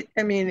just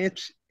I mean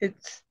it's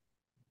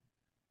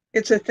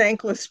a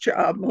thankless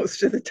job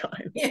most of the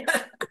time. Yeah.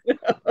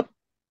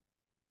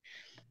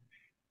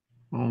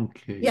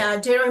 Okay. Yeah,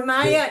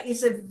 Jeremiah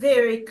is a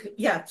very,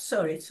 yeah,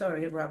 sorry,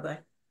 Rabbi.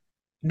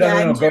 No,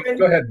 Yeah, no, no. and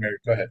Go ahead, Mary.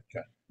 Go ahead.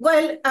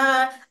 well,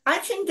 I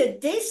think that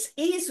this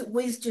is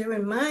with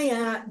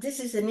Jeremiah, this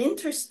is an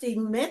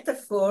interesting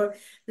metaphor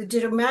that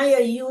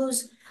Jeremiah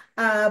used,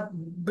 not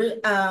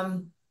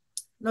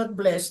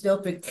blessed, the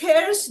opposite,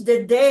 curse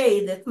the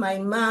day that my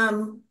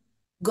mom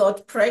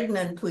got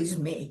pregnant with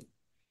me.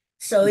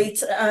 So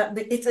it's a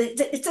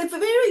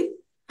very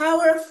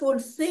powerful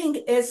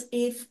thing, as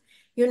if,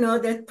 you know,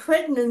 that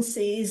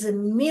pregnancy is a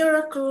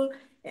miracle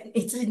and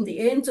it's in the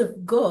hands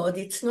of God.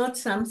 It's not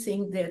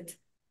something that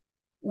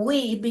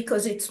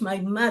because it's my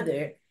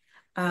mother.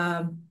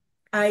 Um,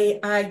 I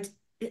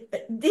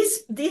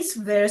this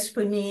verse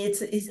for me,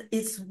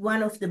 it's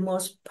one of the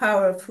most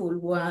powerful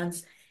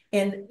ones.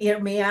 And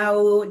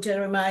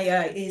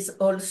Jeremiah is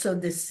also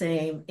the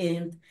same.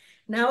 And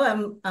now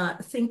I'm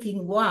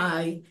thinking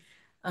why,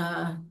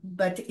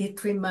 but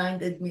it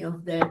reminded me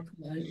of that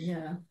one.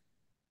 Yeah.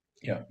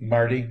 Yeah,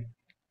 Marty.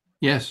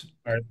 Yes.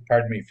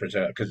 Pardon me for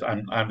that, because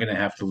I'm going to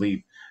have to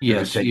leave to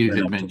Yes, take you Lynn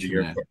had up to the mentioned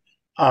that.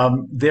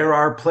 airport. There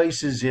are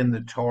places in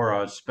the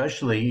Torah,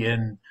 especially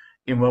in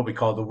what we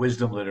call the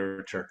wisdom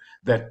literature,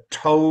 that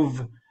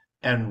Tov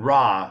and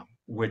Ra,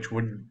 which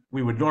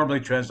we would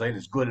normally translate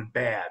as good and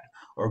bad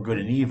or good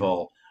and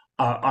evil,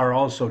 are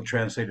also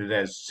translated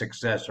as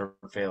success or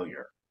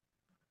failure.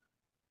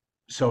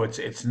 So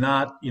it's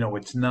not,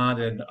 it's not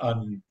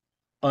an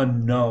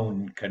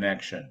unknown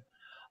connection.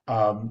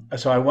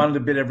 So I wanted to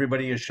bid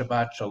everybody a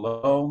Shabbat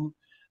Shalom.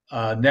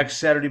 Next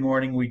Saturday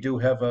morning, we do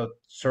have a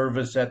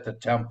service at the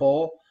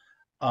temple.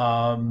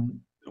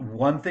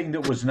 One thing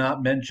that was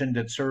not mentioned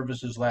at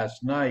services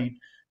last night,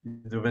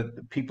 the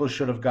people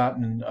should have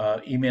gotten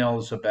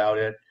emails about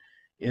it,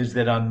 is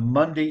that on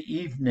Monday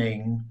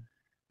evening,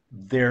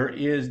 there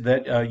is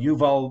that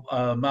Yuval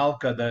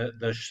Malka,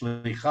 the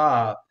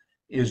Shlicha,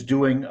 is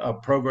doing a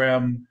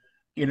program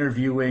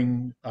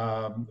interviewing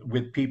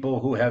with people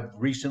who have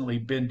recently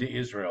been to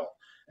Israel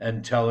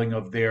and telling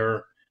of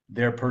their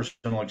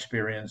personal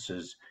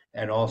experiences.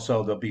 And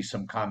also there'll be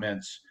some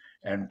comments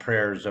and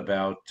prayers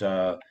about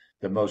the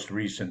most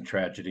recent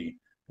tragedy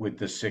with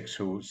the six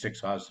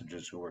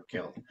hostages who were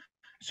killed.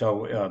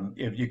 So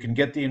if you can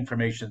get the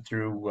information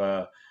through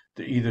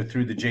either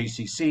through the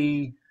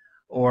JCC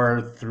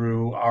or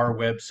through our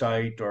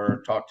website,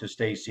 or talk to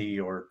Stacy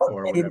or It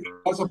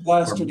whatever was a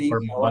blasted for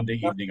email.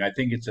 Monday evening. I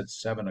think it's at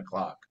 7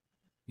 o'clock.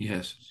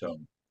 Yes. So,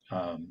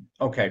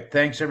 okay.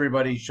 Thanks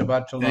everybody.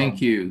 Shabbat Thank shalom.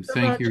 you.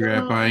 Thank Shabbat you,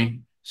 shalom. Rabbi.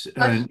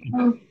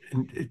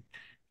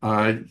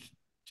 Uh,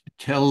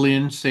 tell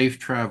Lynn safe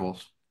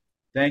travels.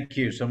 Thank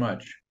you so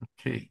much.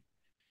 Okay.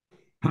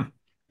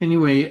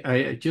 Anyway,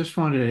 I just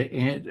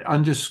wanted to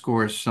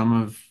underscore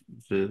some of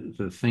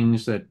the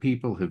things that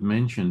people have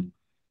mentioned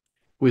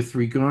with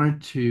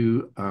regard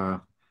to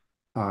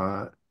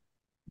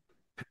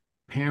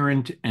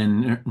parent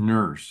and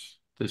nurse,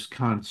 this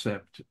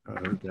concept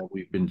that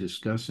we've been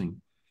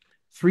discussing.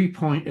 3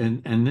 point,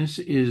 and this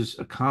is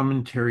a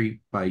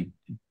commentary by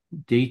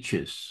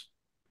Daiches,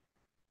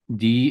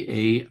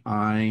 Daiches.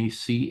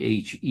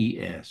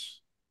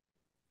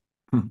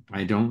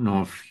 I don't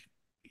know if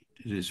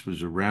this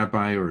was a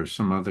rabbi or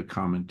some other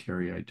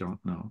commentary. I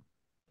don't know.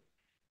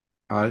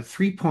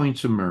 3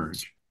 points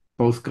emerge.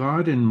 Both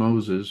God and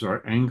Moses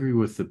are angry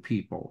with the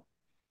people.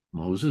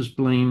 Moses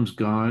blames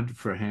God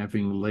for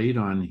having laid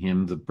on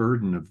him the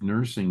burden of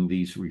nursing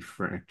these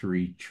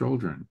refractory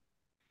children,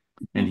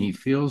 and he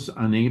feels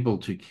unable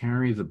to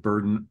carry the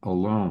burden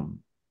alone.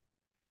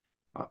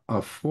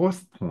 A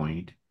fourth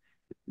point,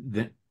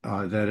 that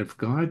if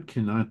God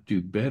cannot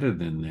do better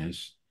than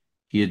this,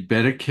 he had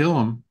better kill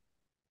him.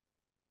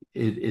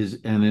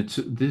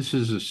 This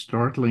is a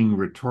startling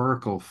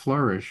rhetorical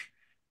flourish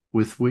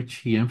with which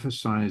he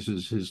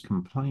emphasizes his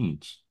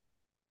complaints.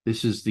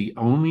 This is the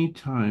only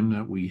time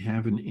that we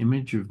have an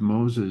image of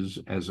Moses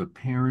as a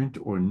parent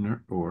or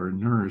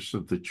nurse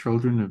of the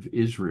children of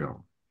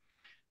Israel.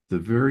 The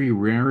very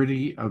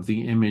rarity of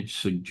the image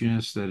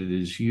suggests that it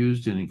is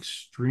used in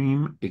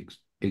extreme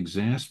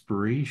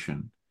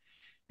exasperation,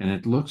 and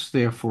it looks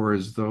therefore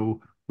as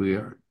though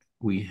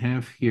we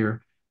have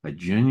here a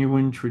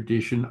genuine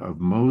tradition of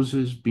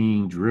Moses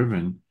being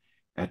driven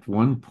at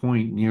one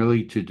point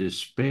nearly to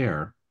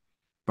despair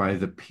by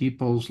the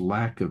people's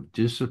lack of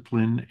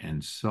discipline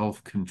and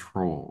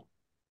self-control.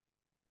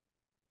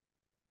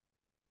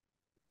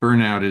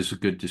 Burnout is a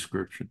good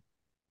description.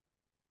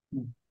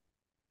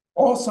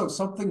 Also,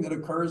 something that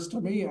occurs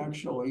to me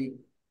actually,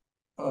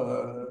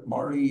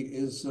 Marty,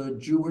 is a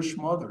Jewish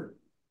mother.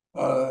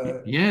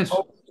 Yes.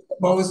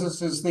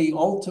 Moses is the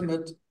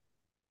ultimate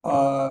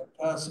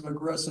passive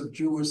aggressive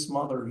Jewish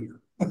mother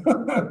here.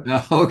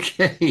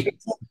 Okay.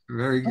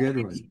 Very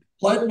good one.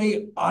 Let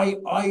me,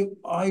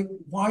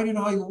 why did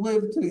I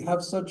live to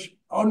have such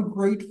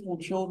ungrateful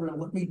children?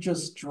 Let me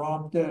just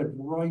drop dead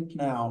right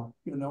now,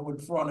 in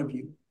front of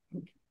you.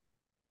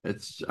 And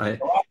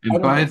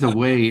by the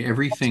way,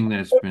 everything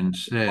that's been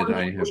said,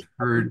 I have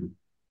heard,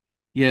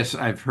 yes,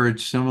 I've heard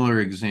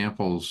similar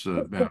examples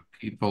about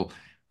people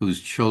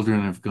whose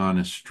children have gone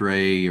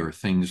astray or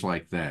things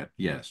like that.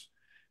 Yes.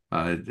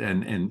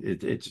 And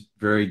it's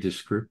very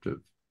descriptive.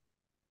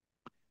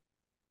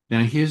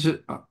 Now,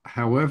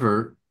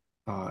 however,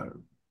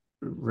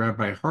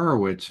 Rabbi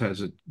Horowitz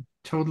has a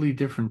totally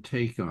different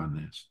take on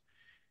this.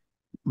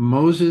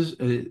 Moses,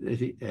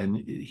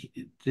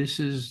 this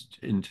is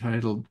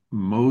entitled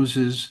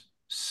Moses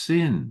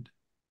Sinned.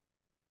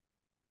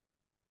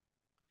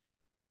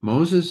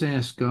 Moses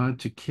asked God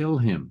to kill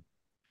him,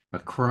 a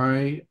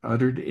cry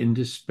uttered in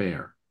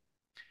despair.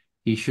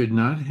 He should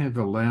not have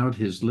allowed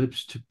his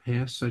lips to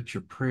pass such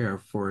a prayer,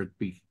 for it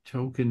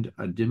betokened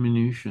a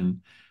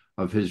diminution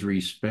of his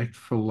respect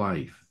for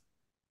life.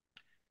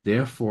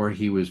 Therefore,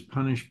 he was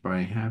punished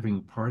by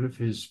having part of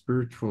his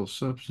spiritual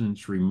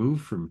substance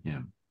removed from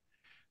him.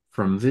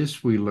 From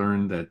this, we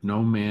learn that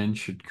no man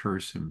should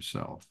curse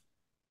himself.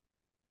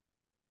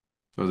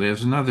 So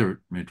there's another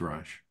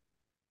midrash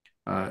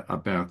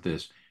about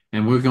this.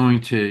 And we're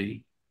going to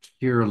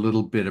hear a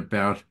little bit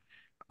about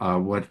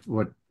what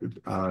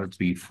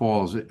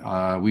befalls.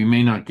 We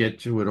may not get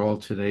to it all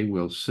today.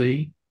 We'll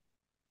see.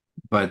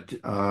 But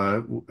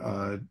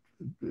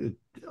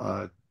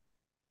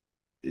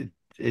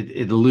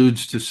it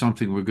alludes to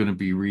something we're going to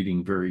be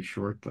reading very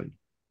shortly.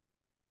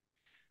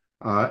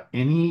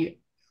 Any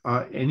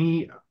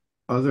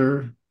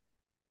other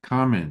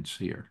comments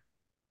here?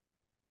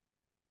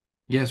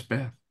 Yes,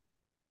 Beth.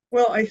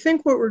 Well, I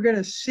think what we're going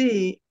to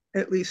see,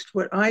 at least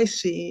what I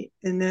see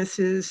in this,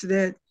 is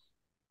that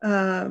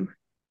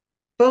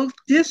both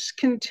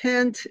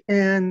discontent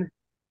and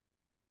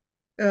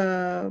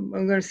I'm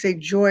going to say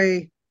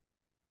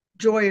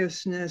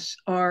joyousness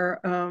are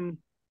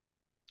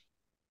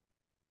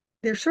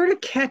they're sort of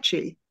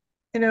catchy,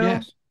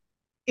 Yes.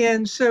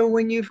 And so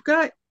when you've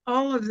got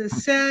all of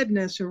this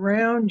sadness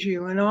around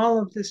you and all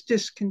of this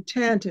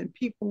discontent and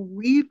people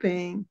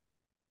weeping,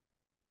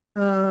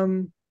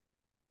 and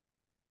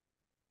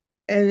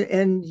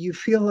you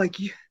feel like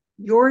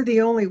you're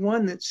the only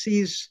one that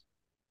sees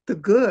the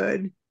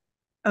good,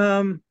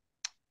 it's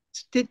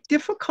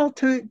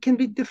can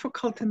be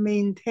difficult to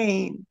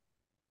maintain.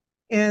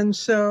 And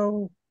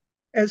so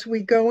as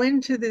we go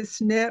into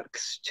this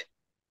next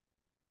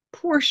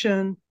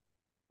portion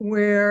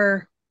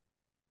where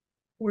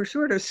we're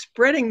sort of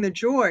spreading the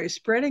joy,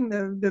 spreading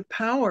the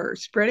power,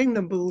 spreading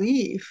the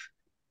belief,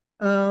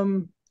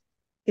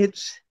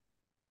 it's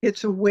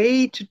a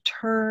way to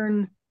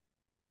turn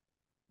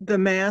the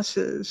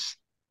masses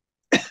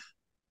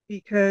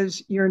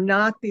because you're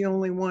not the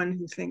only one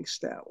who thinks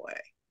that way.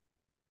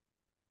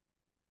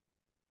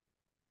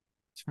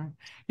 That's right.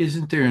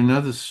 Isn't there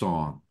another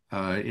song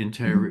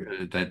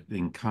that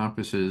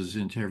encompasses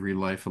into every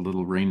life a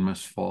little rain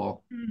must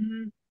fall?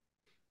 Mm-hmm.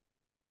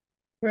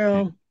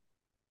 Well,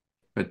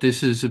 but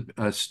this is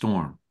a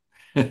storm.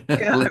 Yeah,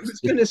 I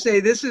was going to say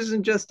this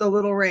isn't just a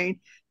little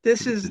rain.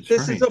 This is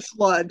a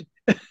flood.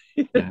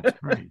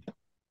 That's right.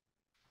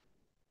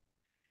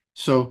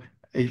 So,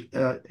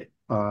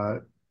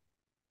 let's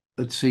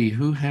see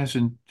who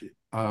hasn't.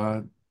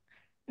 I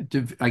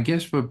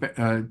guess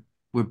we're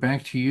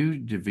back to you,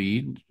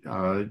 David.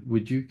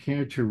 Would you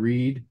care to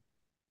read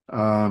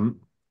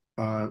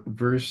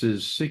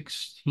verses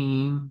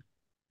 16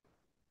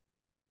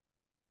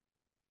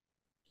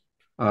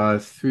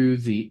 through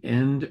the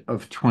end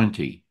of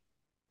 20?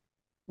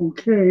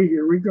 Okay,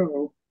 here we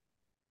go.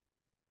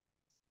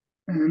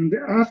 And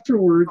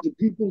afterward, the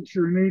people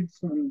journeyed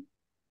from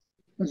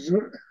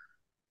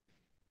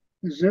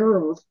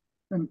Zeroth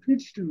and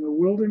pitched in the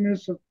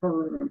wilderness of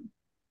Paran.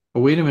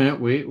 Oh, wait a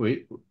minute. Wait.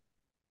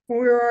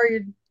 Where are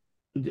you?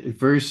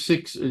 Verse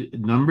 6,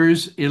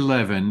 Numbers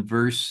 11,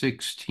 verse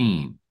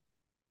 16.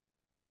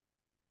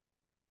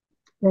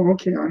 Oh,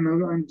 okay. I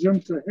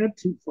jumped ahead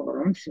too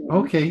far. I'm sorry.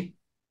 Okay.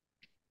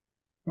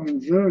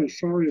 I'm very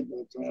sorry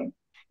about that.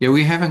 Yeah,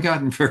 we haven't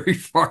gotten very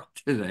far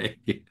today.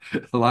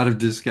 A lot of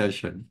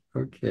discussion.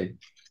 Okay.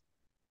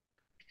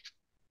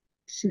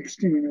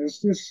 16, is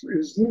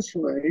this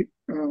right?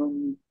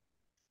 And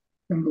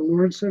the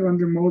Lord said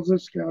unto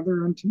Moses,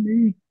 gather unto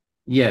me.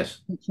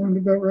 Yes. That sound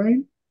about right?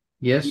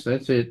 Yes,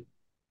 that's it.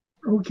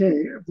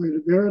 Okay,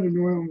 the Bered and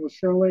oil will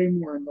Shalei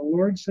more. And the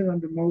Lord said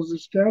unto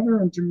Moses, gather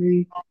unto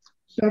me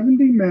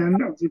 70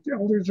 men of the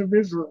elders of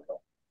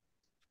Israel,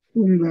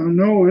 whom thou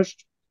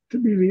knowest to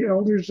be the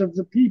elders of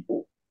the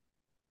people,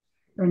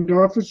 and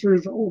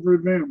officers over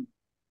them,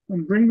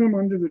 and bring them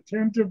unto the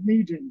tent of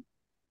meeting,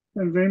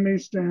 and they may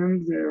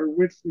stand there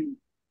with thee.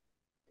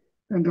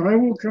 And I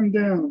will come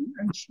down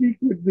and speak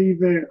with thee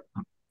there,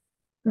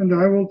 and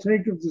I will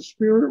take of the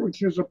Spirit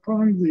which is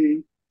upon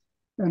thee,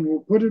 and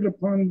will put it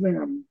upon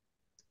them,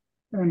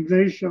 and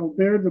they shall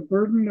bear the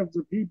burden of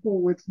the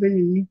people with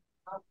thee,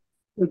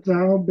 that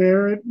thou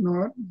bear it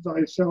not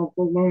thyself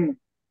alone.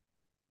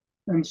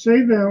 And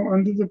say thou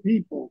unto the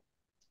people,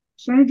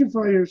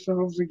 sanctify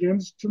yourselves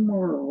against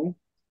tomorrow,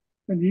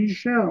 and ye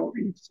shall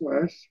eat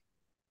flesh,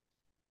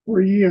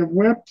 for ye have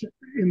wept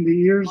in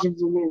the ears of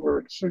the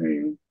Lord,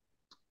 saying,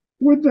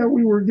 would that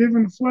we were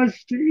given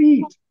flesh to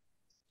eat,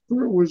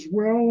 for it was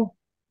well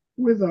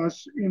with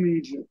us in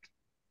Egypt.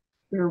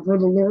 Therefore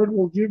the Lord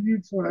will give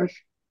you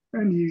flesh,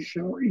 and ye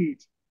shall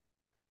eat.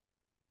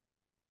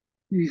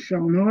 Ye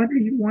shall not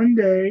eat 1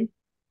 day,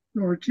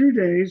 nor 2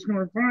 days,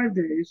 nor 5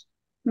 days,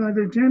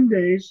 neither 10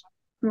 days,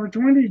 nor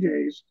 20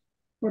 days,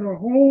 but a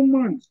whole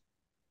month,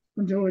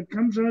 until it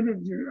comes out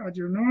of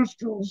your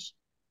nostrils,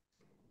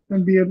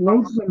 and be it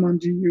loathsome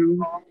unto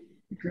you,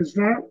 because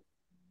that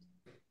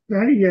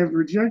ye have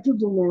rejected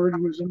the Lord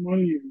who is among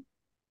you,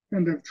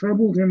 and have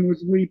troubled him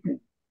with weeping,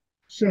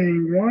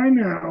 saying,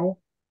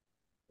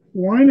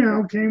 why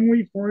now came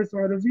we forth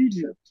out of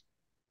Egypt?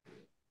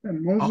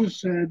 And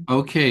Moses said,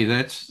 Okay,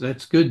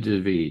 that's good,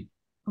 David.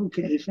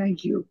 okay,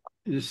 thank you.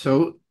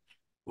 So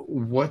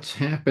what's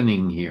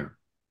happening here?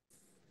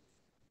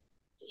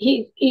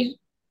 He's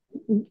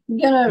Go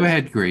gonna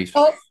ahead, Grace.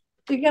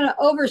 he's gonna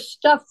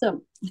overstuff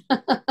them.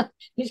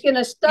 He's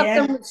gonna stuff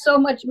them with so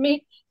much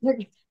meat,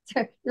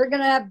 they're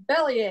gonna have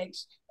belly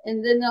aches,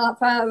 and then they'll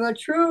have a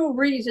true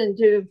reason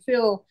to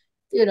feel,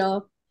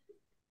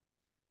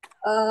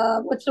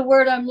 what's the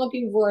word I'm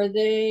looking for?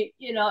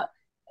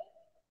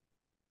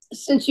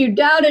 Since you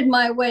doubted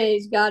my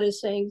ways, God is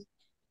saying,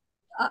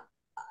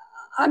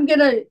 I'm going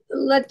to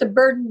let the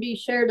burden be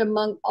shared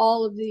among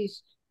all of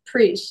these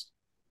priests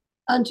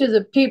unto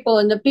the people,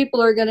 and the people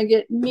are going to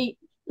get meat,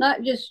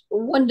 not just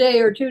 1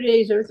 day or 2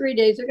 days or 3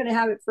 days. They're going to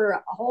have it for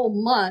a whole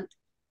month.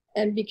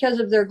 And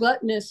because of their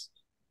gluttonous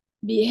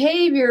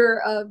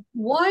behavior of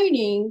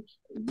whining,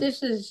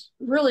 this is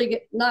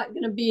really not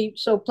going to be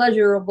so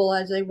pleasurable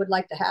as they would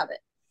like to have it.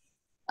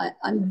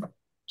 I'm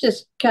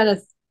just kind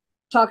of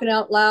talking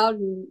out loud,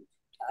 and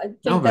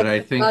No, but I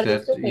think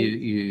that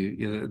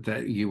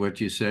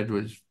what you said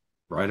was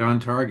right on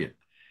target.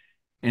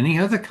 Any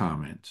other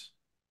comments?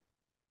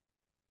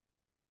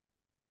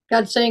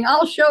 God's saying,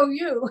 I'll show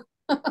you.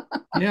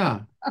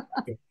 Yeah.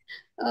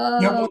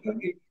 Yeah,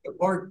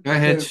 Go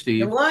ahead, Steve.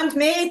 You want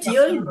me to,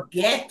 you'll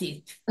get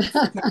it.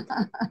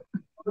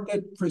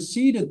 that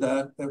preceded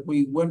that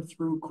we went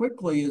through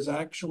quickly is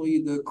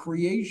actually the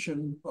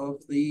creation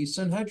of the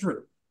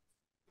Sanhedrin.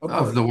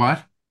 Of the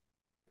what?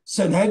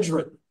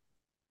 Sanhedrin.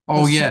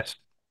 Oh, yes.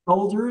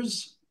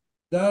 Elders,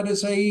 that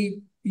is a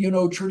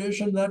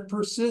tradition that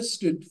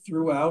persisted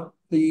throughout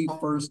the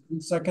first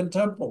and second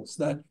temples.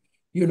 That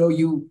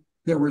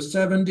there were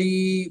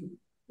 70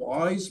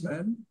 wise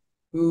men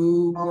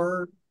who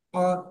were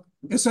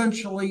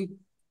essentially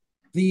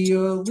the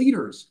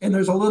leaders. And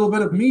there's a little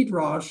bit of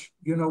midrash,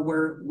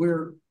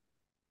 where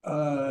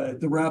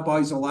the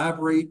rabbis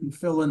elaborate and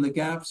fill in the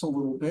gaps a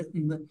little bit.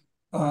 And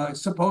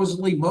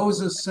supposedly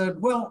Moses said,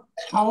 well,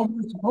 how am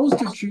I supposed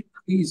to choose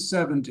these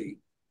 70?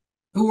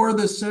 Who are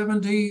the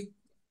 70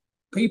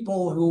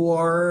 people who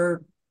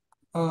are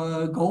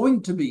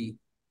going to be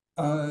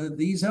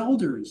these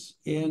elders?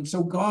 And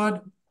so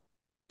God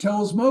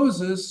tells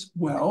Moses,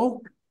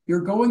 well,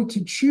 you're going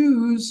to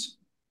choose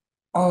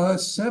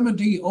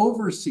 70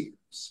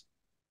 overseers,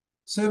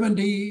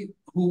 70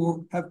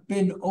 who have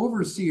been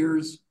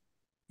overseers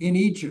in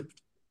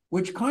Egypt,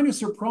 which kind of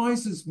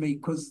surprises me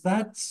because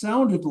that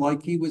sounded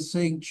like he was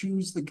saying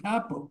choose the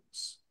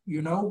capos,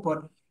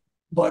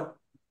 but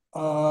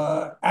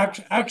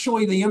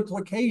actually the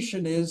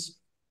implication is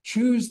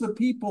choose the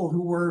people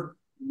who were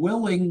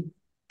willing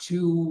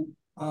to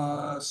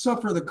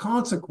suffer the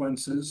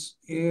consequences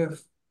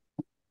if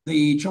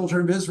the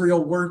children of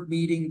Israel weren't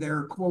meeting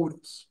their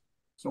quotas.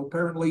 So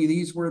apparently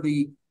these were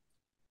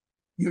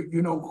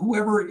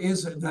whoever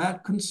is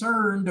that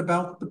concerned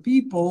about the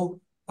people,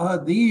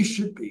 these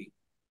should be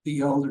the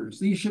elders.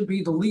 These should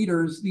be the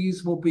leaders.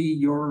 These will be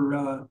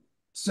your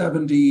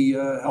 70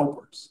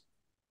 helpers.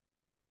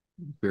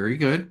 Very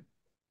good.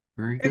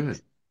 Very good.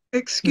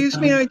 Excuse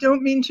me, I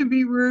don't mean to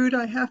be rude.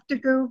 I have to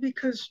go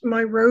because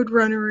my road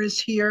runner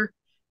is here.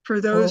 For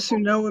those who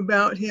know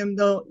about him,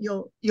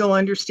 you'll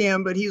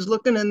understand. But he's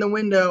looking in the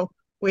window,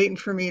 waiting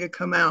for me to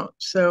come out.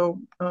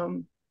 So,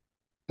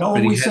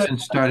 but he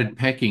hasn't started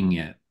pecking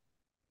yet.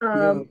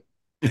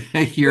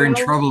 You're in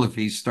trouble if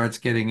he starts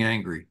getting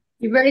angry.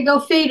 You better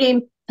go feed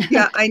him.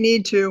 Yeah, I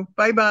need to.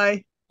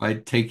 Bye-bye.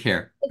 Take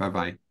care.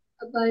 Bye-bye.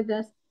 Bye-bye,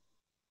 Beth.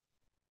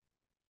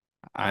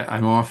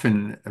 I'm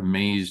often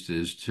amazed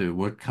as to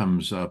what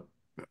comes up,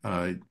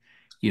 uh,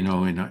 in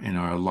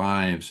our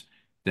lives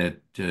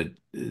that,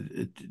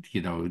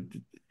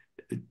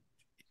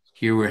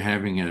 here we're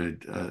having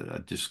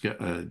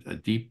a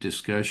deep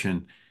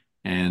discussion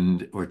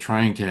and or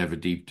trying to have a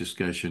deep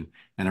discussion,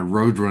 and a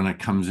roadrunner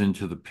comes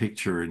into the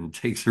picture and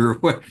takes her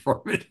away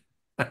from it.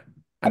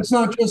 It's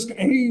not just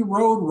a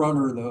road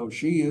runner, though.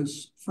 She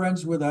is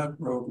friends with that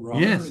road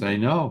runner. Yes, I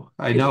know.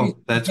 I She's know.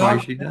 That's why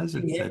she does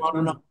it. documenting him That's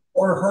right.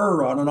 or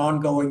her on an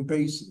ongoing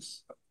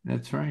basis.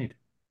 That's right.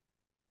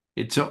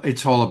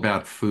 It's all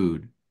about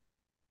food.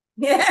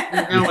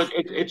 Yeah. No,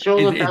 it's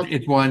all about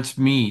It wants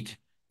meat.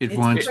 It It's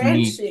wants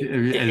meat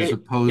friendship. as it,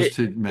 opposed it,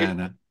 to it,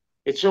 manna.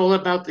 it's all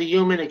about the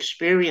human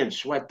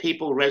experience, what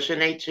people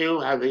resonate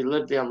to, how they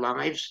live their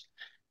lives.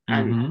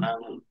 And Hmm.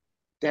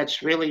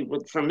 that's really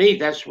what, for me,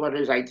 that's what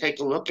is. I take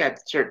a look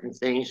at certain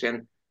things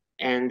and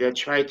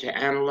try to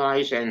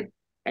analyze and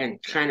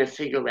kind of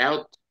figure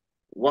out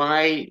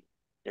why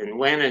and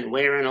when and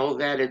where and all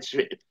that. It's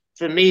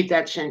for me,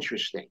 that's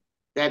interesting.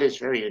 That is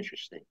very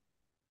interesting.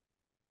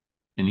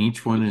 And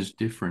each one is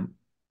different.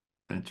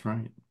 That's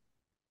right.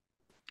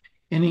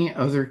 Any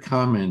other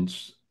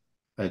comments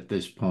at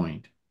this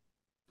point?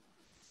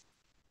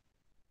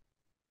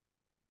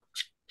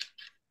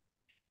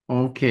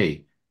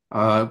 Okay.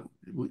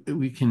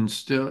 We can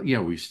still, yeah,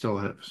 we still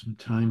have some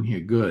time here.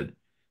 Good.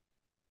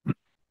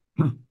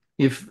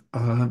 If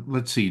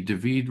let's see,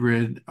 David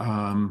read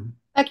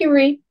I can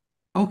read.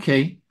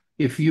 okay.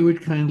 If you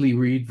would kindly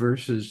read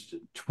verses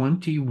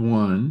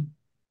 21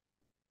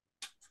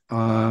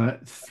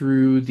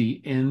 through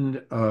the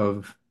end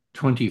of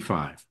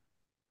 25.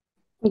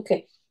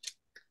 Okay.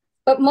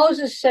 But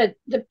Moses said,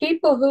 the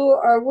people who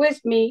are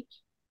with me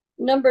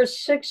number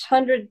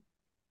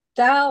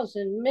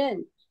 600,000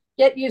 men.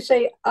 Yet you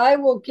say, I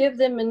will give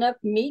them enough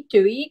meat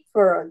to eat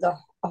for the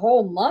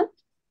whole month?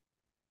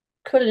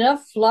 Could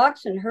enough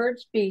flocks and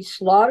herds be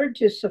slaughtered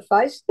to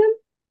suffice them?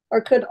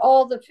 Or could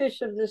all the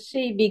fish of the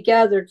sea be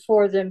gathered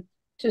for them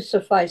to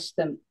suffice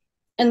them?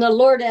 And the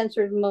Lord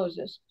answered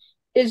Moses,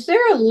 is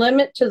there a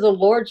limit to the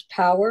Lord's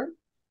power?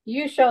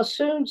 You shall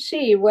soon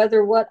see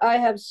whether what I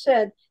have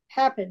said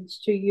happens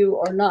to you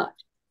or not.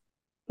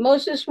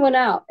 Moses went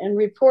out and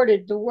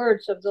reported the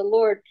words of the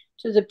Lord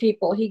to the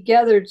people. He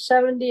gathered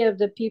 70 of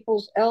the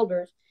people's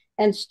elders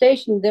and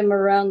stationed them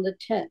around the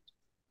tent.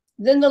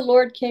 Then the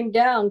Lord came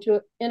down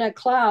in a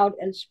cloud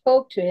and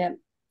spoke to him.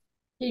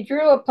 He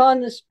drew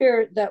upon the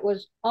spirit that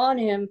was on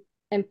him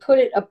and put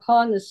it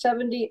upon the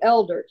 70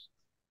 elders.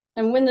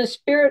 And when the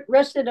spirit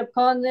rested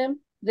upon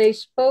them, they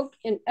spoke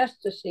in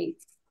ecstasy,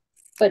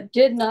 but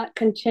did not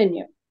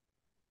continue.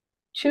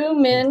 Two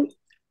men,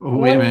 Oh,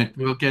 wait a one, minute.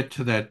 We'll get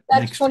to that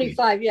that's next week.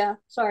 25. Yeah,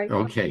 sorry.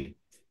 Okay.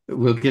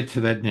 We'll get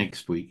to that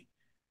next week.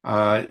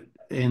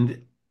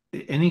 And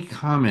any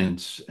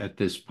comments at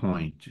this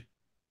point?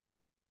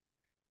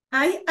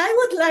 I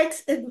would like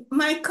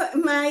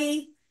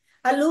my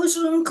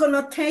allusion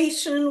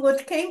connotation.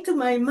 What came to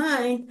my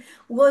mind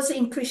was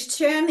in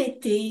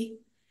Christianity,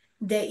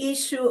 the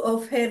issue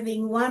of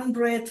having one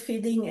bread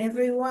feeding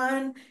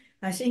everyone.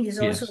 I think it's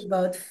also Yes.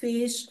 about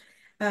fish,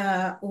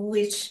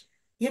 which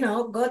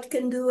God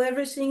can do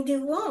everything He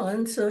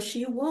wants, so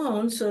she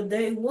wants, so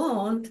they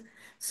want.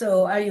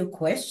 So are you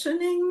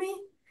questioning me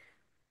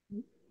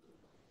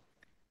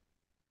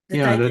that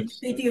Yeah, I can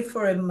feed you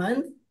for a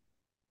month?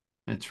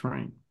 that's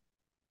right.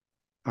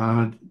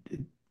 Uh,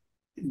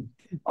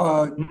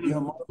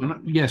 Yeah,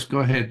 yes, go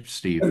ahead,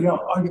 Steve. yeah.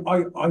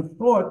 I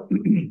thought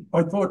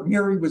I thought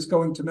Mary was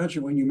going to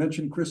mention when you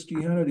mentioned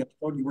Christianity. I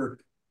thought you were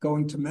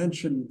going to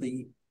mention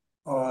the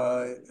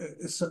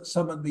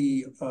some of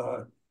the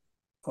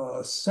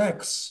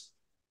sects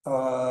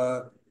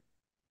have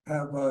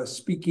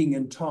speaking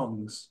in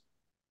tongues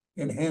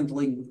and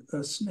handling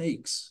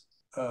snakes,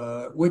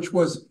 which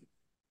was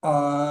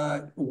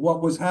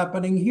what was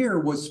happening here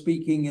was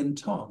speaking in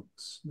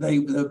tongues.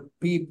 They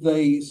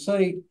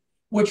say,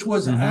 which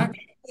was Hmm.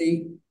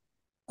 actually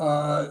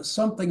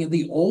something in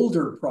the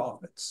older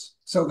prophets.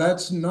 So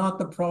that's not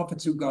the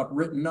prophets who got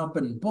written up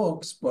in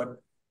books,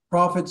 but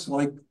prophets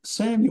like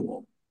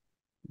Samuel.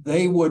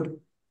 They would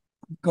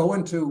go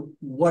into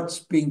what's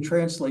being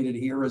translated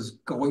here as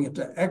going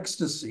into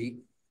ecstasy,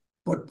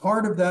 but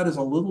part of that is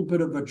a little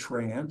bit of a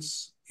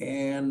trance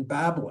and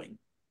babbling.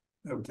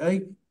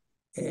 Okay.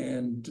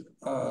 And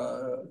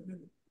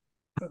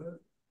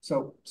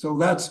so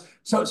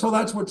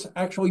that's what's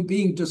actually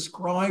being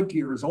described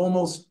here is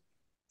almost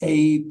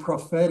a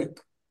prophetic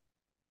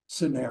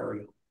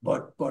scenario,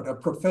 but a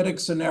prophetic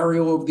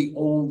scenario of the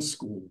old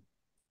school,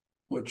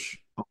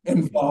 which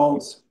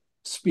involves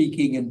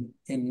speaking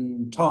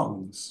in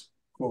tongues,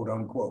 quote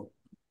unquote.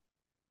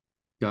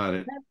 Got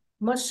it.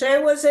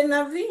 Moshe was a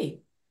Navi.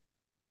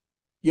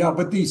 Yeah,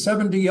 but the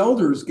 70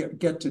 elders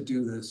get to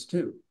do this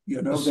too.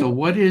 So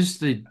what is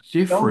the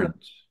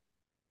difference?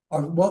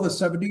 Well, the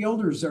 70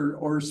 elders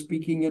are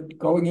speaking it,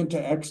 going into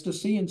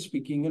ecstasy and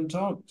speaking in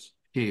tongues.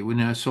 Okay, well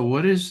now, so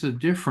what is the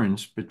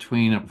difference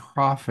between a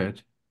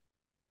prophet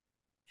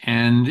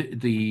and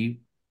the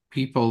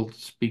people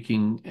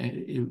speaking,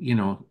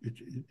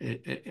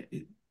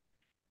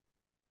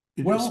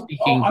 Well,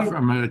 speaking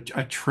from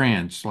a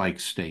trance-like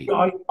state.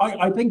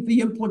 I think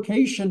the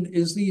implication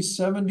is these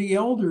 70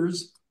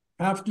 elders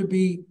have to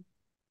be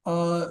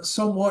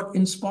somewhat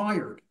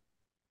inspired.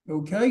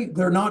 Okay,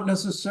 they're not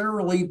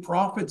necessarily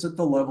prophets at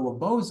the level of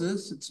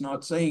Moses. It's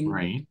not saying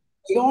Right.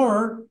 they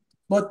are,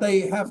 but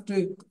they have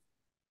to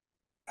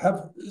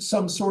have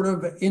some sort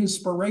of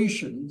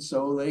inspiration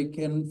so they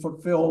can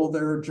fulfill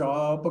their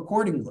job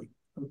accordingly.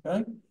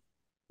 Okay,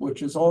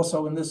 which is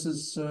also, and this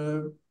is,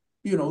 the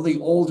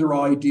older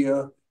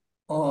idea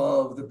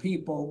of the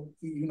people.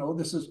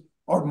 This is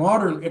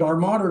in our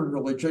modern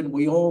religion,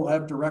 we all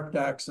have direct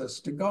access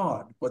to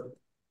God, but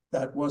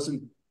that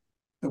wasn't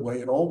the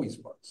way it always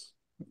was.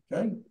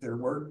 Okay, there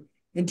were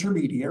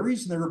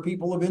intermediaries, and there were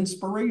people of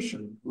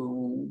inspiration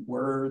who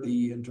were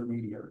the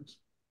intermediaries.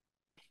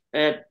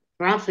 A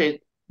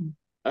prophet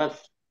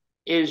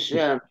is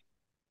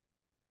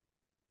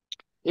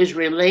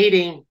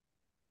relating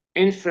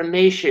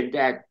information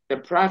that the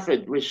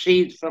prophet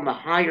received from a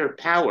higher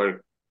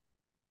power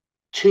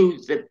to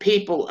the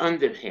people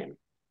under him,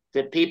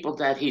 the people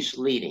that he's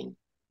leading.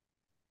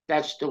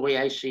 That's the way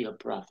I see a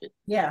prophet.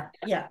 Yeah.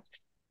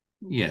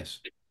 Yes.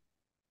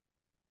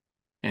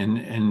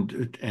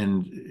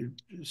 And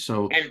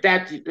so And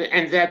that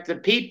the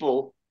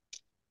people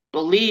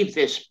believe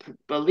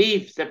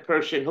the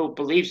person who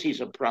believes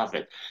he's a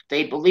prophet.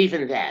 They believe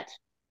in that.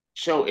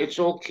 So it's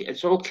all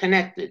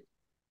connected.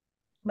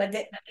 But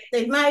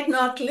they might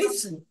not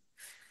listen.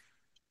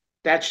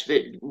 That's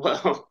that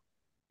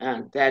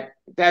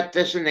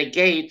doesn't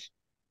negate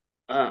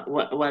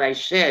what I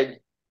said.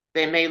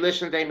 They may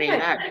listen, they may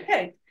not.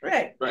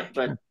 Right.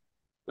 But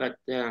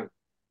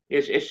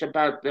it's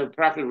about the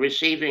prophet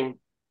receiving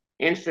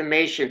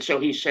information. So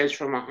he says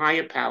from a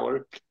higher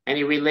power, and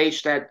he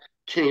relates that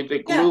to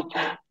the group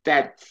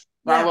that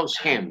follows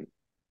him.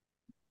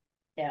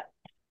 Yeah.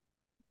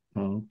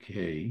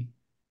 Okay.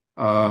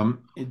 Marty,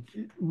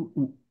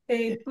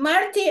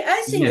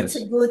 I think yes. it's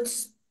a good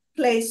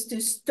place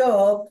to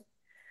stop,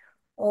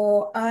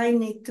 or I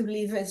need to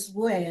leave as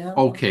well.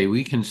 Okay,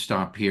 we can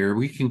stop here.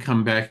 We can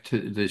come back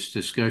to this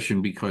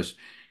discussion because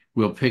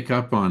we'll pick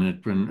up on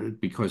it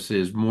because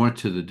there's more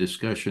to the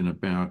discussion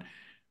about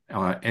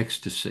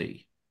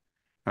ecstasy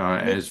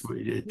that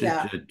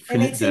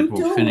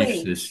will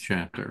finish this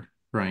chapter.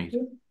 Right.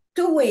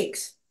 2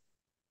 weeks.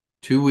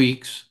 2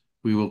 weeks.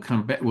 We will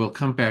come back. We'll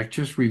come back,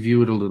 just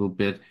review it a little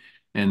bit,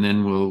 and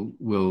then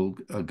we'll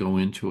go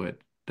into it.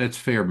 That's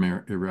fair,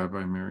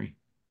 Rabbi Mary.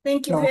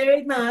 Thank you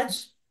very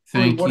much.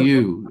 Thank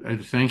you.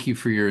 Thank you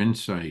for your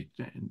insight.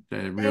 I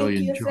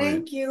really enjoyed it.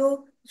 Thank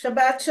you.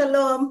 Shabbat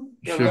shalom.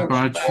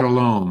 Shabbat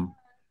shalom.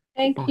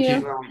 Thank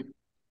you.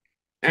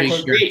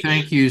 Take care.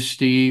 Thank you,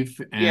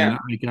 Steve. And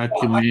I got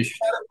Gamish.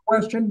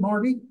 Question,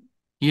 Marty?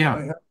 Yeah. I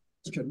have a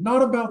question.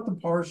 Not about the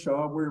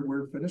Parsha.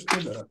 We're finished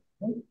with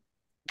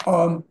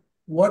that.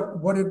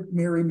 What did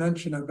Mary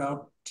mention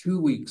about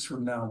 2 weeks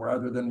from now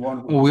rather than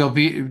 1 week? Well, we'll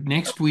be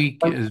next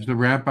week, as the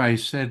rabbi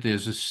said,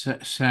 there's a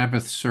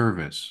Sabbath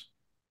service.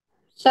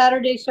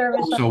 Saturday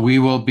service. So we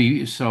will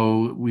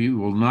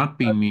not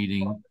be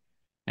meeting,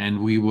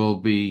 and we will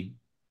be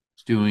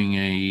doing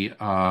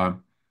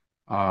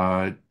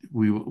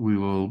we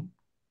will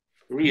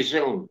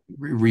resume.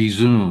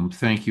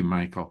 Thank you,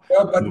 Michael.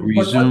 We'll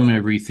resume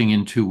everything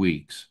in 2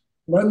 weeks.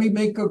 Let me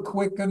make a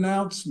quick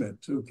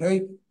announcement,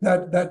 okay?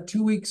 That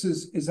 2 weeks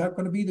is that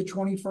going to be the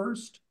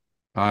 21st?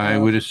 I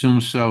would assume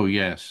so,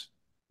 yes.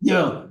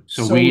 Yeah.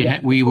 So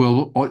we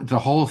will, the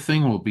whole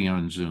thing will be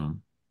on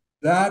Zoom.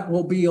 That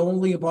will be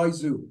only by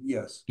Zoom,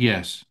 yes.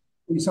 Yes.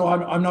 So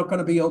I'm not going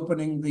to be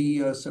opening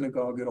the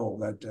synagogue at all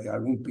that day. I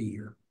won't be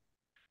here.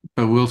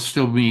 But we'll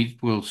still meet.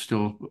 But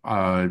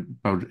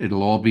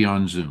it'll all be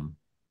on Zoom.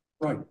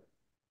 Right.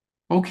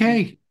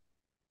 Okay.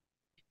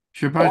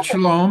 Shabbat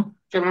shalom.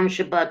 Shalom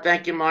Shabbat.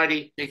 Thank you,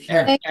 Marty. Take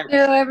care. Thank you,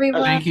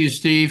 everyone. Thank you,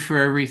 Steve, for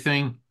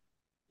everything.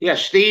 Yeah,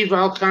 Steve,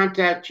 I'll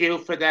contact you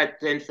for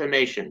that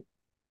information.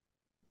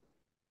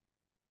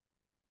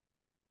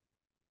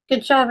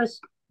 Good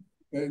Shabbos.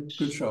 Okay,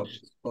 good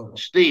Shabbos.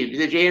 Steve,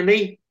 did you hear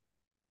me?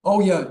 Oh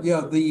yeah.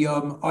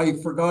 I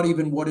forgot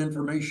even what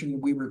information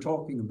we were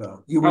talking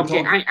about. You were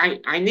talking.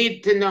 I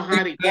need to know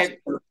how to get.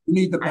 You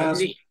need the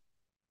password.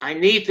 I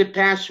need the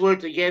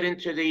password to get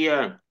into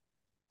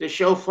the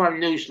Shofar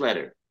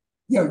newsletter.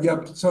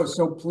 Yeah.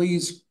 So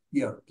please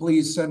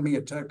send me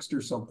a text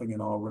or something,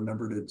 and I'll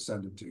remember to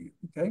send it to you.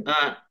 Okay.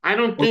 I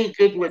don't do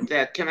good with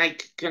that.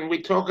 Can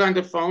we talk on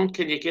the phone?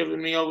 Can you give it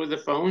me over the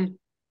phone?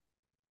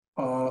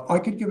 I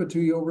could give it to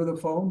you over the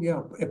phone,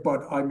 yeah,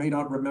 but I may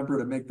not remember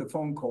to make the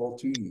phone call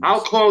to you.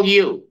 I'll call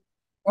you.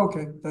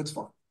 Okay, that's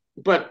fine.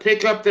 But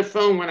pick up the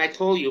phone when I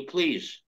call you, please.